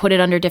you can put it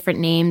under different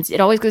names.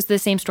 It always goes to the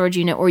same storage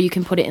unit, or you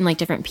can put it in like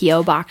different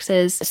PO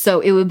boxes. So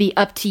it would be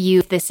up to you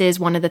if this is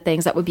one of the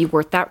things that would be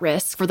worth that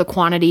risk for the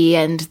quantity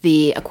and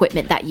the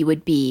equipment that you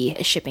would be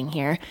shipping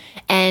here.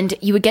 And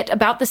you would get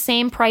about the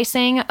same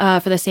pricing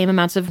for the same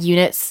amounts of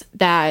units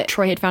that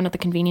Troy had found at the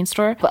convenience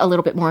store, but a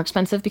little bit more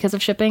expensive because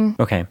of shipping.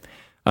 Okay.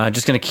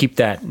 Just going to keep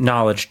that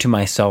knowledge to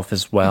myself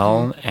as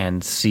well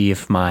and see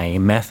if my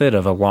method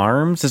of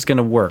alarms is going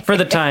to work for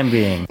the time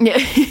being.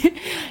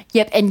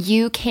 Yep, and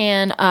you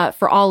can,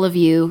 for all of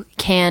you,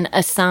 can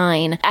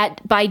assign,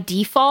 by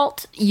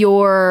default,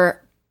 your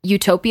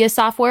Utopia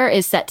software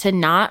is set to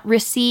not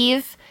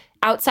receive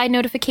outside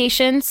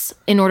notifications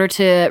in order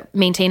to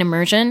maintain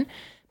immersion,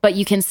 but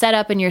you can set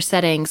up in your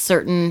settings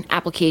certain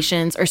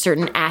applications or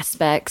certain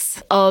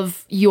aspects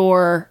of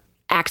your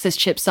access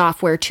chip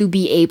software to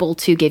be able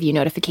to give you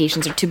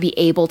notifications or to be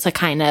able to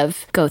kind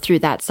of go through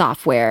that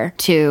software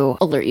to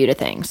alert you to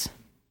things.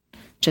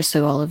 Just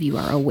so all of you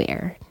are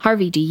aware.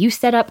 Harvey, do you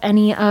set up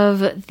any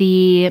of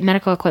the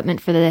medical equipment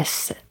for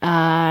this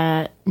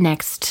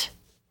next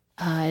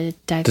dive?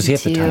 Does he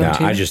have the time? No,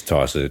 I just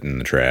toss it in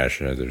the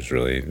trash. It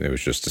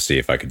was just to see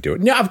if I could do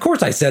it. No, of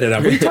course I set it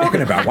up. What are you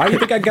talking about? Why do you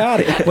think I got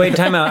it? Wait,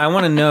 time out. I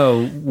want to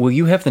know, will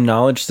you have the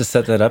knowledge to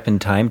set that up in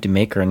time to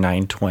make our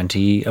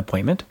 9:20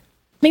 appointment?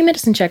 Make a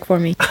medicine check for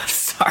me.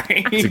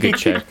 Sorry. It's a good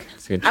check.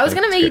 I was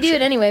going to make you do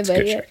it anyway,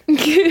 but yeah.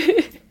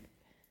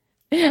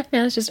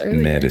 Now it's just early.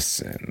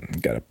 Medicine.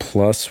 Got a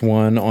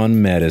 +1 on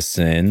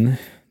medicine.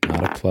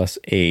 Not a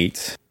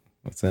 +8.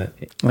 What's that?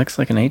 Looks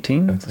like an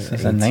 18.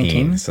 Is that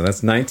 19? So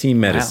that's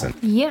 19 medicine. Wow.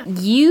 Yeah.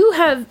 You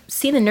have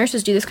seen the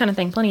nurses do this kind of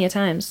thing plenty of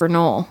times for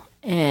Noel.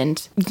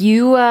 And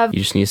you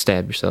just need to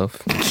stab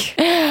yourself.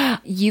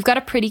 You've got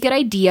a pretty good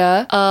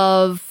idea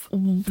of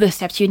the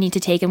steps you need to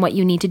take and what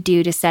you need to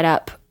do to set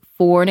up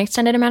for an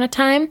extended amount of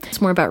time.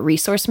 It's more about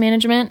resource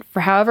management.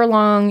 For however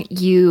long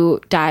you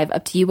dive,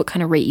 up to you what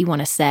kind of rate you want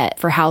to set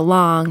for how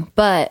long,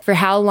 but for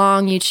how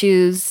long you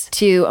choose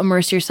to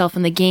immerse yourself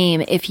in the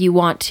game, if you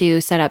want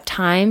to set up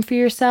time for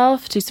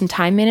yourself, do some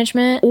time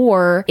management,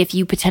 or if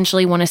you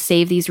potentially want to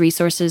save these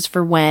resources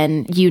for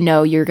when you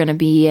know you're going to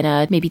be in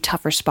a maybe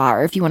tougher spot,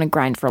 or if you want to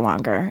grind for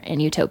longer in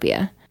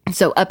Utopia.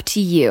 So up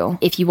to you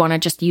if you want to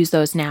just use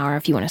those now or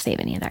if you want to save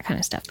any of that kind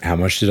of stuff. How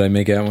much did I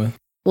make out with?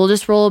 We'll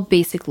just roll a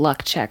basic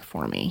luck check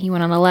for me. You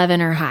went on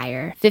 11 or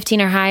higher.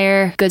 15 or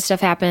higher, good stuff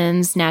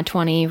happens. Nat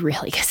 20,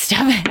 really good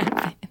stuff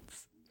happens.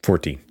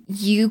 14.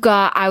 You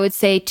got, I would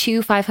say,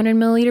 2 500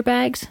 milliliter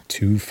bags.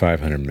 2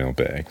 500 ml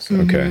bags.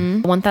 Okay.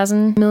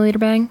 1,000 milliliter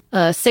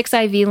bag. 6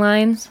 IV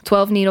lines,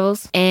 12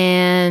 needles,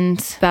 and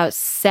about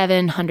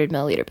 700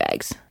 milliliter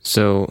bags.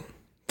 So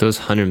those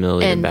 100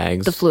 milliliter And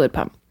bags, the fluid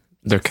pump.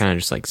 they're kind of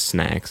just like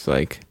snacks.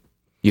 Like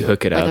you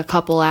hook it Like a up.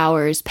 couple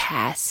hours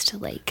past,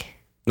 like...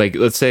 Like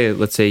let's say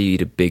you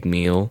eat a big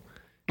meal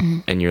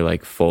and you're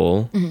like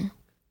full,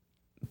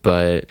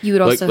 but You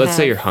would also let's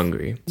say have- you're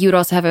hungry. You would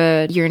also have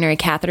a urinary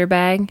catheter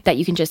bag that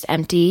you can just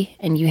empty,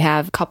 and you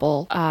have a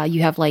couple,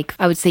 you have like,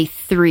 I would say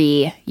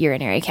 3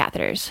 urinary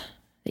catheters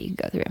that you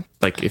can go through.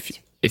 Like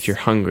if you're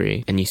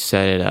hungry and you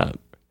set it up,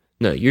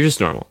 no, you're just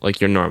normal. Like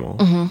you're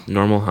normal,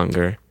 normal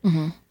hunger.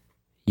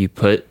 You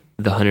put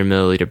the 100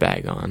 milliliter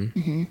bag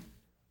on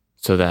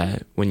so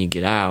that when you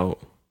get out,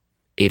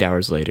 8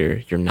 hours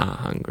later, you're not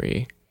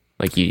hungry.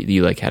 Like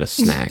you like had a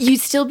snack.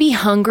 You'd still be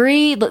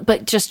hungry,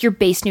 but just your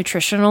base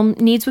nutritional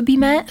needs would be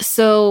met.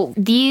 So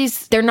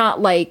they're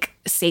not like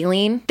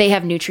saline. They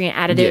have nutrient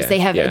additives. Yeah, They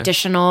have yeah.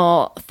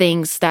 additional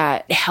things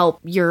that help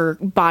your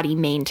body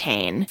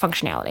maintain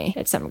functionality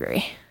at some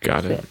degree.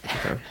 Got it.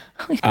 Okay.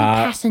 We've been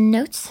passing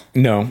notes.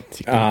 No.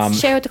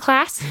 Share with the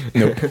class.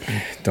 Nope.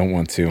 Don't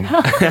want to.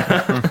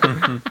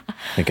 I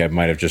think I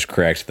might have just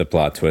cracked the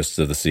plot twists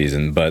of the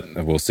season, but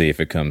we'll see if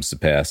it comes to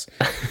pass.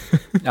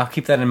 I'll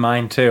keep that in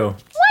mind too.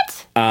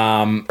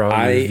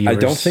 I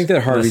don't think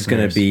that Harvey's going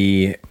to listeners.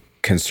 be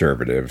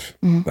conservative.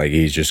 Like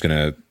he's just going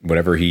to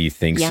whatever he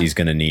thinks Yeah. he's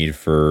going to need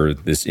for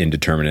this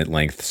indeterminate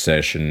length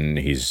session,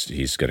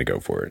 he's going to go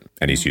for it.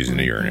 And he's using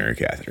a urinary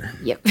catheter,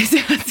 Yep.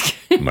 Sounds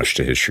good. much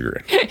to his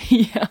chagrin.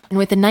 Yeah. And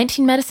with a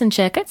 19 medicine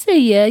check, I'd say,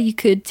 yeah, you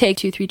could take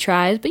 2-3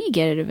 tries, but you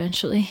get it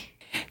eventually.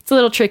 It's a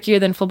little trickier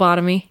than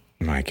phlebotomy.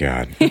 My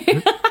God.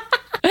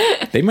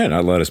 They might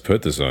not let us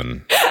put this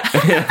on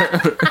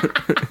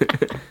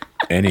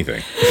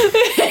anything.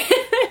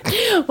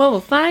 Well,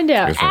 we'll find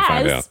out Guess we'll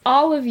find as out.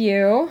 all of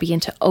you begin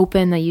to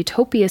open the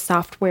Utopia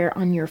software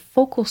on your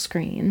focal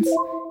screens.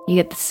 You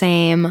get the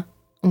same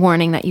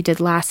warning that you did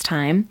last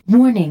time.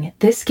 Warning,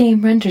 this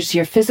game renders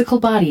your physical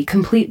body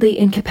completely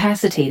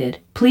incapacitated.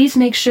 Please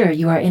make sure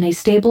you are in a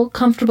stable,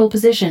 comfortable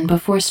position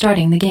before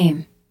starting the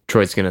game.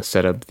 Troy's gonna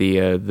set up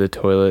the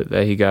toilet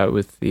that he got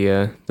with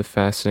the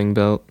fastening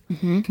belt.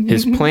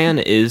 His plan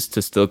is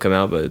to still come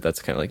out, but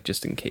that's kind of like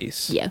just in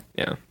case. Yeah.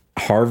 Yeah.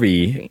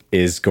 Harvey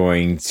is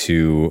going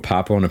to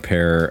pop on a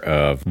pair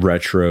of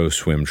retro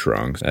swim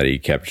trunks that he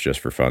kept just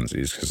for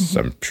funsies because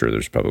I'm sure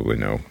there's probably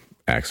no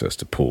access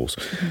to pools,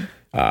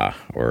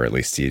 or at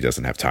least he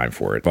doesn't have time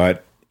for it.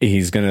 But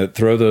he's going to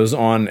throw those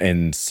on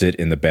and sit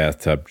in the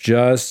bathtub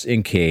just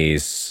in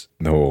case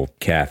the whole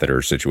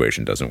catheter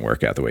situation doesn't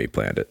work out the way he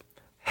planned it.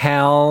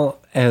 Hal,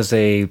 as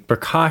a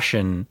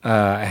precaution,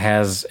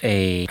 has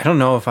I don't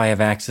know if I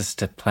have access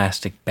to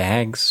plastic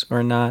bags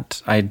or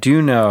not. I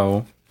do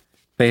know,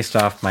 based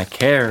off my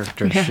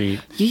character sheet,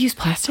 You use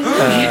plastic?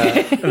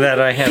 that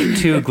I have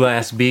 2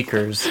 glass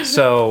beakers.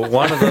 So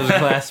one of those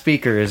glass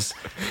beakers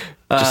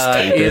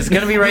is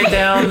going to be right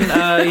down,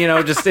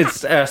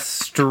 it's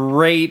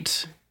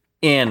straight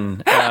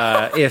in.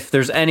 If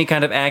there's any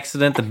kind of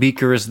accident, the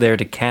beaker is there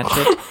to catch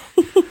it.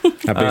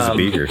 How big's the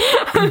beaker?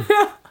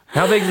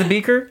 How big is the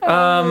beaker?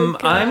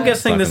 I'm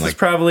guessing this Talking is like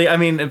probably,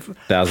 1,000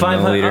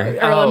 500 milliliter.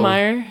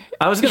 Erlenmeyer.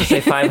 I was going to say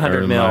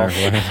 500 mil.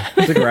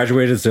 It's a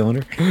graduated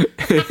cylinder.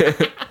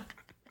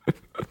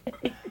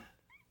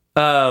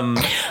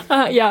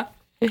 Yeah.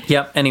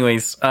 Yep.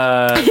 Anyways,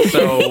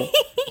 so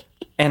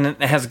and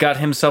has got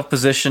himself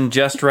positioned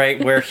just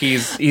right where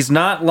he's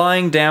not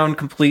lying down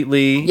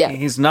completely. Yeah.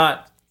 He's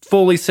not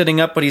fully sitting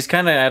up, but he's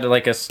kind of at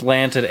like a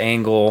slanted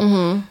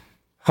angle.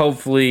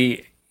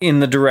 Hopefully in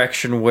the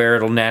direction where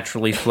it'll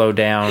naturally flow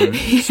down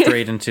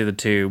straight into the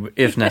tube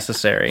if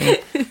necessary.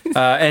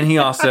 And he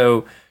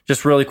also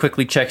just really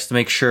quickly checks to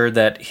make sure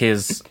that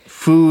his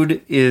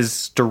food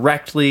is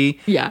directly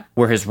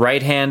where his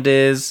right hand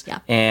is,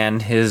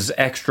 and his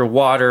extra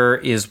water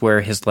is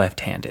where his left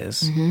hand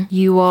is.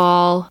 You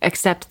all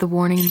accept the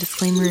warning and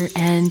disclaimer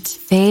and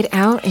fade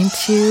out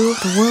into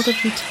the world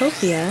of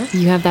Utopia.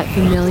 You have that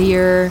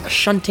familiar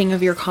shunting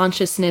of your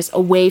consciousness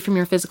away from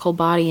your physical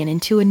body and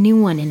into a new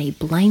one in a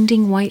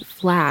blinding white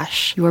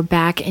flash. You are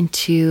back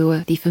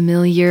into the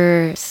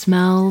familiar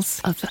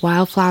smells of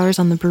wildflowers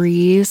on the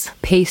breeze,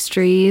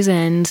 pastries,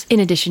 and in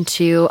addition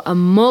to a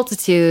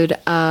multitude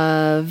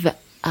of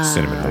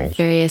Cinnamon rolls.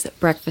 various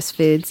breakfast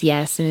foods.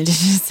 Yes, in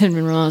addition to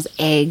cinnamon rolls,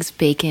 eggs,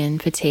 bacon,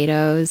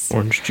 potatoes.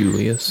 Orange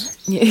Julius.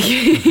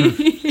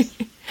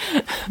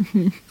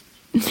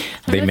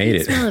 They made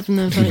it.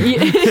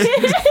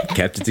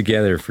 Kept it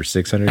together for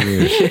 600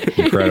 years.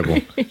 Incredible.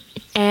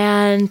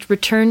 And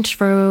returned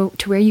to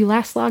where you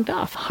last logged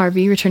off.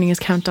 Harvey returning as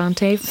Count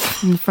Dante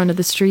in front of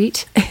the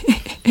street,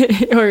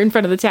 or in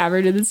front of the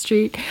tavern in the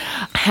street.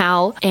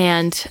 Hal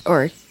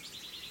Mr.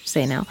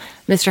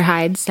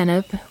 Hyde sent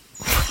up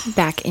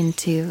back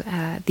into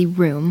the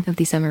room of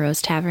the Summer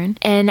Rose Tavern.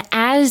 And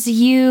as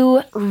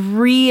you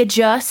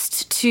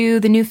readjust to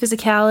the new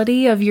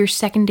physicality of your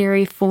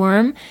secondary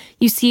form,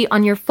 you see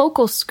on your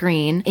focal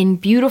screen, in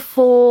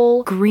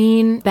beautiful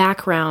green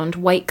background,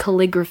 white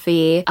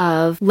calligraphy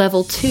of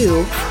level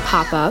 2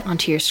 pop up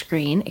onto your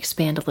screen,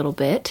 expand a little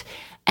bit,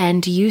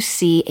 and you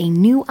see a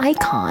new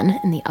icon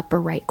in the upper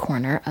right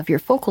corner of your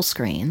focal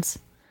screens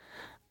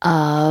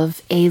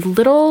of a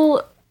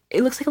little...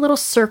 It looks like a little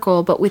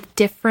circle, but with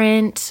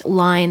different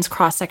lines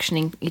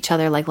cross-sectioning each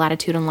other, like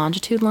latitude and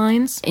longitude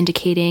lines,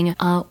 indicating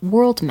a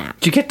world map.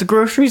 Did you get the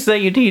groceries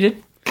that you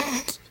needed?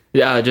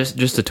 Yeah,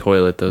 just a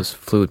toilet. Those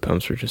fluid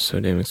pumps were just so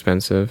damn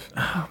expensive.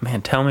 Oh,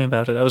 man, tell me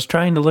about it. I was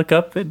trying to look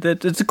up.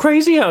 It's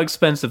crazy how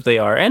expensive they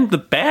are. And the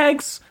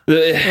bags. What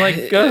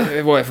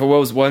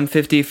was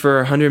 $150 for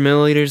 100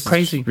 milliliters?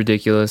 Crazy.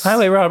 Ridiculous.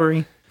 Highway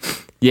robbery.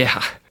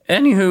 Yeah.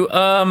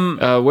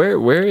 Anywho,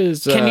 where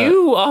is... can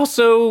you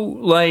also,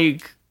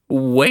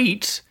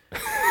 wait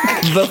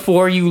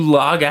before you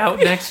log out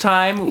next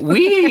time?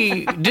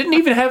 We didn't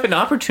even have an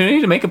opportunity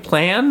to make a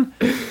plan,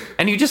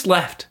 and you just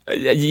left.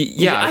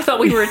 Yeah. I thought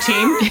we were a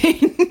team.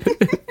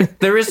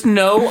 There is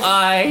no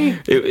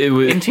I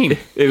in team.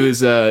 It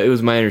was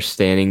my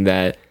understanding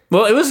that...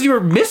 Well, it was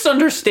your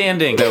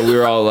misunderstanding. That we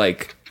were all,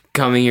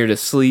 coming here to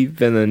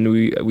sleep, and then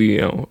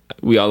we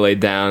all laid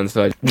down,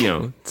 so I,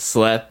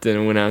 slept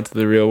and went out to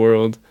the real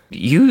world.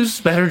 Use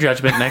better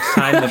judgment next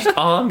time. That's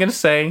all I'm gonna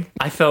say.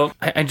 We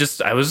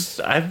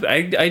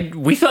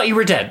thought you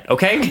were dead,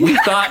 okay? We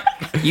thought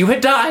you had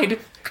died.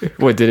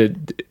 What,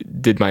 did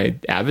my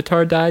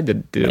avatar die?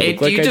 Did it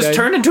look like you I just died?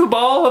 turned into a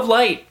ball of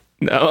light.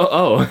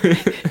 Oh.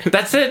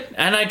 That's it.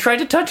 And I tried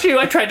to touch you.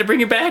 I tried to bring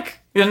you back,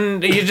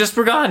 and you just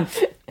were gone.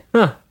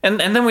 Huh. And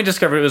then we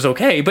discovered it was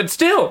okay, but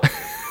still.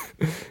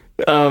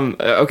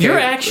 Okay. Your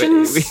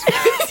actions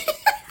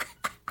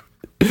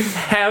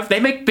they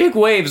make big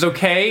waves,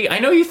 okay? I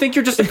know you think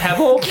you're just a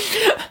pebble,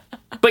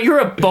 but you're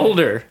a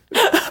boulder.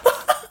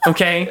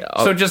 Okay?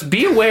 So just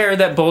be aware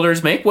that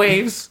boulders make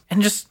waves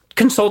and just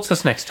consult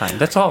us next time.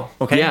 That's all,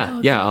 okay?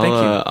 Yeah. Thank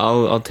you.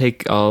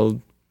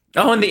 I'll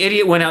Oh, and the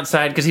idiot went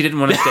outside because he didn't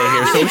want to stay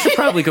here, so we should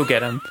probably go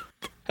get him.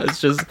 I was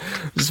just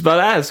about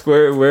to ask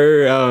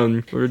where'd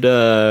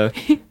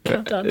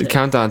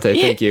Count Dante,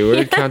 thank you.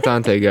 Where'd Count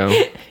Dante go?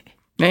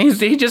 He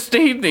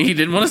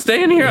didn't want to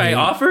stay in here. I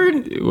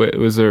offered.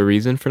 Was there a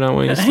reason for not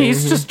wanting to stay?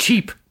 He's just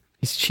cheap.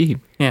 He's cheap.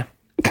 Yeah.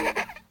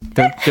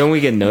 Don't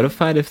we get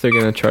notified if they're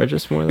going to charge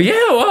us more? Yeah,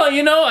 well,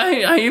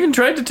 I even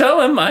tried to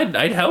tell him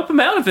I'd help him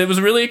out if it was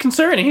really a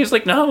concern. And he's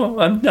like, no,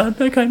 I'm not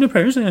that kind of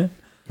person.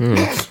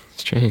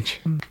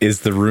 Strange. Is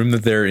the room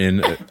that they're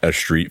in a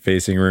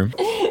street-facing room?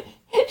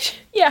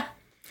 Yeah.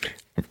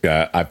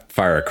 I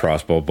fire a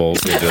crossbow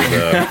bolt into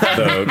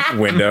the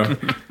window.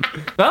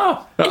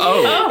 Oh. You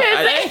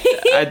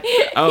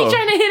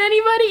trying to hit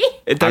anybody?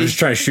 I'm just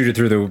trying to shoot it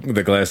through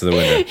the glass of the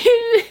window.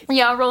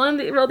 Yeah, roll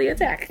the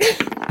attack.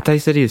 I thought you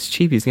said he was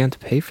cheap. He's going to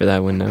have to pay for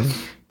that window.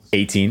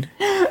 18.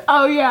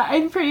 Oh yeah,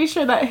 I'm pretty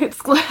sure that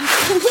hits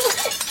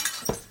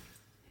glass.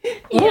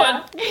 What?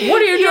 What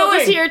are you You'll doing?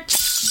 just hear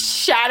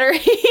shattering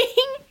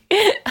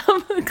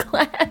of the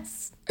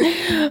glass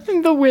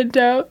in the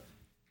window.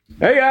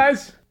 Hey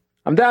guys,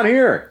 I'm down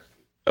here.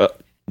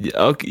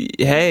 Okay.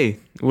 Hey,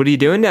 what are you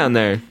doing down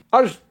there?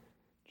 I was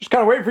just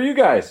kind of waiting for you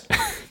guys.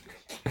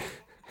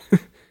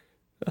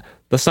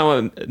 That's not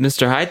what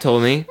Mr. Hyde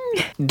told me.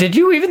 Did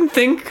you even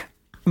think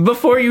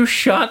before you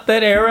shot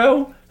that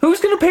arrow?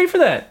 Who's going to pay for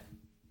that?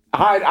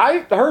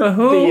 I heard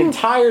the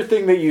entire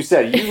thing that you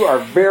said. You are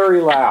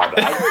very loud.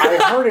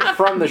 I heard it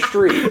from the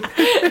street.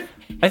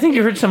 I think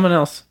you heard someone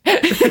else.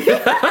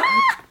 That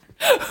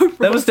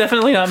was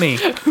definitely not me.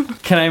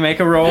 Can I make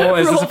a roll?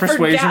 Is this a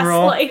persuasion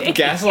roll?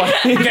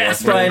 Gaslighting.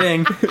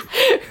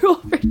 Gaslighting. Roll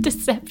for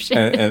deception.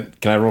 And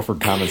can I roll for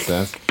common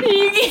sense?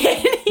 You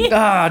can't.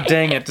 Ah,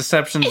 dang it.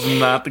 Deception's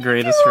not the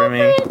greatest for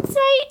me.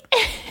 Insight.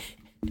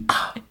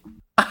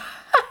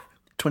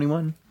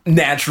 21.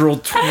 Natural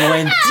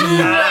 20 business.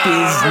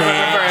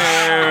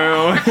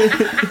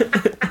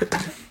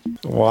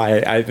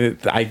 Why? I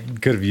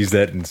could have used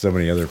that in so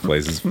many other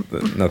places.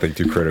 Nothing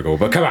too critical,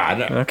 but come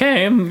on.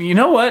 Okay, you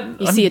know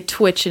what? You see a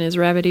twitch in his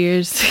rabbit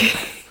ears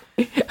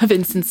of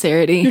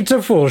insincerity. It's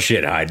a full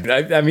shit, Hyde.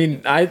 I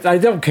mean, I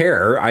don't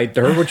care. I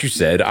heard what you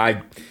said.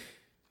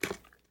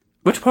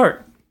 Which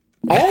part?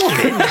 All of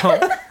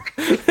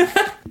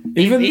it.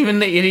 Even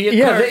the idiot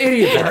Yeah, part? the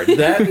idiot part.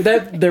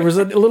 That there was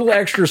a little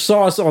extra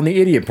sauce on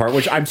the idiot part,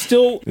 which I'm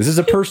still. This is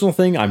a personal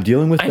thing. I'm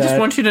dealing with. I just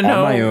want you to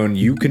know- on my own.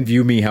 You can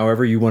view me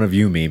however you want to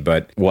view me,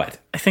 but what?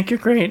 I think you're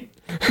great.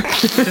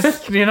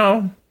 Just,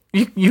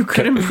 you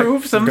could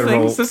improve some Can I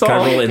things. roll, That's can I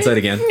all. roll insight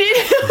again?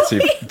 see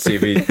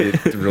if he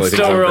really thinks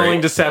Still I'm rolling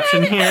great.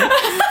 deception here.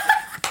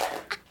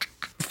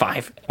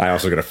 5. I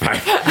also got a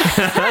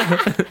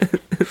 5.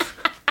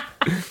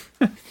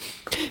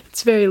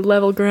 It's very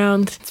level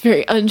ground. It's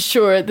very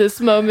unsure at this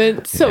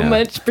moment. So Yeah.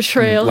 much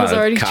betrayal A lot has of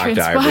already cocked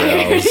transpired.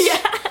 eyebrows.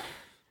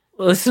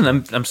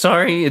 Listen, I'm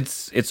sorry.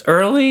 It's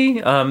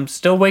early.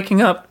 Still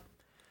waking up.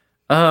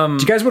 Do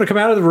you guys want to come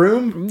out of the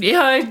room?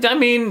 Yeah, I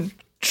mean,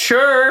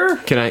 sure.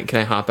 Can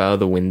I hop out of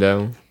the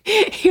window?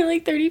 You're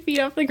like 30 feet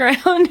off the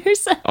ground or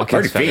something. I'll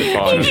catch 30 feet. feet.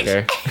 I don't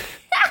care.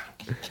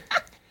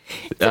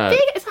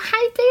 It's a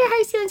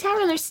high ceiling tower,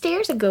 and there's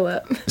stairs that go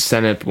up.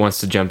 Senep wants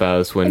to jump out of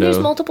this And there's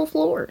window, multiple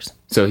floors.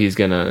 so he's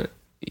gonna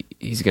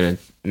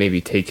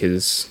maybe take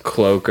his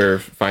cloak or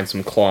find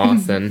some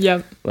cloth and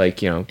Yep.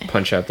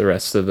 punch out the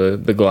rest of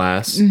the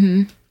glass.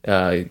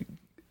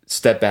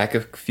 Step back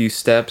a few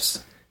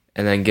steps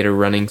and then get a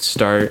running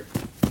start.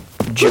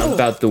 Jump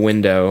out the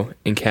window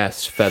and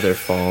cast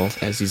Featherfall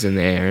as he's in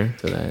the air.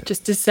 So that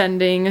Just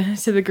descending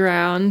to the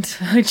ground,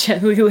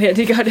 gently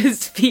landing on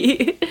his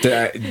feet.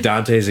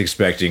 Dante's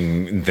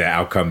expecting the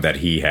outcome that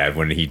he had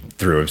when he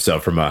threw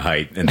himself from a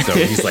height, and so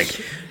he's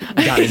like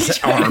got his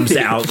arms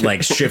out,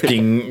 like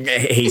shifting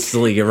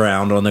hastily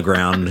around on the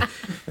ground,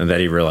 and then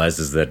he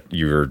realizes that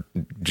you're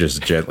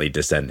just gently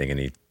descending, and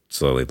he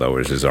slowly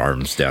lowers his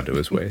arms down to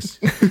his waist.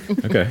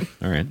 Okay,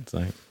 all right,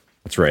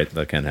 that's right,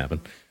 that can happen.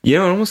 it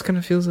almost kind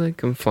of feels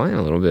like I'm flying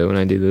a little bit when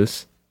I do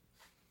this.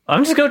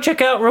 I'm just gonna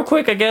check out real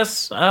quick, I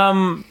guess.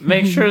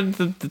 Make sure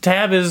the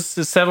tab is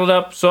settled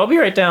up. So I'll be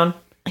right down.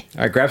 All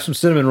right, grab some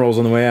cinnamon rolls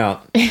on the way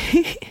out.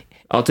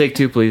 I'll take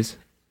 2, please.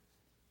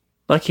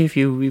 Lucky if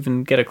you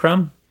even get a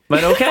crumb.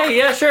 But okay,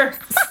 yeah, sure.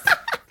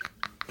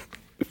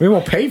 We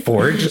won't pay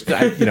for it. Just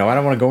I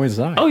don't want to go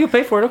inside. Oh, you'll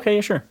pay for it. Okay,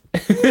 yeah, sure.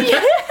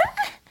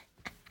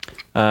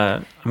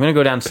 I'm gonna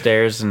go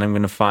downstairs and I'm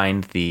gonna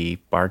find the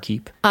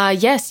barkeep.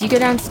 Yes, you go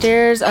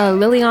downstairs.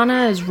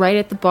 Liliana is right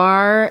at the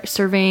bar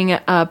serving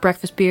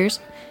breakfast beers,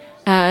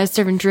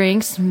 serving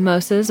drinks,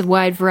 mimosas, a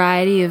wide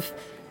variety of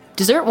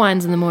dessert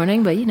wines in the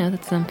morning, but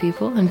that's some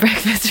people, and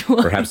breakfast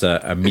wine. Perhaps a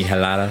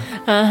michelada.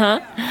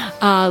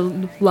 A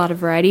lot of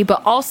variety,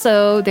 but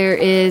also there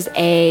is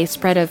a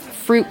spread of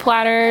fruit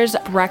platters,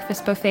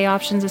 breakfast buffet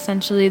options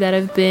essentially that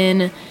have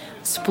been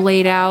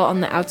splayed out on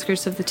the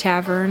outskirts of the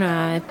tavern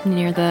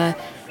near the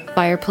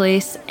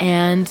fireplace,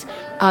 and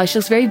she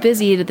looks very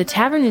busy. The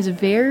tavern is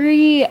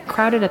very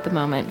crowded at the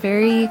moment,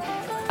 very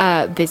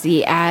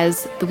busy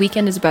as the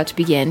weekend is about to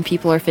begin.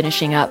 People are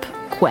finishing up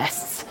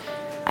quests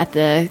at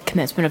the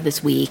commencement of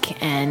this week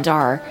and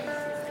are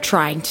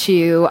trying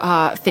to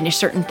finish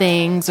certain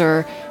things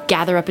or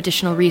gather up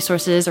additional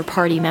resources or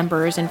party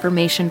members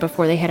information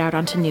before they head out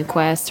onto new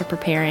quests or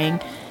preparing.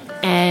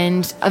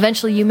 And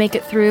eventually you make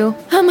it through.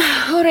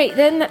 All right,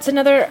 then that's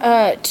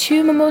another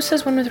 2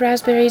 mimosas, one with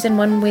raspberries and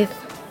one with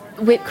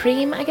whipped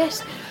cream, I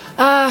guess.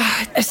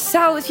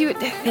 Sal, if you...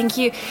 Thank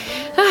you.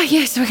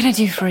 Yes, what can I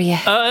do for you?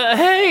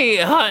 Hey,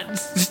 hot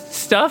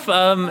stuff.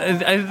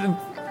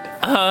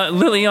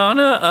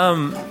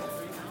 Liliana,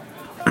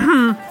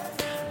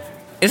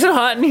 is it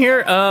hot in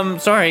here?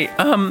 Sorry.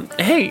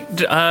 Hey,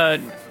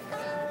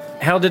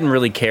 Hal didn't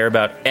really care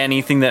about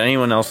anything that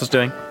anyone else was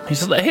doing. He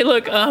said, hey,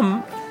 look,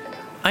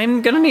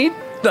 I'm gonna need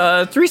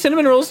 3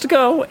 cinnamon rolls to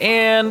go,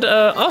 and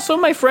also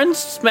my friend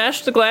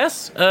smashed the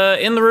glass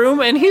in the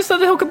room, and he said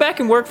that he'll come back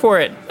and work for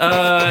it,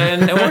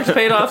 and work's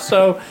paid off.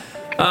 So,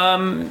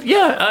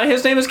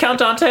 his name is Count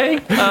Dante,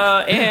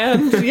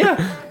 and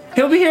yeah,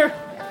 he'll be here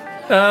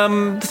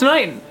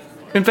tonight.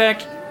 In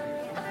fact,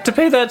 to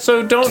pay that.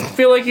 So don't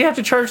feel like you have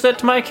to charge that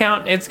to my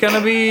account. It's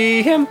gonna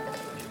be him.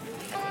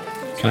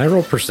 Can I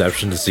roll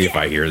perception to see if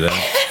I hear them?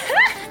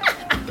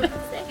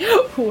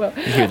 You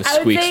hear the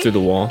squeaks through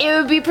the wall. It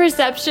would be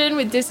perception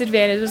with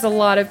disadvantage. There's a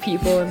lot of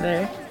people in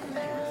there.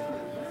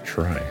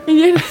 Try.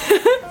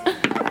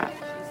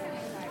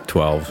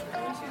 12.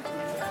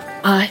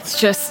 It's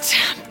just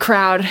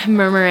crowd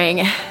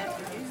murmuring.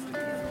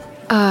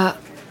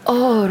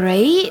 All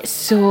right.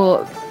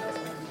 So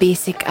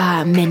basic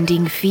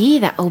mending fee.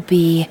 That'll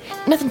be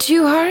nothing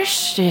too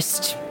harsh.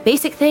 Just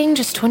basic thing.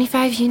 Just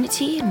 25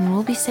 unity, and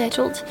we'll be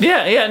settled.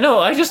 Yeah, no,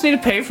 I just need to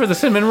pay for the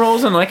cinnamon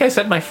rolls, and like I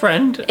said, my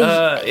friend,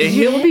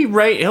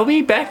 he'll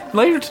be back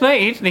later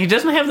tonight. He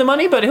doesn't have the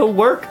money, but he'll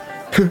work.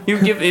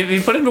 If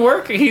you put him to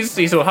work, he's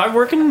a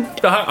hardworking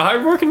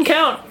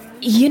count.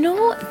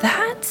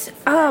 That,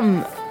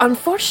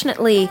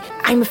 unfortunately,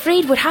 I'm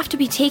afraid would have to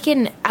be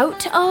taken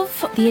out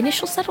of the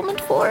initial settlement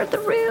for the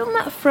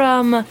room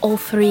from all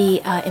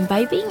 3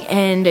 imbibing,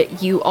 and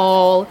you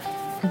all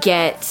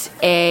get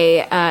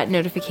a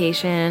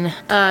notification.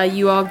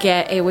 You all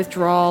get a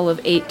withdrawal of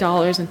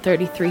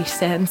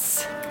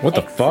 $8.33. What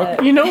the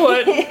fuck? You know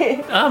what?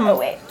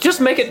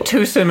 Just make it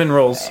 2 cinnamon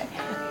rolls.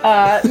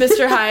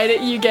 Mr.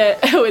 Hyde, you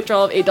get a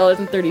withdrawal of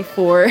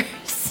 $8.34.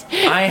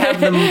 I have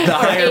the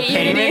higher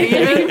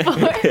payment.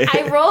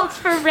 I rolled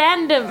for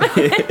random.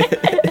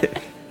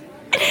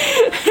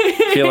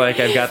 I feel like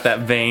I've got that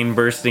vein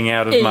bursting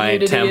out of my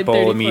Unity at temple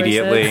 34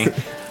 immediately.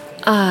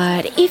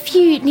 If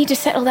you need to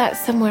settle that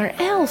somewhere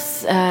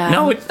else,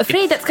 No, I'm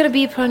afraid that's going to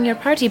be upon your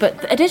party,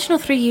 but additional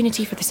 3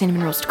 unity for the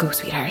cinnamon rolls to go,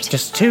 sweetheart.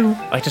 Just 2.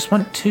 I just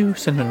want 2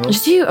 cinnamon rolls.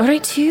 Just 2. All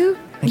right, 2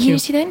 Thank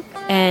unity then.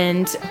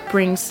 And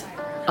brings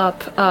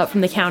up from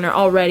the counter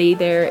already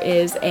there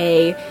is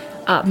a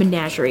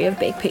menagerie of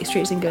baked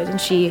pastries and goods, and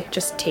she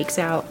just takes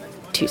out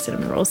 2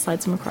 cinnamon rolls,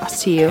 slides them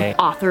across to you. Okay.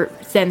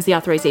 Sends the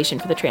authorization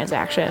for the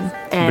transaction.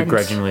 And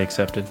Begrudgingly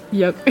accepted.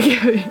 Yep.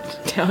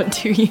 Down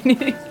 2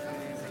 unity.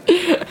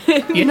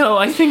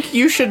 I think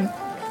you should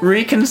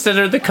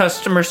reconsider the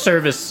customer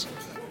service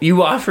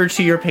you offer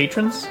to your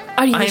patrons.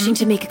 Are you wishing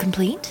to make a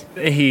complaint?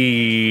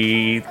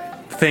 He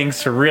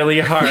thinks really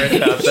hard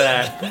about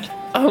that.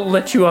 I'll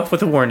let you off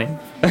with a warning.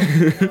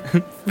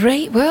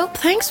 Right, well,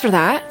 thanks for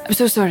that. I'm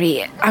so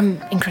sorry.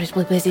 I'm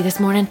incredibly busy this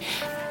morning.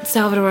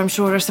 Salvador, I'm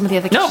sure, or some of the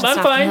other No, kitchen I'm staff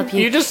can fine. help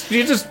you. You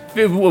just,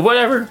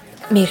 whatever.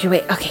 Make your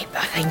way. Okay,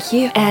 thank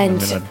you.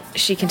 And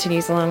she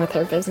continues along with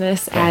her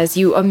business as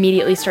you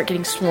immediately start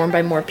getting swarmed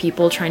by more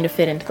people trying to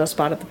fit into the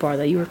spot at the bar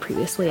that you were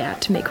previously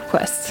at to make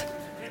requests.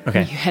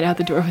 Okay. You head out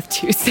the door with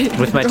 2 cinnamon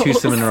With my 2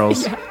 cinnamon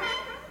rolls. Yeah.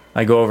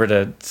 I go over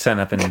to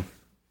Senup and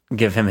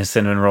give him his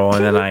cinnamon roll,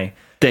 and then I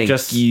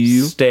just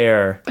you.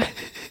 stare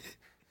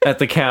at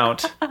the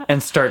count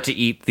and start to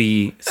eat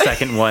the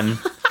second one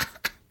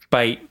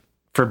bite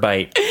for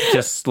bite,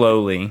 just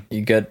slowly.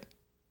 You got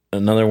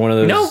another one of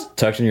those Nope.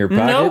 tucked in your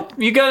pocket? Nope,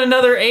 you got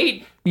another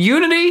 8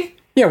 unity?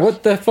 Yeah,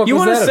 what the fuck You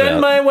was want to that send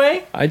about? my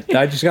way? I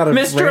just got a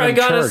Mister, I random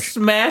gotta charge.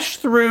 smash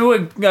through a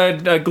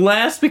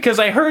glass because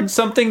I heard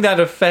something that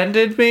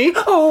offended me.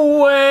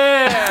 Oh,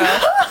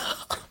 well.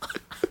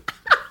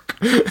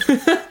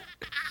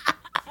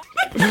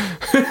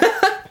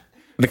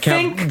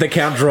 The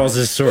count draws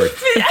his sword.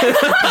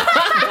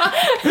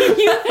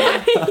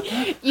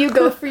 You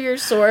go for your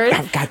sword.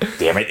 Oh, God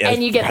damn it.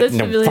 And you get this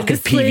no really fucking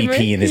disclaimer.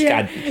 PvP in this.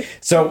 Yeah. God.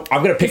 So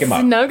I'm going to pick him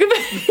up. No,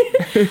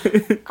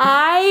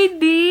 I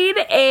need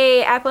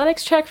a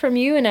athletics check from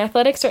you, an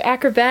athletics or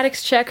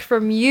acrobatics check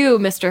from you,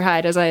 Mr.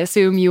 Hyde, as I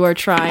assume you are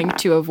trying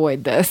to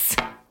avoid this.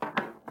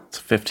 It's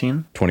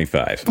 15.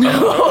 25.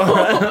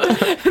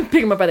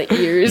 Pick him up by the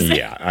ears.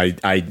 Yeah,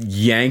 I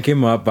yank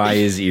him up by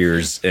his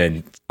ears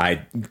and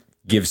I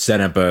give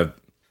Senup a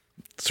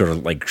sort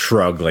of like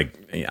shrug, like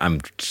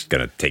I'm just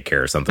gonna take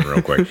care of something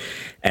real quick,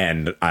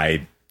 and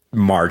I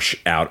march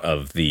out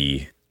of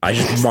the. I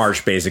just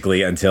march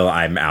basically until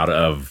I'm out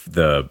of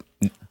the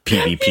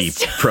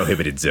PvP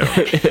prohibited zone.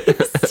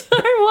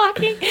 Start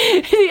walking.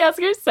 The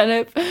Oscar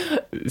Senate.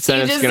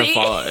 Senna's gonna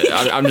follow.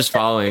 I'm just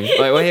following.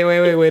 Like,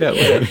 wait up.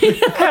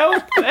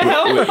 Help,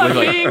 I'm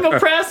like- being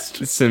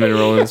oppressed. Cinnamon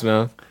roll in his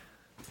mouth.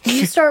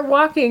 You start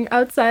walking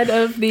outside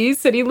of the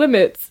city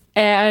limits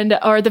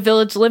or the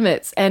village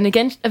limits, and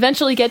again,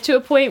 eventually get to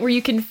a point where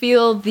you can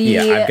feel the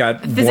Yeah, I've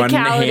got one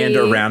physicality. hand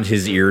around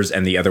his ears,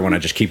 and the other one I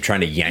just keep trying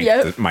to yank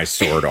Yep. my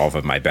sword off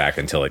of my back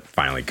until it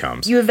finally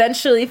comes. You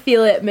eventually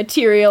feel it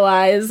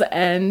materialize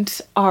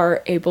and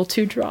are able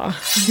to draw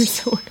your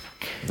sword.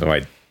 So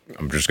I'm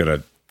just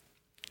gonna.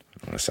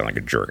 I'm gonna sound like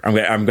a jerk.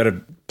 I'm gonna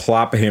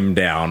plop him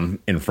down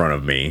in front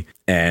of me,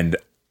 and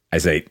I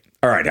say,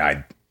 "All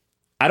right,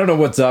 I don't know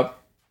what's up,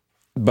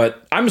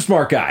 but I'm a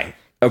smart guy.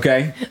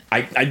 Okay,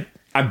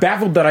 I'm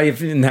baffled that I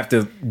even have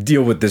to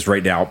deal with this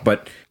right now,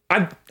 but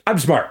I'm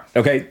smart.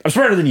 Okay, I'm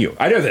smarter than you.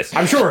 I know this.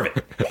 I'm sure of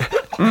it,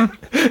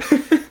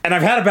 and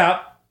I've had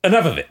about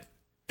enough of it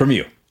from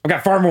you. I've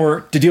got far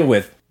more to deal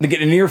with than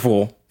getting an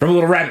earful from a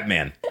little rabbit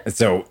man." And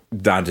so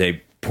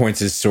Dante points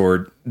his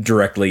sword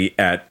directly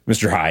at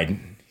Mr. Hyde.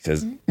 He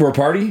says, "We're a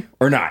party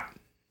or not?"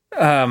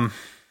 I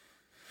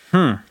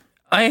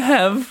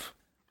have,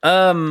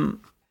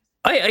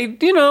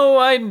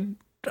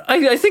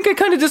 I think I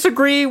kind of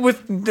disagree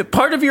with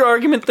part of your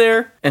argument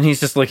there. And he's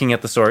just looking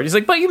at the sword. He's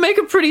like, but you make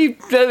a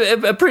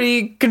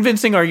pretty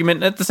convincing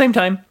argument. At the same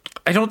time,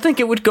 I don't think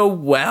it would go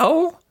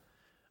well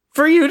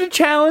for you to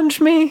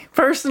challenge me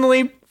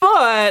personally.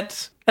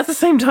 But at the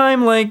same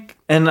time,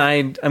 and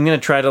I'm going to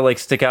try to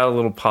stick out a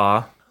little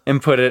paw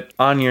and put it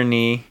on your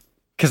knee.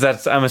 Because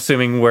that's, I'm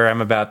assuming, where I'm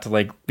about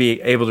to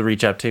be able to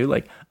reach up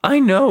to. I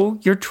know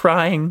you're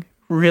trying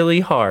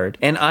really hard,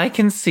 and I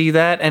can see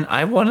that, and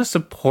I want to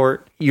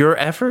support your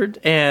effort,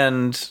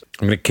 and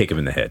I'm going to kick him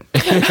in the head.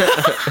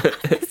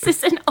 This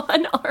is an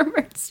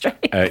unarmored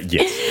strike.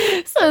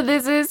 Yes. So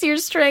this is your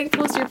strength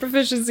plus your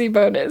proficiency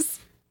bonus.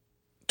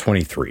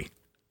 23.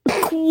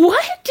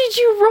 What did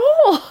you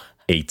roll?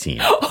 18.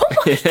 Oh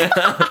my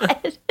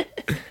god.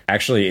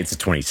 Actually, it's a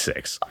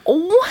 26.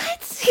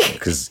 What?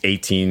 Because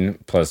 18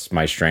 plus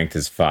my strength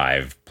is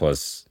 5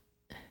 plus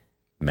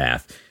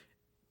math.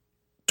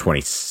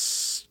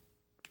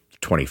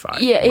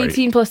 25. Yeah, right?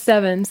 18 plus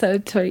 7, so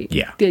 20.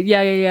 Yeah.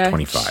 Yeah.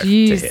 25 to hit.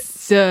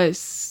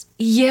 Jesus.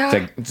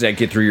 Yeah. Does that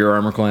get through your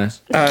armor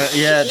class?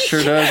 Yeah, it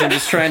sure does. I'm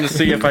just trying to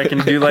see if I can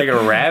do like a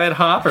rabbit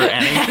hop or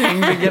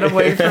anything to get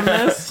away from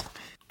this.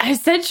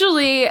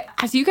 Essentially,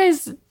 as you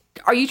guys,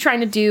 are you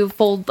trying to do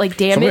full like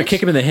damage? So I'm going to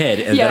kick him in the head,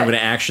 and Yeah. then I'm going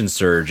to action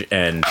surge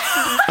and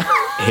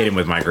hit him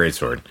with my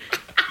greatsword.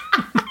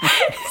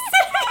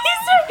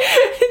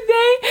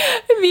 They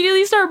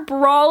immediately start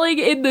brawling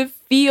in the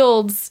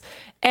fields.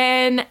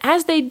 And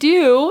as they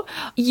do,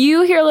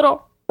 you hear a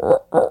little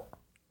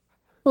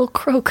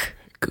croak.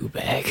 Goo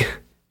bag.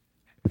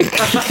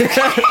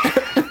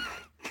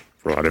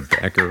 Brought it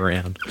back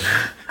around.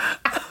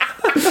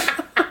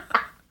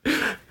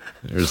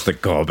 There's the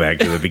callback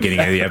to the beginning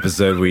of the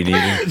episode we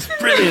needed.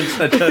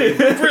 Brilliant, I tell you.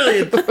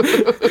 Brilliant.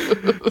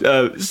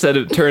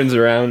 Setup turns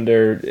around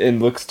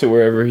and looks to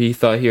wherever he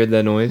thought he heard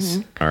that noise.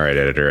 All right,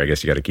 editor, I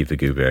guess you got to keep the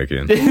goo back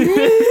in.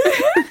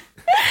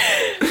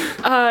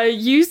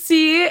 You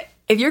see,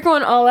 if you're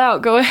going all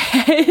out, go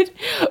ahead.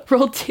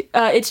 Roll.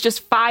 It's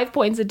just 5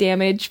 points of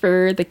damage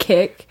for the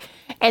kick,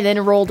 and then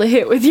roll to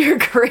hit with your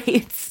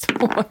great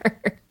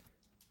sword.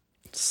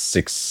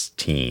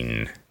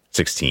 16.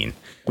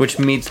 Which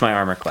meets my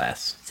armor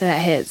class. So that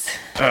hits.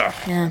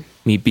 Yeah.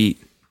 Me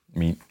beat.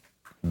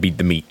 Beat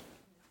the meat.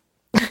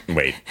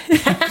 Wait.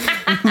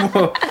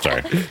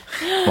 Sorry.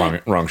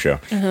 Wrong show.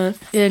 And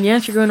yeah,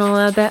 if you're going all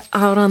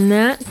out on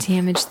that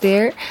damage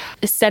there,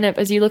 Senep,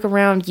 as you look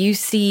around, you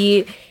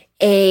see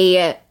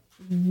a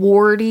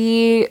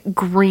warty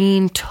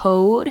green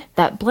toad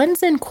that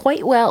blends in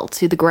quite well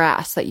to the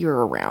grass that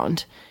you're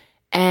around,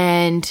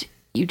 and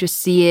you just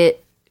see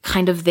it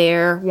kind of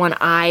there. One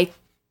eye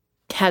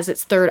has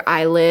its third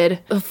eyelid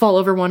fall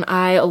over one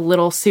eye a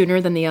little sooner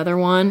than the other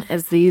one,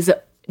 as these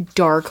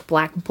dark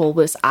black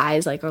bulbous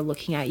eyes like are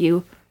looking at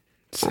you.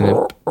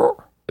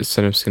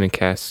 Senep's gonna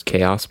cast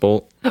Chaos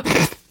Bolt.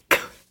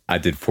 I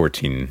did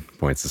 14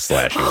 points of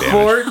slashing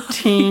damage.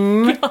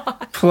 14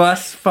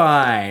 plus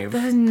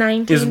 5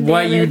 19 is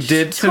what you damage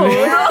did to me.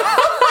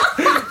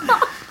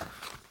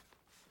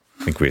 I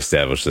think we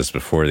established this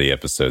before the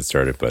episode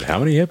started, but how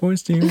many hit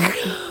points do you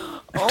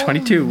have?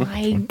 22.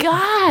 My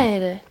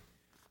God.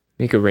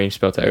 Make a ranged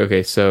spell attack.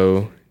 Okay,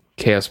 so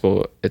Chaos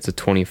Bolt, it's a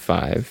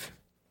 25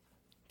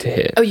 to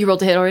hit. Oh, you rolled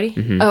to hit already?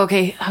 Oh,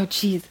 okay. Oh,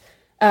 jeez.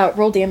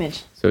 Roll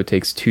damage. So it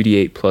takes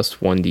 2d8 plus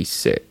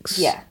 1d6.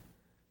 Yeah.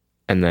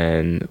 And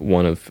then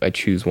I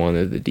choose one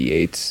of the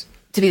d8s.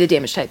 To be the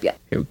damage type, yeah.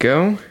 Here we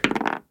go.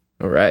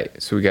 All right,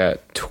 so we got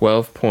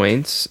 12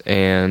 points,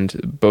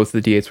 and both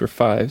of the d8s were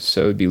 5,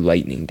 so it'd be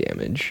lightning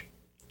damage.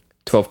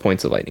 12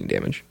 points of lightning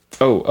damage.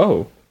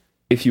 Oh.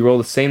 If you roll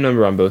the same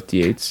number on both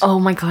d8s, Oh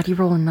my God, you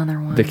roll another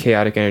one. the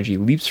chaotic energy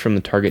leaps from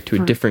the target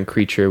to a different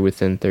creature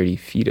within 30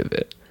 feet of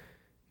it.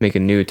 Make a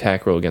new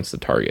attack roll against the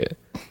target,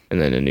 and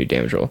then a new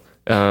damage roll.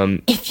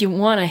 If you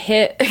want to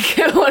hit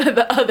one of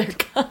the other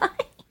guys.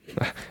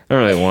 I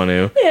don't really want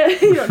to. Yeah,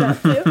 you don't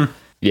have to.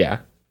 Yeah,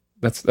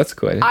 that's a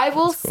cool idea. I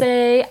will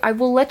say, I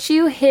will let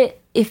you hit,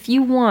 if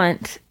you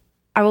want,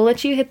 I will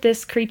let you hit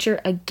this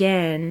creature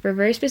again for a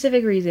very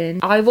specific reason.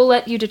 I will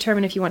let you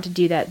determine if you want to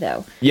do that,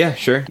 though. Yeah,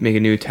 sure. Make a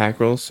new attack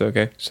roll. So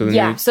okay. So the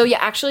Yeah, so yeah,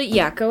 actually,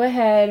 yeah, go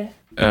ahead.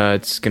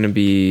 it's gonna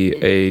be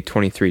a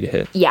 23 to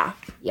hit. Yeah,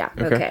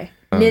 okay.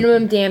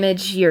 Minimum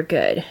damage, you're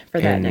good for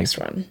that and next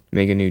one.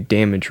 Make a new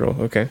damage roll.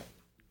 Okay.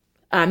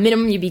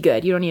 Minimum, you'd be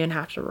good. You don't even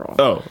have to roll.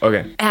 Oh,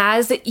 okay.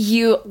 As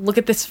you look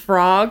at this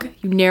frog,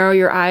 you narrow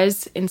your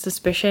eyes in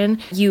suspicion.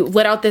 You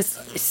let out this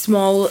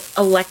small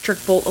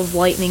electric bolt of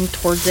lightning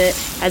towards it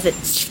as it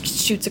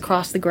shoots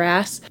across the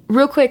grass.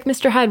 Real quick,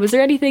 Mr. Hyde, was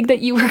there anything that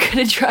you were going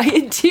to try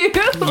and do?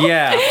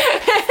 Yeah.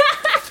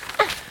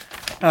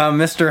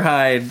 Mr.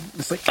 Hyde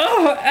is like,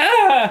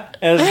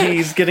 as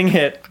he's getting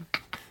hit.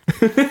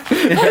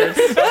 It hurts.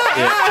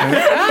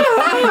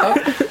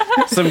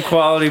 Some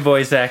quality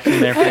voice acting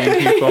there for you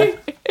people.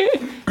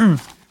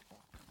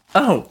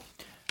 Oh,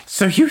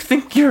 so you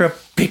think you're a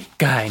big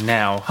guy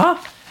now, huh?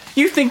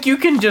 You think you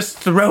can just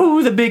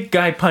throw the big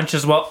guy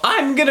punches? Well,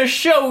 I'm gonna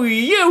show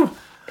you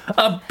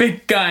a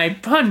big guy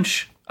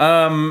punch.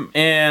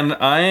 And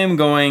I am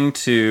going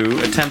to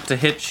attempt to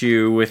hit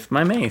you with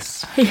my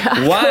mace.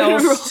 Yeah.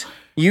 Whilst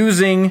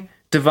using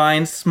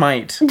Divine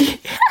Smite. Go ahead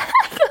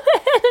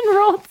and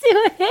roll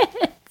to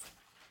hit.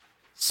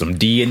 Some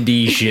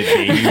D&D shit,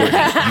 baby. We're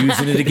just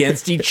using it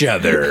against each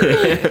other.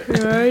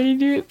 You already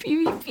do it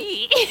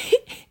PvP.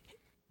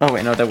 Oh,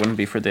 wait, no, that wouldn't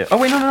be for the... Oh,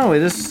 wait, no.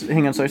 It is...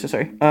 Hang on, sorry.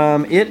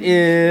 It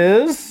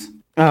is...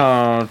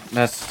 Oh,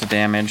 that's the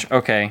damage.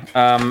 Okay.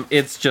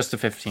 It's just a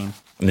 15.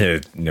 No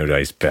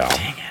dice, pal.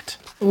 Dang it.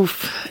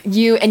 Oof.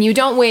 You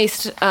don't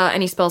waste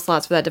any spell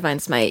slots for that Divine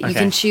Smite. You Okay.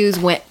 can choose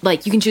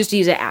you can choose to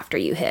use it after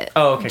you hit.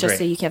 Oh, okay, Just great.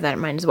 so you can have that in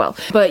mind as well.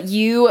 But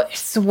you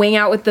swing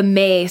out with the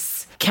mace.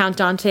 Count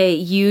Dante,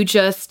 you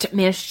just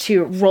managed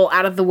to roll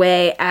out of the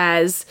way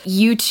as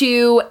you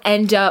two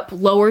end up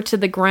lower to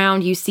the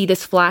ground. You see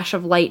this flash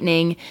of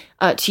lightning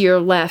to your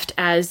left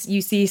as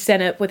you see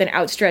Senep with an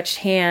outstretched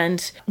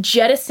hand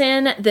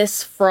jettison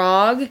this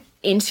frog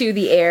into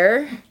the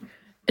air,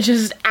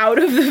 just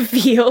out of the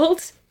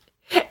field.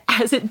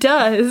 As it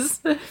does,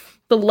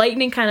 the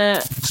lightning kind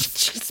of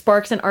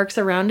sparks and arcs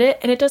around it,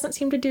 and it doesn't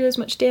seem to do as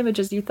much damage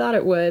as you thought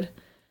it would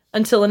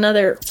until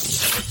another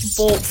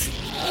bolt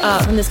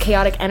from this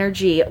chaotic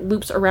energy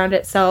loops around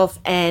itself.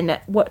 And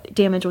what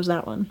damage was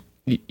that one?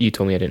 You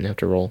told me I didn't have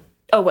to roll.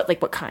 Oh,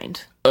 what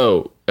kind?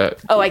 Oh,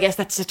 I guess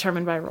that's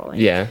determined by rolling.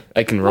 yeah,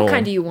 I can roll. What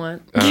kind do you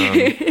want?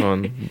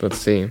 Let's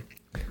see.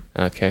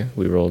 Okay,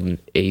 we rolled an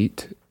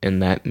 8,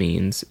 and that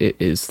means it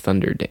is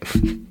thunder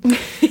damage.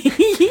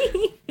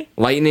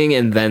 Lightning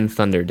and then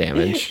thunder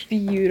damage.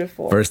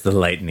 Beautiful. First the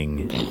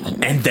lightning,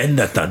 and then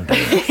the thunder.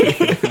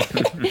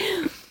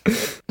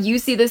 You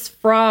see this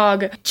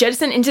frog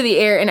jettison into the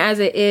air, and as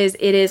it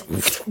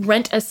is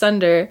rent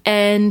asunder.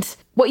 And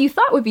what you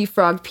thought would be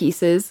frog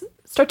pieces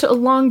start to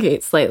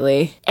elongate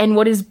slightly. And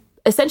what is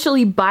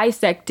essentially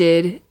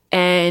bisected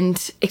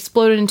and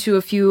exploded into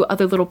a few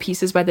other little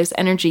pieces by this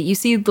energy. You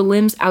see the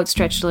limbs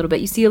outstretched a little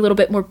bit. You see a little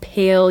bit more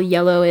pale,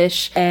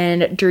 yellowish,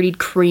 and dirtied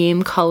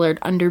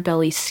cream-colored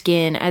underbelly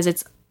skin as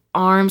its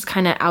arms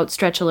kind of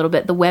outstretch a little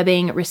bit. The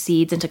webbing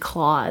recedes into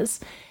claws,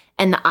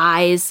 and the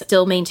eyes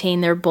still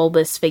maintain their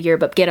bulbous figure,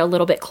 but get a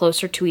little bit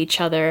closer to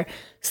each other.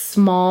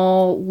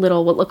 Small,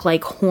 little, what look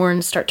like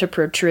horns start to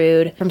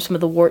protrude from some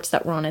of the warts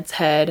that were on its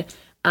head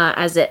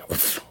as it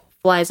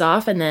flies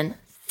off and then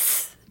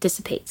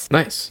dissipates.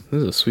 Nice.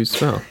 This is a sweet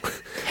smell.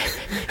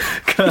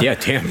 Yeah,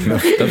 damn,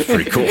 that's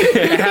pretty cool.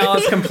 Hal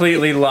is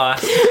completely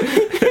lost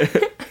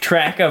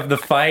track of the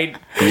fight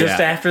just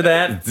after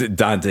that.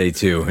 Dante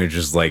too. It's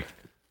just like,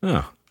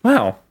 oh,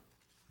 Wow.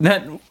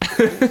 That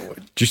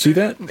did you see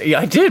that? yeah,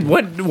 I did.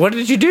 What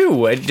did you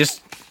do?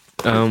 Just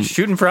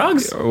shooting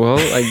frogs? Well,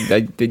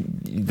 it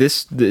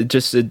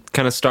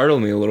kind of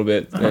startled me a little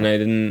bit,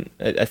 and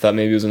I thought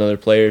maybe it was another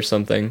player or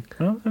something.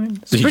 Well, I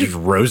mean, So you just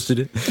roasted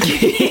it?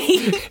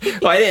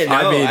 Well, I didn't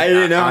know. I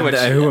didn't know how much.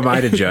 Who am I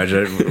to judge?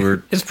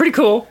 We're it's pretty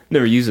cool.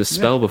 Never used a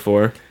spell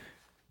before.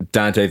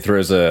 Dante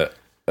throws a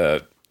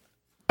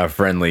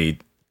friendly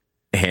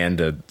hand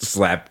to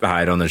slap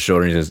Hyde on the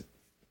shoulder and he says,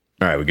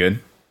 "All right, we good?"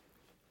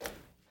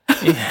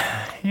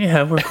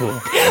 Yeah, we're cool.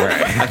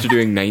 After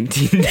doing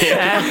 19 damage.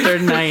 After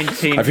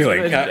 19. I feel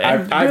like do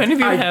any of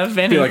you have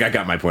any? feel like I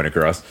got my point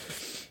across.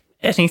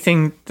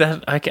 Anything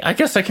that I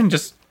guess I can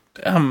just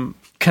am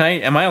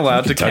I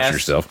allowed to touch cast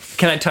yourself.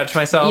 Can I touch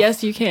myself?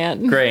 Yes, you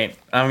can. Great.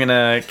 I'm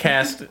gonna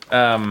cast do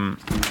I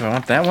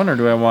want that one or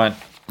do I want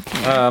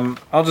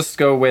I'll just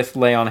go with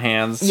lay on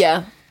hands.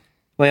 Yeah.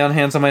 Lay on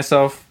hands on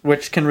myself,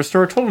 which can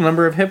restore a total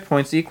number of hit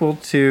points equal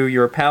to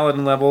your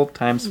paladin level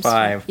times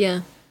 5.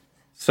 Yeah.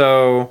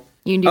 So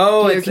You can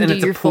do, it's a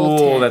your full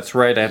pool. 10. That's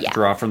right. I have Yeah. to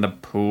draw from the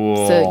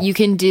pool. So you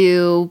can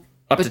do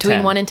Up to between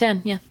 10. 1 and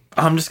 10. Yeah.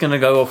 I'm just gonna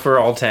go for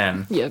all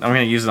 10. Yep. I'm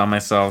gonna use it on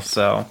myself.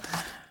 So,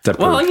 Except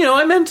well, for-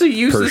 I meant to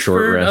use per this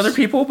short for rest. other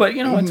people, but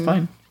it's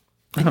fine.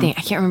 I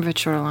can't remember if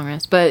it's short or long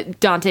rest,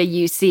 but Dante,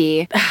 you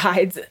see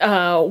Hyde's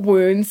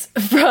wounds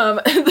from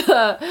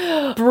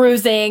the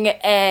bruising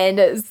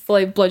and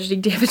slight bludgeoning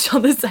damage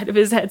on the side of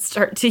his head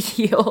start to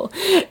heal,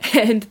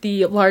 and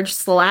the large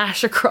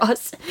slash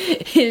across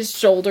his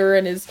shoulder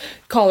and his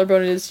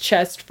collarbone and his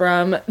chest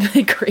from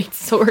the great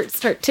sword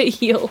start to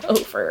heal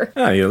over.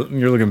 Ah, you're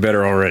looking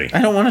better already.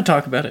 I don't want to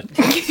talk about it.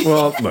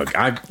 Well, look,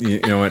 you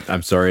know what?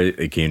 I'm sorry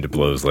it came to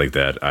blows like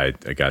that. I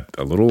got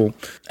a little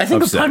I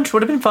think upset. a punch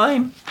would have been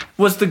fine.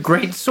 Was the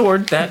great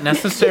sword that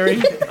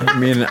necessary? I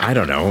mean, I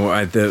don't know.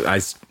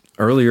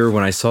 Earlier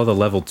when I saw the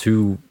level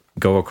 2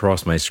 go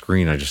across my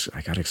screen, I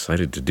got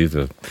excited to do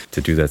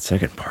that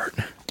second part.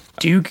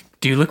 Do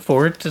you look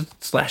forward to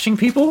slashing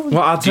people?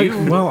 Well, I'll tell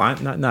you. Well,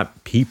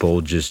 not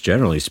people, just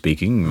generally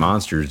speaking,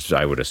 monsters.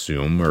 I would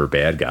assume are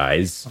bad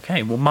guys.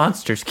 Okay, well,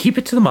 monsters. Keep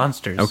it to the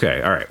monsters.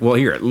 Okay, all right. Well,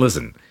 here,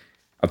 listen.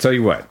 I'll tell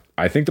you what.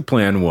 I think the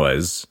plan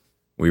was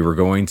we were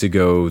going to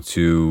go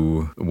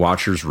to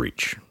Watcher's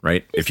Reach,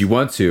 right? If you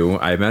want to,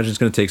 I imagine it's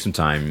going to take some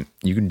time.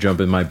 You can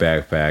jump in my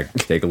backpack,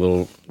 take a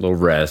little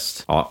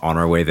rest on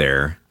our way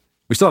there.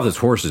 We still have those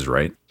horses,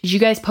 right? Did you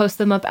guys post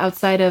them up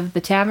outside of the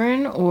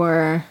tavern,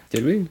 or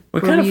Did we? We Were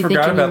kind of you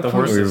forgot thinking about the of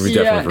points? horses. We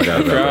definitely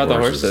forgot about the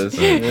horses. horses.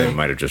 They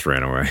might have just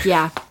ran away.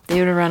 yeah, they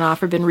would have run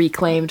off or been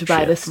reclaimed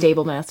by the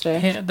stable master?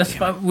 Yeah, that's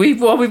fine. We've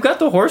got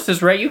the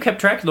horses, right? You kept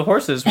track of the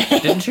horses,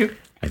 didn't you?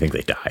 I think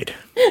they died.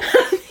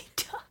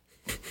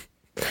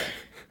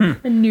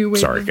 A new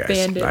wave Sorry, of guys.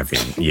 bandits. I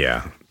mean,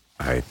 yeah,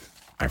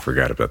 I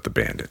forgot about the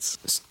bandits.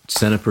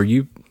 Senep,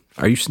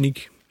 are you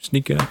sneaky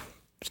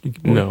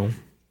boy?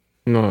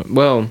 No.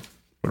 Well,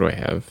 what do I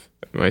have?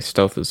 My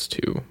stealth is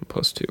 2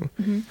 plus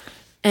 2.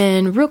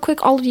 And real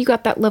quick, all of you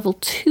got that level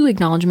 2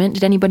 acknowledgement.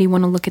 Did anybody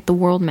want to look at the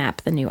world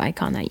map, the new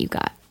icon that you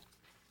got?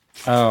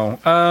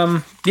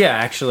 Oh, yeah,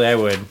 actually, I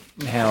would.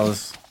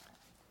 Hal's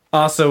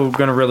also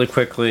going to really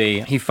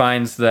quickly, he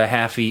finds the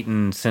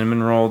half-eaten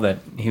cinnamon roll that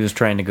he was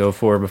trying to go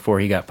for before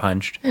he got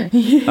punched.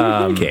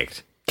 Kicked.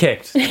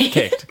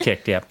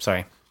 Kicked, yep,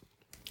 sorry.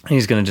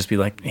 He's going to just be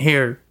like,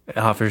 here,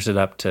 offers it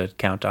up to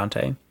Count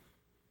Dante.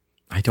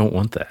 I don't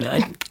want that.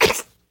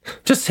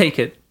 Just take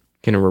it.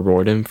 Gonna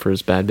reward him for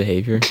his bad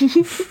behavior.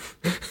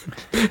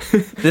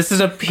 This is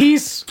a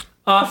peace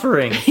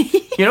offering.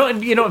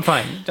 You know what?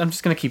 Fine. I'm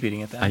just gonna keep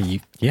eating it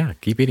then. Yeah,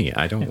 keep eating it.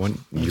 I don't want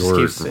your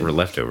keeps it.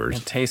 leftovers.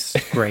 It tastes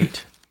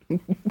great.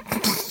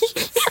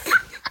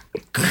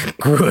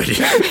 Good.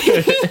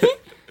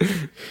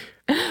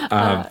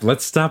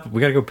 Let's stop.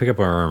 We gotta go pick up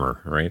our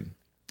armor, right?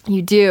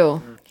 You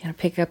do. Gotta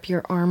pick up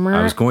your armor.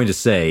 I was going to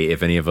say,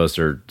 if any of us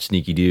are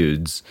sneaky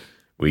dudes,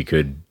 we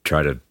could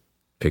try to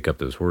pick up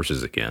those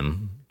horses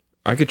again.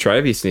 I could try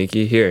to be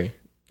sneaky. Here,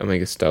 I'll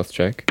make a stealth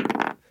check.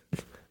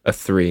 A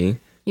 3.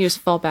 You just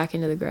fall back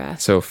into the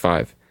grass. So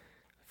 5.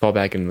 Fall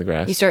back into the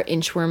grass. You start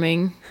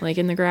inchworming, like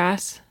in the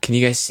grass, Can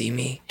you guys see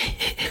me?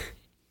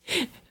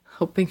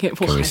 hoping it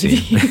will Can we hide see?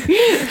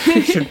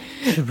 you.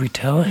 Should we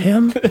tell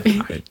him?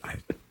 I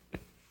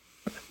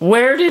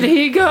Where did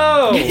he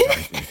go?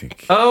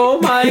 think Oh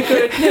my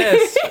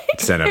goodness!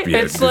 set up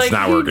yet. It's It's like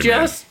not he working.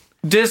 just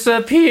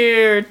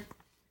disappeared.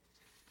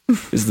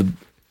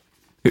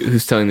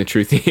 Who's telling the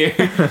truth here?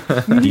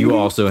 Do you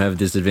also have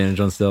disadvantage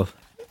on stealth?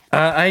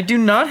 I do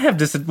not have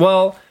this.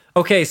 Well,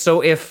 okay.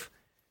 So is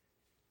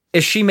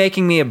she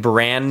making me a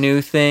brand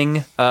new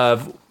thing?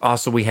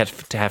 Also, we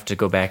have to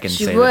go back and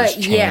say that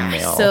it's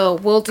chainmail. So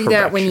we'll do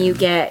that when you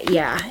get,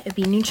 it'd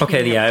be new chainmail.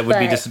 Okay, yeah, it would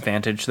be but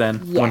disadvantage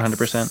then, yes.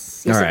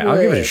 100%. Yes, All right, I'll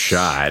give it a would.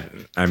 shot.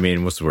 I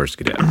mean, what's the worst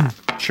could happen?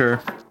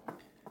 Sure.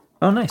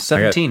 Oh, nice.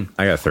 17.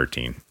 I got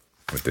 13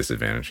 with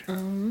disadvantage.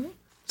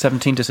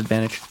 17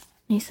 disadvantage.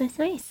 Nice.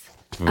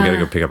 We gotta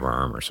go pick up our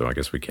armor, so I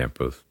guess we can't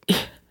both.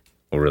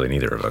 Well, really,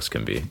 neither of us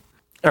can be.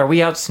 Are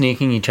we out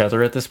sneaking each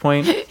other at this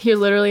point? You're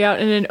literally out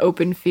in an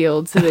open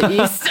field to the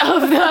east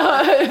of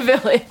the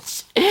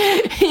village.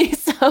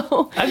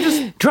 So I'm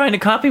just trying to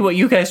copy what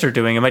you guys are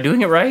doing. Am I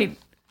doing it right?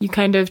 you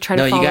kind of try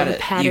to follow the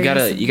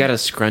patterns. you gotta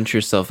scrunch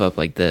yourself up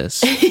like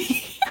this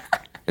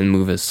and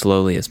move as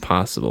slowly as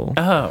possible.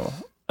 Oh,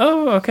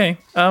 okay.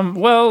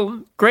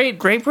 Well, great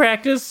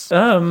practice.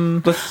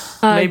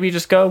 Let's maybe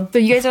just go. So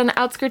you guys are on the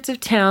outskirts of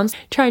town,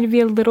 trying to be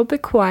a little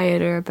bit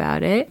quieter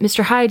about it.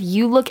 Mr. Hyde,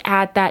 you look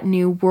at that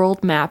new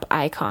world map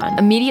icon.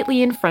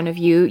 Immediately in front of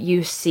you,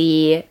 you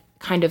see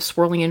kind of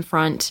swirling in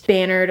front,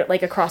 bannered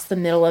like across the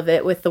middle of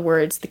it with the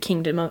words "the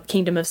Kingdom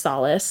of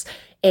Solace."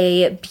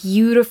 A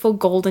beautiful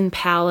golden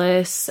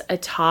palace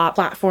atop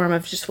platform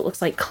of just what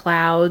looks like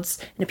clouds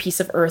and a piece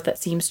of earth that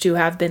seems to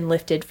have been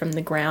lifted from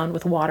the ground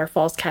with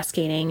waterfalls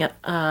cascading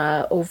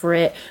over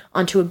it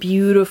onto a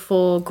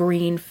beautiful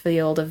green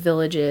field of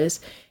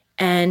villages.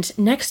 And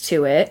next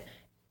to it,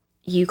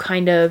 you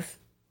kind of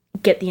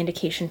get the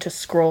indication to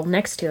scroll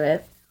next to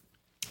it.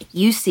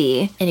 You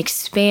see an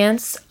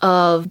expanse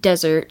of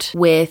desert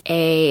with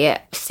a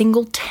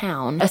single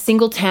town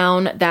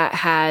that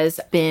has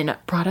been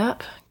brought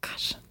up.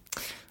 Gosh.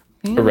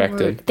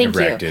 Erected. Thank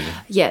Erected. you.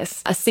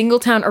 Yes. A single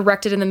town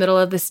erected in the middle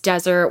of this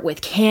desert with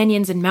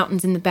canyons and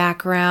mountains in the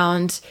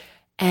background.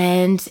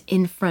 And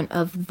in front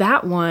of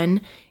that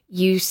one,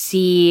 you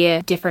see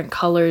different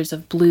colors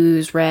of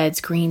blues, reds,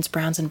 greens,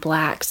 browns, and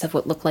blacks of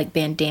what look like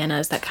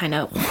bandanas that kind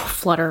of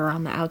flutter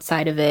around the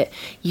outside of it.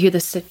 You hear the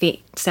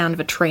sound of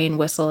a train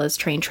whistle as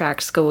train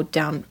tracks go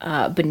down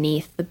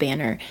beneath the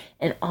banner.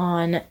 And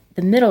on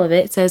the middle of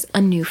it, it says,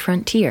 "A New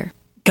Frontier."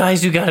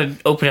 Guys, you gotta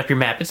open up your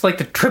map. It's like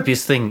the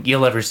trippiest thing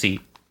you'll ever see.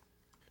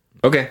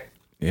 Okay.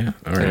 Yeah,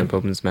 all Right. right.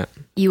 Open this map.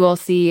 You all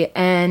see,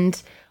 and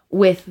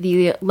with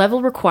the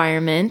level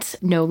requirement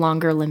no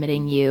longer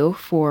limiting you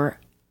for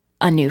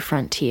a new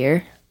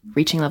frontier,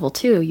 reaching level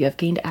 2, you have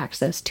gained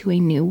access to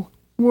a new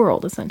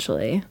world,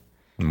 essentially.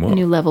 A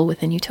new level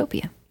within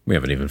Utopia. We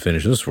haven't even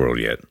finished this world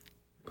yet.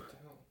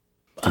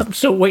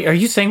 So wait, are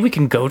you saying we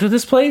can go to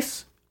this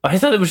place? I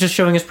thought it was just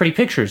showing us pretty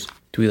pictures.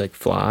 Do we like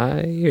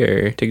fly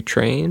or take a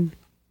train?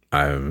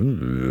 There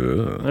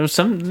was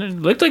it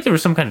looked like there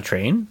was some kind of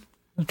train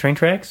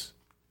tracks,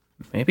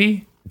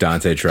 maybe.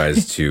 Dante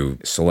tries to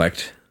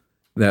select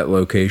that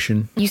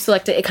location. You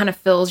select it, it kind of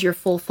fills your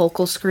full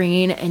focal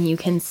screen, and you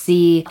can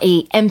see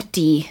a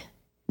empty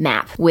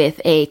map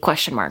with a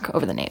question mark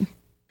over the name.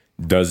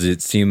 Does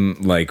it seem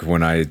like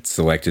when I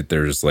select it,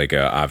 there's like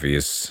a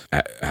obvious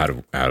how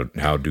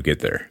to get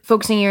there?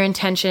 Focusing your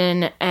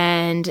intention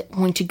and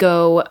going to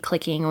go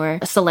clicking or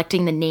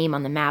selecting the name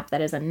on the map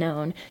that is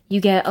unknown,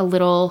 you get a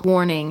little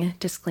warning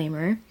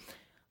disclaimer.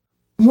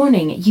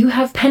 Warning, you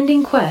have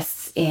pending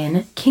quests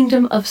in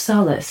Kingdom of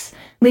Solace.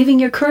 Leaving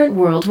your current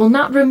world will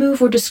not remove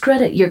or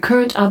discredit your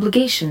current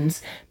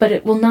obligations, but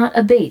it will not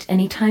abate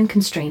any time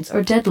constraints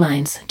or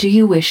deadlines. Do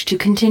you wish to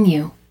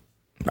continue?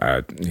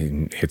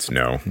 Hits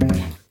no.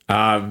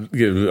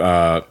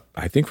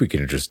 I think we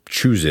can just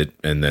choose it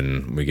and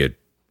then we get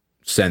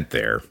sent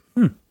there.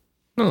 Oh,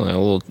 a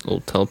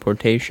little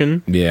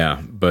teleportation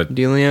Yeah, but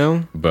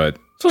dealio.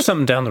 So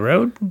something down the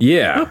road.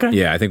 yeah, Okay.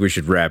 yeah. I think we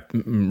should wrap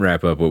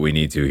up what we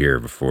need to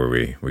here before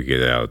we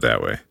get out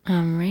that way.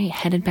 All right,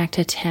 headed back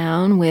to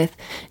town with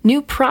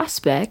new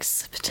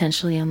prospects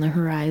potentially on the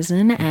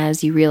horizon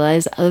as you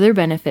realize other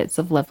benefits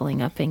of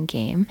leveling up in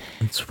game.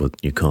 That's what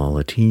you call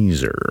a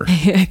teaser.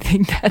 I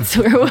think that's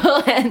where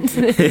we'll end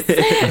this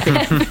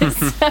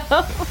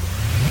episode.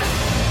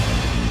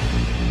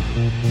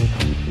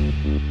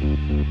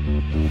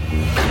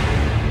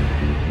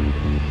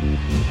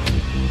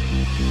 Hey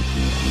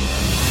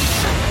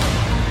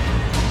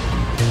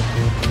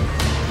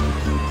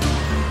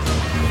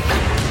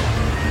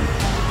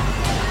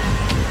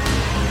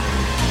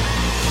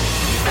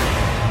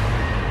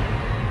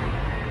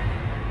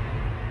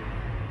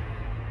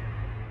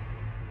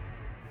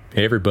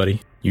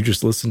everybody, you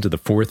just listened to the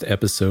 4th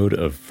episode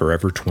of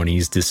Forever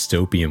 20's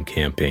Dystopium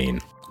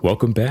Campaign.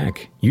 Welcome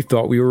back. You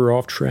thought we were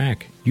off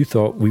track. You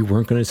thought we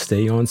weren't going to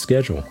stay on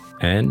schedule.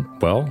 And,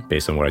 well,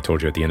 based on what I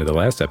told you at the end of the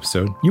last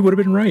episode, you would have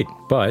been right.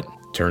 But,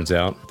 turns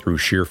out, through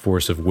sheer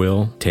force of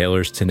will,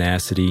 Taylor's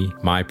tenacity,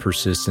 my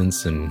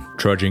persistence, and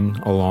trudging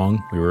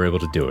along, we were able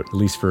to do it, at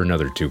least for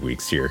another 2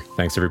 weeks here.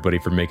 Thanks everybody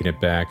for making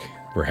it back.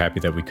 We're happy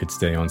that we could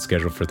stay on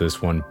schedule for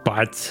this one,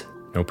 but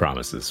no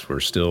promises. We're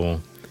still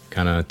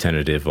kind of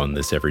tentative on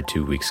this every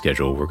 2 week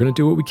schedule. We're going to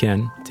do what we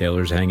can.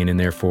 Taylor's hanging in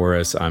there for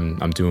us. I'm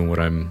doing what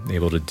I'm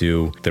able to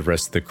do. The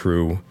rest of the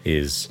crew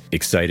is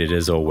excited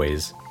as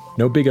always.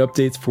 No big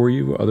updates for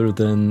you other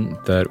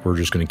than that we're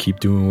just going to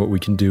keep doing what we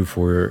can do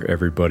for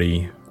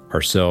everybody,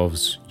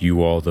 ourselves,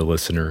 you all, the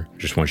listener.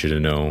 Just want you to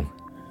know,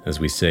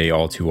 as we say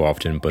all too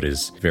often, but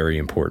is very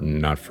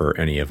important not for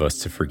any of us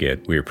to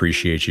forget. We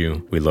appreciate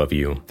you. We love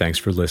you. Thanks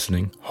for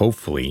listening.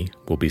 Hopefully,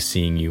 we'll be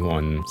seeing you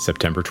on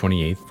September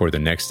 28th for the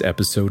next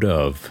episode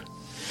of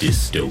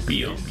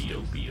Dystopium.